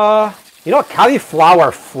 You know what?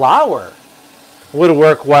 Cauliflower flour would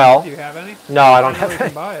work well. Do you have any? No, I don't have any. You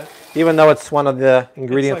can buy it. Even though it's one of the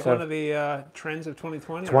ingredients. It's like one of the trends of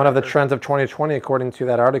 2020. It's one of the trends of 2020, according to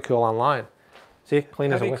that article online. See,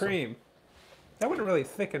 clean as a Heavy whistle. cream. That wouldn't really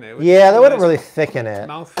thicken it. Yeah, that wouldn't really thicken it.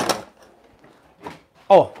 Mouthful.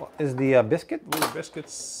 Oh, is the biscuit? Ooh,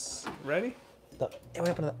 biscuits ready?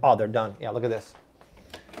 Oh, they're done. Yeah, look at this.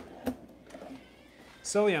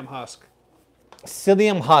 Psyllium husk.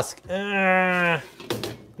 Psyllium husk. I'm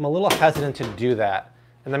a little hesitant to do that.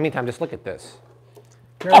 In the meantime, just look at this.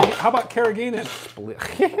 How about carrageenan?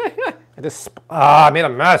 I made a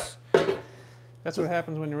mess. That's what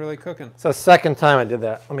happens when you're really cooking. It's the second time I did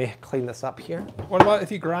that. Let me clean this up here. What about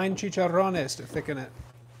if you grind chicharrones to thicken it?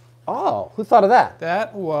 Oh, who thought of that?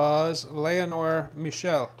 That was Leonor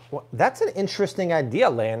Michel. Well, that's an interesting idea,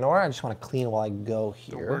 Leonor. I just want to clean while I go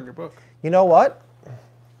Don't here. burn your book. You know what?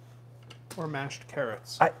 Or mashed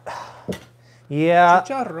carrots. Yeah.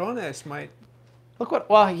 Chicharrones might. Look what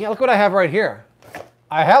I have right here.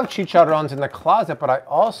 I have chicharrones in the closet, but I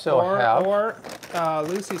also have. Or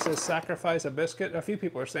Lucy says sacrifice a biscuit. A few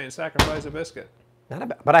people are saying sacrifice a biscuit. Not a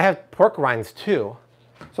bad, but I have pork rinds too.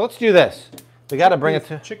 So let's do this. We got to bring it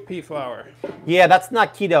to. Chickpea flour. Yeah, that's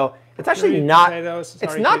not keto. It's actually Green not. potatoes.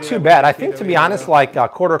 It's Sorry, not keto, too bad. I keto, think, to be keto. honest, like a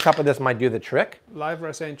quarter cup of this might do the trick.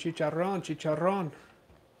 Livra saying chicharron. Chicharron,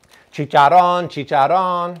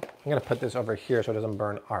 chicharron. I'm gonna put this over here so it doesn't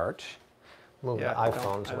burn Art. Move the I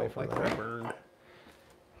iPhones don't away from like there. that burned.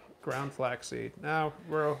 Ground flaxseed. Now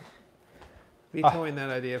we're vetoing that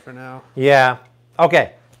idea for now. Yeah.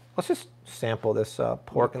 Okay. Let's just sample this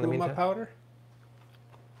pork in the Kuma meantime. powder.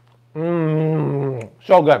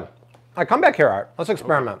 So good. All right, come back here, Art. Let's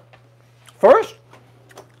experiment. First,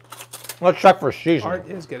 let's check for seasoning. Art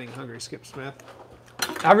is getting hungry, Skip Smith.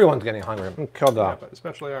 Everyone's getting hungry. I'm killed Yeah, off. but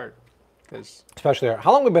especially Art, because Especially Art.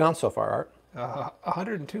 How long have we been on so far, Art?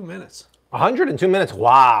 102 minutes. 102 minutes.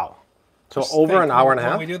 Wow. So over an hour and a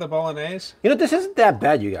When half. we do the bolognese, You know, this isn't that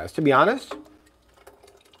bad, you guys. To be honest.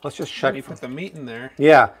 Let's just check. you put the meat in there.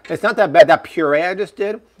 Yeah, it's not that bad. That puree I just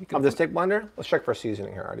did of the stick blender. Let's check for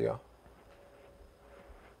seasoning here, Artio.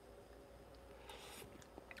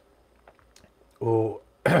 Ooh.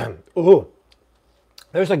 Ooh.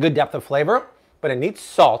 There's a good depth of flavor, but it needs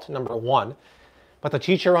salt, number one. But the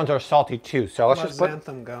chicharrones are salty too, so let's just put...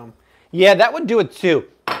 xanthan gum. Yeah, that would do it too.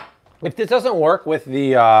 If this doesn't work with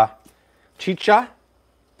the chicha,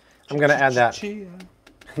 I'm going to add that.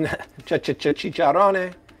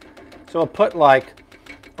 Chicharrone. So we'll put like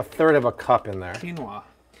a third of a cup in there. Quinoa.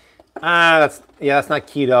 That's not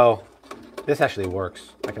keto. This actually works.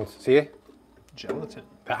 I can see it. Gelatin.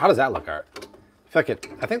 How does that look, Art? I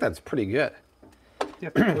think that's pretty good. Do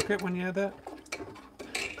you have to cook it when you add that?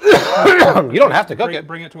 You don't have to cook it.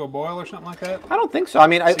 Bring it to a boil or something like that? I don't think so. I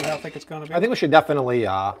mean, See how thick it's going to be? I think we should definitely,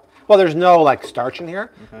 well, there's no like starch in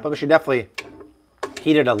here, but we should definitely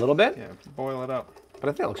heat it a little bit. Yeah, boil it up. But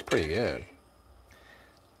I think it looks pretty good.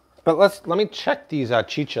 But let me check these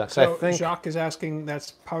chicha. So I think, Jacques is asking,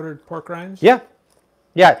 that's powdered pork rinds? yeah.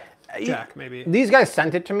 Jack, maybe. These guys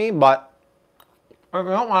sent it to me, but if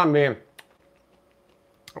you don't want to be,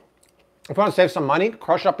 if you want to save some money,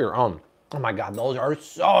 crush up your own. Oh my God, those are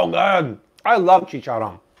so good. I love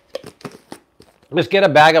chicharron. Just get a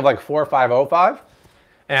bag of like 4 or 505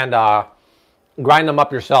 and grind them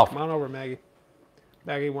up yourself. Come on over, Maggie.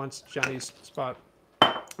 Maggie wants Johnny's spot.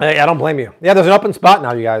 Hey, I don't blame you. Yeah, there's an open spot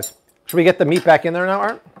now, you guys. Should we get the meat back in there now,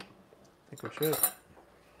 Art? I think we should.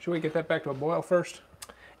 Should we get that back to a boil first?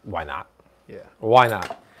 Why not? Yeah. Why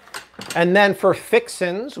not? And then for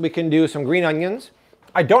fixins, we can do some green onions.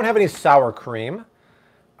 I don't have any sour cream.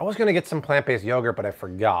 I was going to get some plant-based yogurt, but I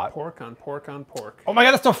forgot. Pork on pork on pork. Oh my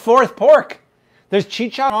God, that's the fourth pork. There's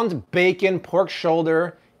chicharrones, bacon, pork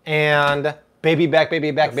shoulder, and baby back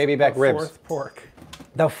ribs. Fourth pork.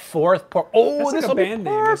 The fourth pork. Oh, That's this like will a be band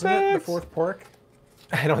name, isn't it? The perfect. fourth pork.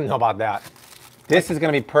 I don't know about that. This is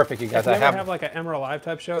going to be perfect, you guys. If you ever have like an Emerald Live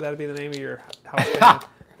type show, that'd be the name of your house band.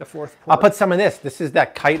 The fourth pork. I'll put some of this. This is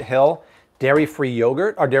that Kite Hill dairy-free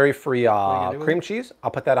yogurt or dairy-free do with cream it? cheese.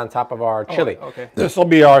 I'll put that on top of our chili. okay. This will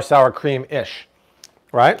be our sour cream-ish,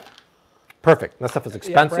 right? Perfect. That stuff is Yeah,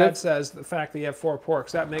 expensive. Brad says the fact that you have 4 porks,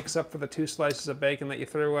 that makes up for the 2 slices of bacon that you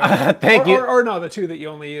threw away. Thank you. Or no, the 2 that you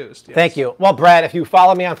only used. Yes. Thank you. Well, Brad, if you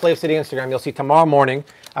follow me on Flav City Instagram, you'll see tomorrow morning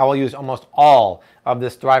I will use almost all of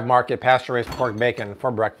this Thrive Market pasture-raised pork bacon for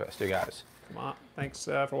breakfast, you guys. Come on. Thanks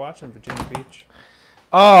for watching, Virginia Beach.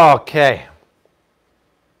 Okay.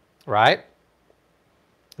 Right?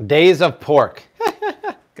 Days of pork.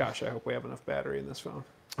 Gosh, I hope we have enough battery in this phone.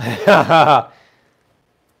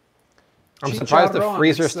 I'm surprised the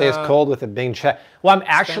freezer stays cold with it being checked. Well, I'm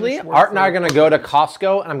actually, Spanish word Art and I for are going to go to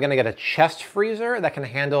Costco, and I'm going to get a chest freezer that can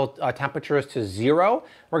handle temperatures to 0.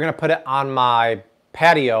 We're going to put it on my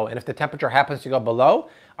patio, and if the temperature happens to go below,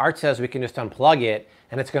 Art says we can just unplug it,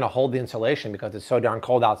 and it's going to hold the insulation because it's so darn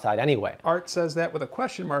cold outside anyway. Art says that with a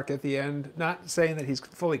question mark at the end, not saying that he's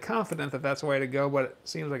fully confident that that's the way to go, but it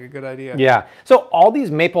seems like a good idea. Yeah. So all these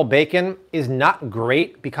maple bacon is not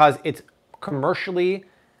great because it's commercially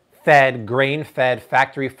fed, grain-fed,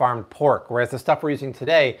 factory-farmed pork, whereas the stuff we're using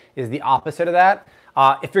today is the opposite of that.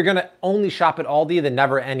 If you're going to only shop at Aldi, the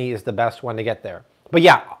Never Any is the best one to get there. But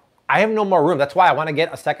yeah, I have no more room. That's why I want to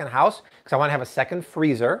get a second house, because I want to have a second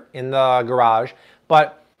freezer in the garage.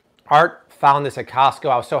 But Art found this at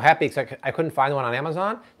Costco. I was so happy because I couldn't find one on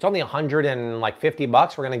Amazon. It's only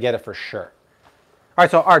 $150. We're going to get it for sure. All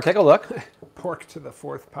right, so Art, take a look. Pork to the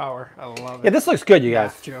 4th power. I love it. Yeah, this looks good, you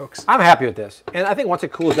guys. Math jokes. I'm happy with this. And I think once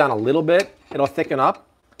it cools down a little bit, it'll thicken up.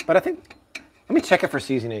 But I think, let me check it for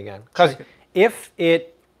seasoning again. Because if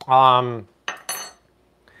it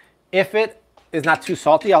is not too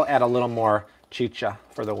salty, I'll add a little more chicha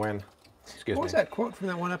for the win. Excuse me. What was that quote from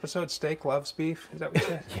that one episode, Steak Loves Beef? Is that what you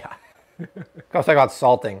said? Yeah. I was talking about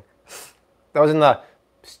salting. That was in the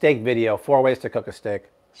steak video, 4 ways to cook a steak.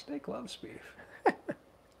 Steak Loves Beef.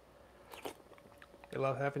 They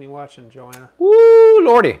love having you watching, Joanna. Woo,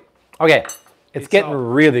 lordy. Okay, it's getting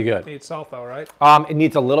salt. really good. Need salt though, right? It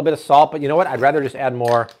needs a little bit of salt, but you know what? I'd rather just add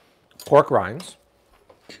more pork rinds.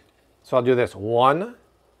 So I'll do this. 1,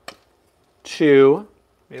 2,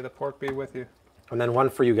 May the pork be with you. and then 1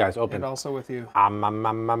 for you guys. Open. And also with you.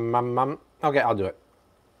 Okay, I'll do it.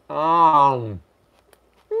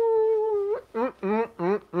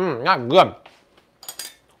 Not good.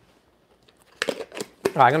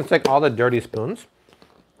 All right, I'm going to take all the dirty spoons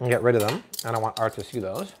and get rid of them. I don't want Art to see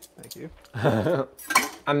those. Thank you.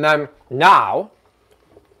 And then now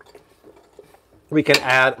we can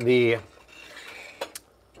add the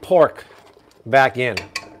pork back in.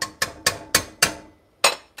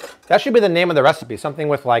 That should be the name of the recipe. Something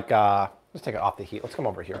with like, let's take it off the heat. Let's come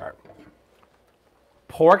over here, Art.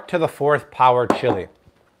 Pork to the 4th power chili.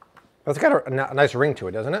 That's got a nice ring to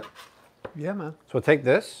it, doesn't it? Yeah, man. So we'll take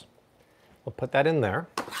this. We'll put that in there.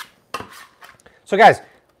 So guys,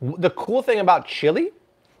 the cool thing about chili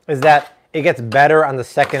is that it gets better on the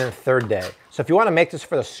 2nd and 3rd day. So if you want to make this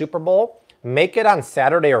for the Super Bowl, make it on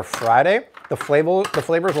Saturday or Friday. The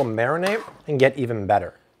flavors will marinate and get even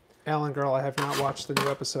better. Alan, girl, I have not watched the new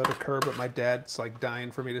episode of Curb, but my dad's like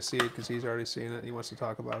dying for me to see it because he's already seen it and he wants to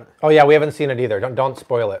talk about it. Oh yeah, we haven't seen it either. Don't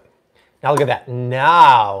spoil it. Now look at that.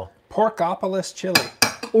 Now. Porkopolis chili.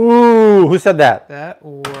 Ooh, who said that? That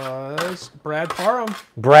was Brad Parham.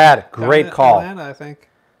 Brad, great Down in call. Atlanta, I think.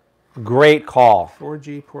 Great call.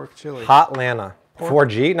 4G pork chili. Hot Lana.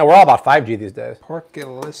 4G? No, we're all about 5G these days. Pork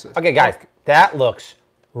delicious. Okay, guys, that looks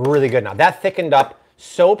really good now. That thickened up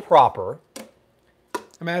so proper.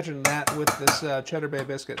 Imagine that with this Cheddar Bay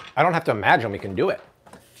biscuit. I don't have to imagine we can do it.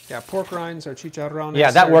 Yeah, pork rinds or chicharrones.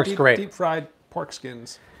 Yeah, that or works great. Deep fried pork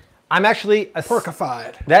skins. I'm actually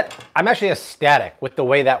Porkified. I'm actually ecstatic with the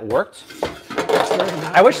way that worked.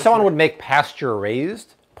 I wish someone would make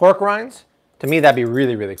pasture-raised pork rinds. To me, that'd be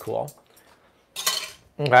really, really cool.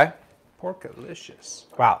 Okay. Porkalicious.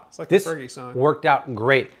 Wow. It's like this the Fergie song. worked out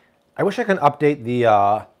great. I wish I could update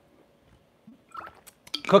the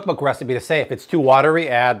cookbook recipe to say if it's too watery,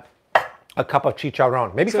 add a cup of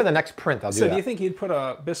chicharron. Maybe for the next print, I'll do that. So do you think you'd put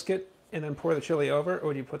a biscuit and then pour the chili over, or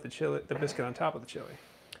would you put the biscuit on top of the chili?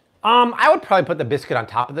 I would probably put the biscuit on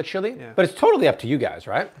top of the chili, but it's totally up to you guys,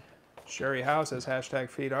 right? Sherry House says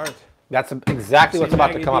 #feedart. That's exactly what's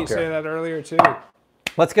about to come up say here. that earlier too.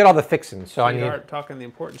 Let's get all the fixins. So I need Art talking the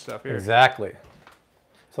important stuff here. exactly.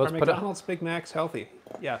 So Are let's put it. McDonald's Big Macs healthy?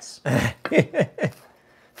 Yes.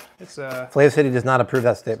 It's Flav City does not approve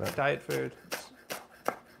that statement. diet food. It's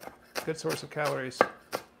a good source of calories.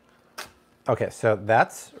 Okay, so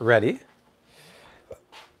that's ready.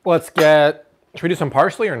 Let's get. Should we do some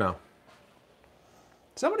parsley or no?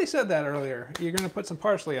 Somebody said that earlier. You're going to put some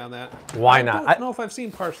parsley on that. Why not? I don't know if I've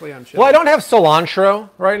seen parsley on chili. Well, I don't have cilantro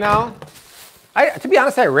right now. To be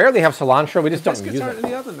honest, I rarely have cilantro. We just don't Biscuits use aren't it.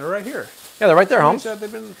 in the oven. They're right here. Yeah, they're right there, Somebody Holmes. said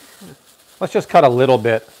they've been... Let's just cut a little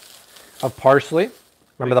bit of parsley.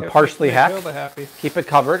 Remember the parsley make hack? Hilda happy. Keep it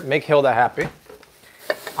covered. Make Hilda happy.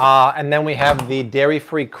 And then we have the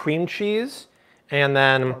dairy-free cream cheese. And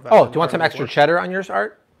then, oh, do you want some extra cheddar on yours,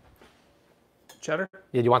 Art? Cheddar?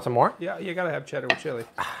 Yeah, do you want some more? Yeah, you got to have cheddar with chili.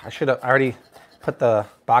 I already put the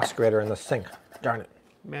box grater in the sink. Darn it.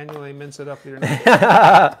 Manually mince it up with your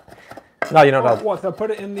knife. No, you know what? What? They'll put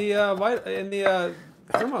it in the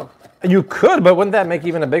thermo. You could, but wouldn't that make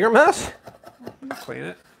even a bigger mess? Clean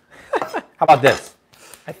it. How about this?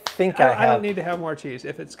 I think I don't need to have more cheese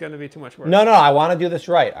if it's going to be too much work. No, I want to do this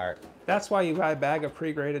right, Art. That's why you buy a bag of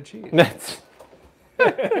pre-grated cheese.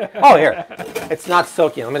 Oh, here. It's not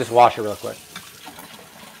soaking. Let me just wash it real quick.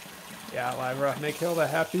 Yeah, Lyra, make Hilda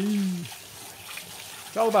happy.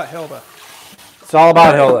 It's all about Hilda. It's all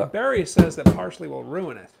about Hilda. Barry says that parsley will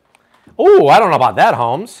ruin it. Oh, I don't know about that,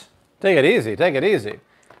 Holmes. Take it easy. Take it easy.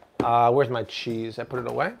 Where's my cheese? I put it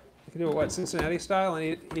away. You can do it, what, Cincinnati style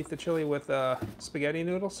and eat the chili with spaghetti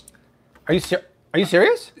noodles? Are you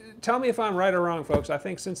serious? Tell me if I'm right or wrong, folks. I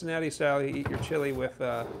think Cincinnati style, you eat your chili with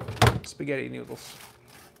spaghetti noodles.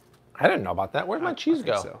 I didn't know about that. Where'd my cheese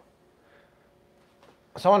go? So.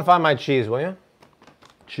 Someone find my cheese, will you?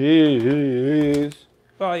 Cheese.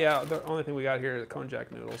 Well, yeah, the only thing we got here is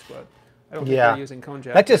konjac noodles, but I don't think Yeah. they're using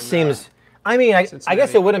konjac. That just seems... I mean, I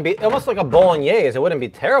guess it wouldn't be... Almost like a bolognese. It wouldn't be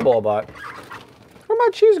terrible, but... Where'd my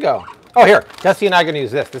cheese go? Oh, here. Jesse and I are going to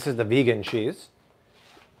use this. This is the vegan cheese.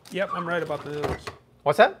 Yep, I'm right about the noodles.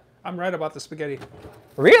 What's that? I'm right about the spaghetti.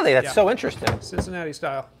 Really? That's Yeah. so interesting. Cincinnati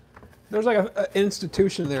style. There's like an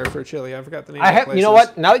institution there for chili. I forgot the name of the place. You know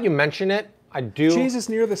what? Now that you mention it, I do... Cheese is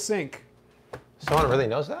near the sink. Someone really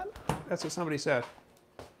knows that? That's what somebody said.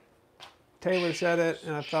 Taylor said it,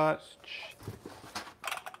 and I thought...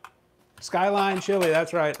 Skyline chili,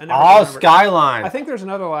 that's right. I never remembered. Skyline. I think there's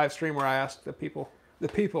another live stream where I asked the people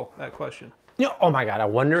that question. Oh my God, I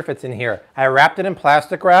wonder if it's in here. I wrapped it in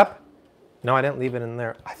plastic wrap. No, I didn't leave it in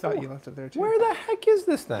there. I thought you left it there too. Where the heck is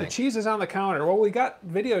this thing? The cheese is on the counter. Well, we got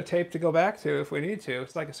videotape to go back to if we need to.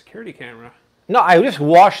 It's like a security camera. No, I just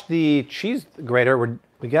washed the cheese grater.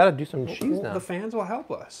 We got to do some cheese now. The fans will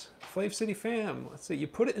help us. Flav City fam. Let's see. You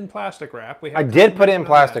put it in plastic wrap. I did put it in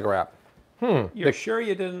plastic wrap. You're sure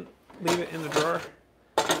you didn't leave it in the drawer?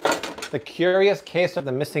 The curious case of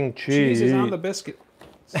the missing cheese. Cheese is on the biscuit.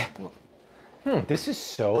 This is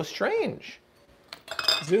so strange.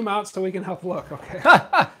 Zoom out so we can help look, okay? All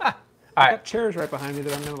right. Got chairs right behind me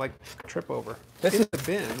that I'm gonna like trip over. This in is the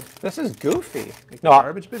bin. This is goofy. Like No, the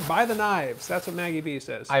garbage bin. Buy the knives. That's what Maggie B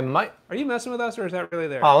says. I might. Are you messing with us or is that really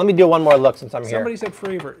there? Oh, let me do one more look since I'm Somebody here. said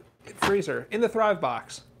freezer in the Thrive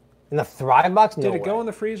box. In the Thrive box? No Did it way. go in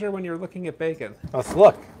the freezer when you're looking at bacon? Let's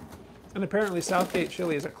look. And apparently Southgate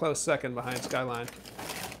chili is a close second behind Skyline.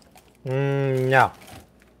 No.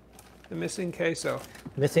 The missing queso.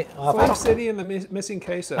 Missing. Flav City and the missing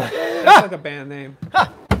queso. That's like a band name.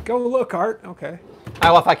 Go look, Art. Okay.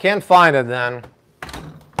 Well, if I can't find it, then.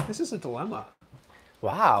 This is a dilemma.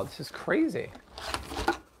 Wow, this is crazy.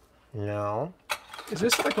 No. Is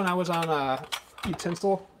this like when I was on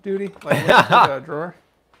utensil duty? Like the drawer?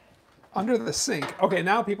 Under the sink. Okay,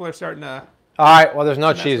 now people are starting to... All right, well, there's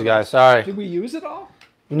no cheese, guys. Sorry. Did we use it all?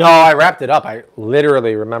 No, I wrapped it up. I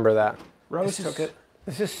literally remember that. Rose took it.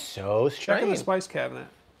 This is so Check in the strange. spice cabinet.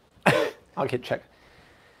 I'll get check.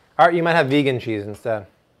 All right, you might have vegan cheese instead.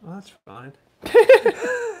 Well, that's fine.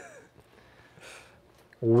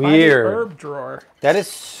 Weird. Find the herb drawer. That is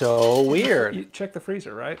so weird. You check the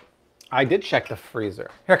freezer, right? I did check the freezer.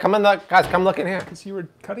 Here, come in, guys. Come look in here. Because you were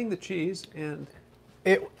cutting the cheese and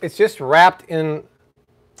It's just wrapped in.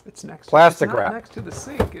 it's next. Plastic it's not wrap. next to the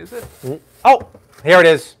sink, is it? Oh, here it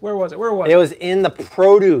is. Where was it? Where was It it? was in the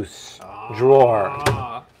produce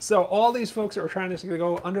drawer. So all these folks that were trying to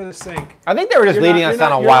go under the sink. I think they were just leading us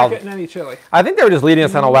on a you're wild. not getting any chili. I think they were just leading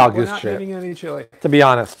us on a wild We're goose not trip. getting any chili. To be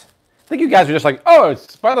honest, I think you guys were just like, oh,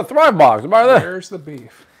 it's by the Thrive box. By this. Where's the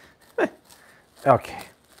beef? Okay.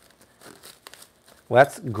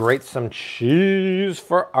 Let's grate some cheese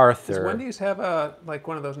for Arthur. Does Wendy's have like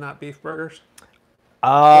one of those not beef burgers?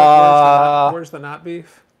 Where's the not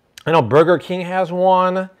beef? I know Burger King has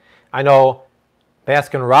one. I know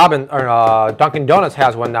Baskin Robbins or Dunkin' Donuts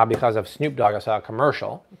has one now because of Snoop Dogg. I saw a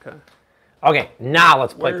commercial. Okay. Okay, now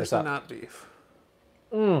let's plate Where's this the up. not beef?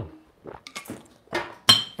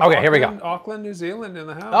 Okay, here we go. Auckland, New Zealand in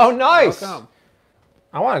the house. Oh, nice. Welcome.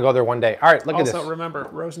 I want to go there one day. All right, look at Also, this. remember,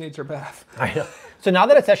 Rose needs her bath. I know. So now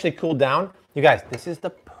that it's actually cooled down, you guys, this is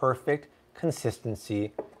the perfect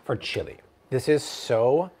consistency for chili. This is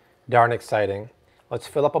so darn exciting. Let's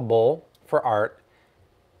fill up a bowl for Art.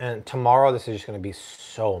 And tomorrow, this is just going to be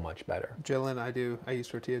so much better. Jillian, I use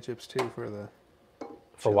tortilla chips too for the...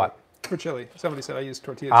 For what? For chili. Somebody said I use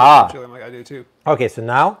tortilla chips for chili. I'm like, I do too. Okay, so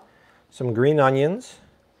now some green onions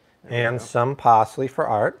and some parsley for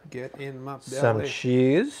Art. Get in my belly. Some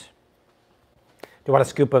cheese. Do you want a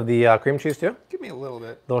scoop of the cream cheese too? Give me a little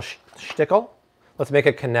bit. Little shtickle. Let's make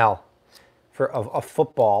a canal for a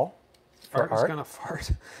football for Art is Art. gonna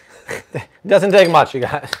fart. It doesn't take much, you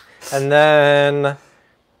guys. And then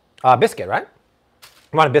biscuit, right?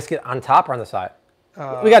 You want a biscuit on top or on the side?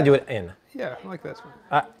 We gotta do it in. Yeah, I like this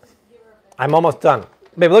one. I'm almost done.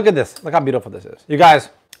 Babe, look at this. Look how beautiful this is. You guys,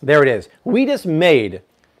 there it is. We just made,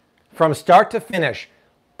 from start to finish,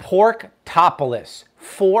 pork topless,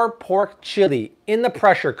 4 pork chili in the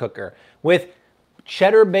pressure cooker with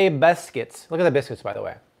Cheddar Bay biscuits. Look at the biscuits, by the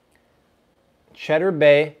way. Cheddar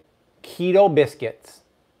Bay keto biscuits,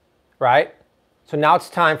 right? So now it's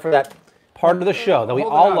time for that part of the show that we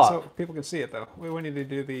Hold it all on love. so people can see it though. We need to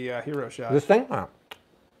do the hero shot. This thing? Oh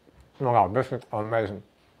my God, biscuits are amazing.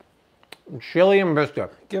 Chili and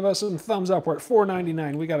biscuit. Give us some thumbs up. We're at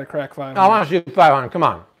 $4.99. We got to crack 500. I want to see 500. Come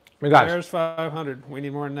on. You guys. There's 500. We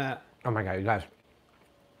need more than that. Oh my God, you guys.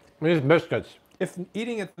 These biscuits. If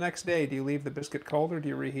eating it the next day, do you leave the biscuit cold or do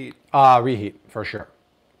you reheat? Reheat, for sure.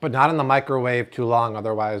 But not in the microwave too long,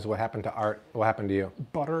 otherwise what happened to Art? What happened to you?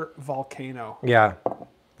 Butter volcano. Yeah.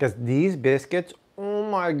 Because these biscuits, oh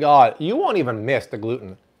my God, you won't even miss the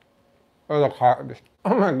gluten. Or the carbs.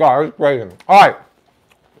 Oh my God, it's crazy. All right.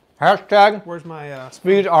 Hashtag Where's my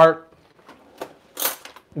Speed Art.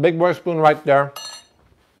 Big boy spoon right there.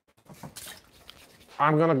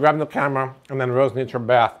 I'm gonna grab the camera and then Rose needs her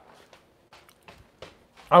bath.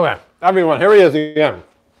 Okay, everyone, here he is again.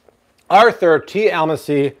 Arthur T.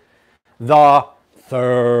 Almacy the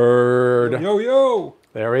third. Yo, yo!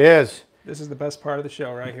 There he is. This is the best part of the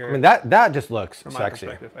show right here. I mean, that just looks From my sexy.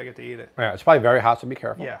 perspective, I get to eat it. Yeah, it's probably very hot, so be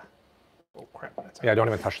careful. Yeah. Oh, crap. That's Yeah, don't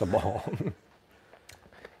even touch the bowl.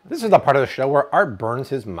 This is the part of the show where Art burns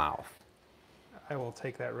his mouth. I will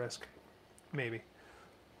take that risk. Maybe.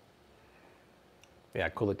 Yeah,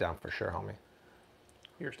 cool it down for sure, homie.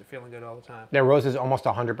 Here's to feeling good all the time. Yeah, Rose is almost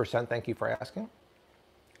 100%. Thank you for asking.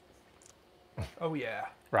 Oh, yeah.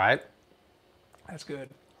 Right? That's good.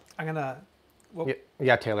 I'm going to... Well,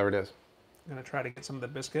 Yeah, Taylor, it is. I'm going to try to get some of the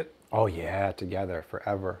biscuit. Oh, yeah, together,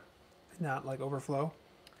 forever. Not like overflow.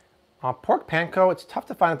 Pork panko, it's tough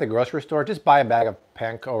to find at the grocery store. Just buy a bag of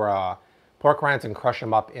panko or pork rinds and crush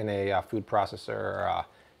them up in a food processor or a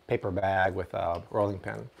paper bag with a rolling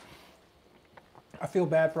pin. I feel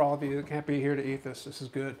bad for all of you that can't be here to eat this. This is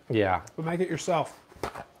good. Yeah. But make it yourself.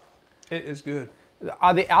 It is good.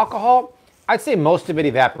 The alcohol, I'd say most of it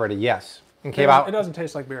evaporated, yes. Okay, It doesn't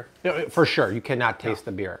taste like beer. For sure, you cannot taste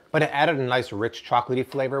the beer. But it added a nice, rich, chocolatey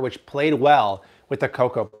flavor, which played well with the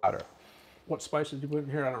cocoa powder. What spices did you put in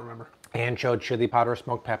here? I don't remember. Ancho, chili powder,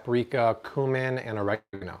 smoked paprika, cumin, and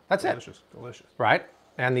oregano. That's it. Delicious. Delicious. Right?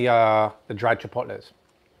 And the dried chipotles.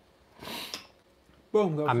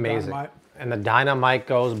 Boom. Goes Amazing. Dynamite. And the dynamite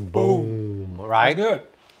goes boom, right? That's good.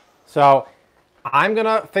 So I'm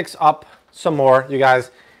gonna fix up some more, you guys.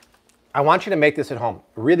 I want you to make this at home.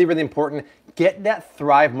 Really, really important. Get that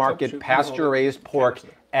Thrive Market pasture-raised pork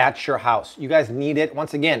at your house. You guys need it.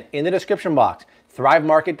 Once again, in the description box,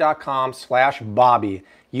 thrivemarket.com/Bobby.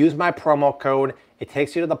 Use my promo code. It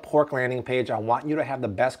takes you to the pork landing page. I want you to have the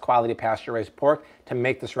best quality pasture-raised pork to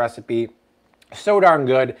make this recipe so darn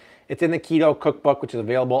good. It's in the Keto cookbook, which is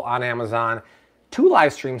available on Amazon. 2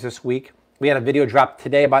 live streams this week. We had a video drop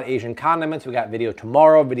today about Asian condiments. We got video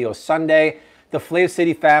tomorrow, video Sunday. The Flav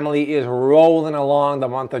City family is rolling along the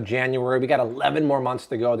month of January. We got 11 more months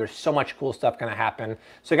to go. There's so much cool stuff gonna happen.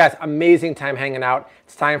 So guys, amazing time hanging out.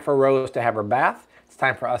 It's time for Rose to have her bath. It's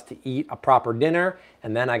time for us to eat a proper dinner.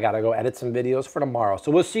 And then I gotta go edit some videos for tomorrow. So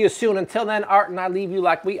we'll see you soon. Until then, Art and I leave you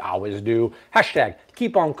like we always do. Hashtag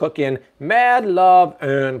keep on cooking. Mad love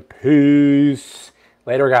and peace.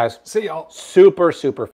 Later, guys. See y'all. Super, super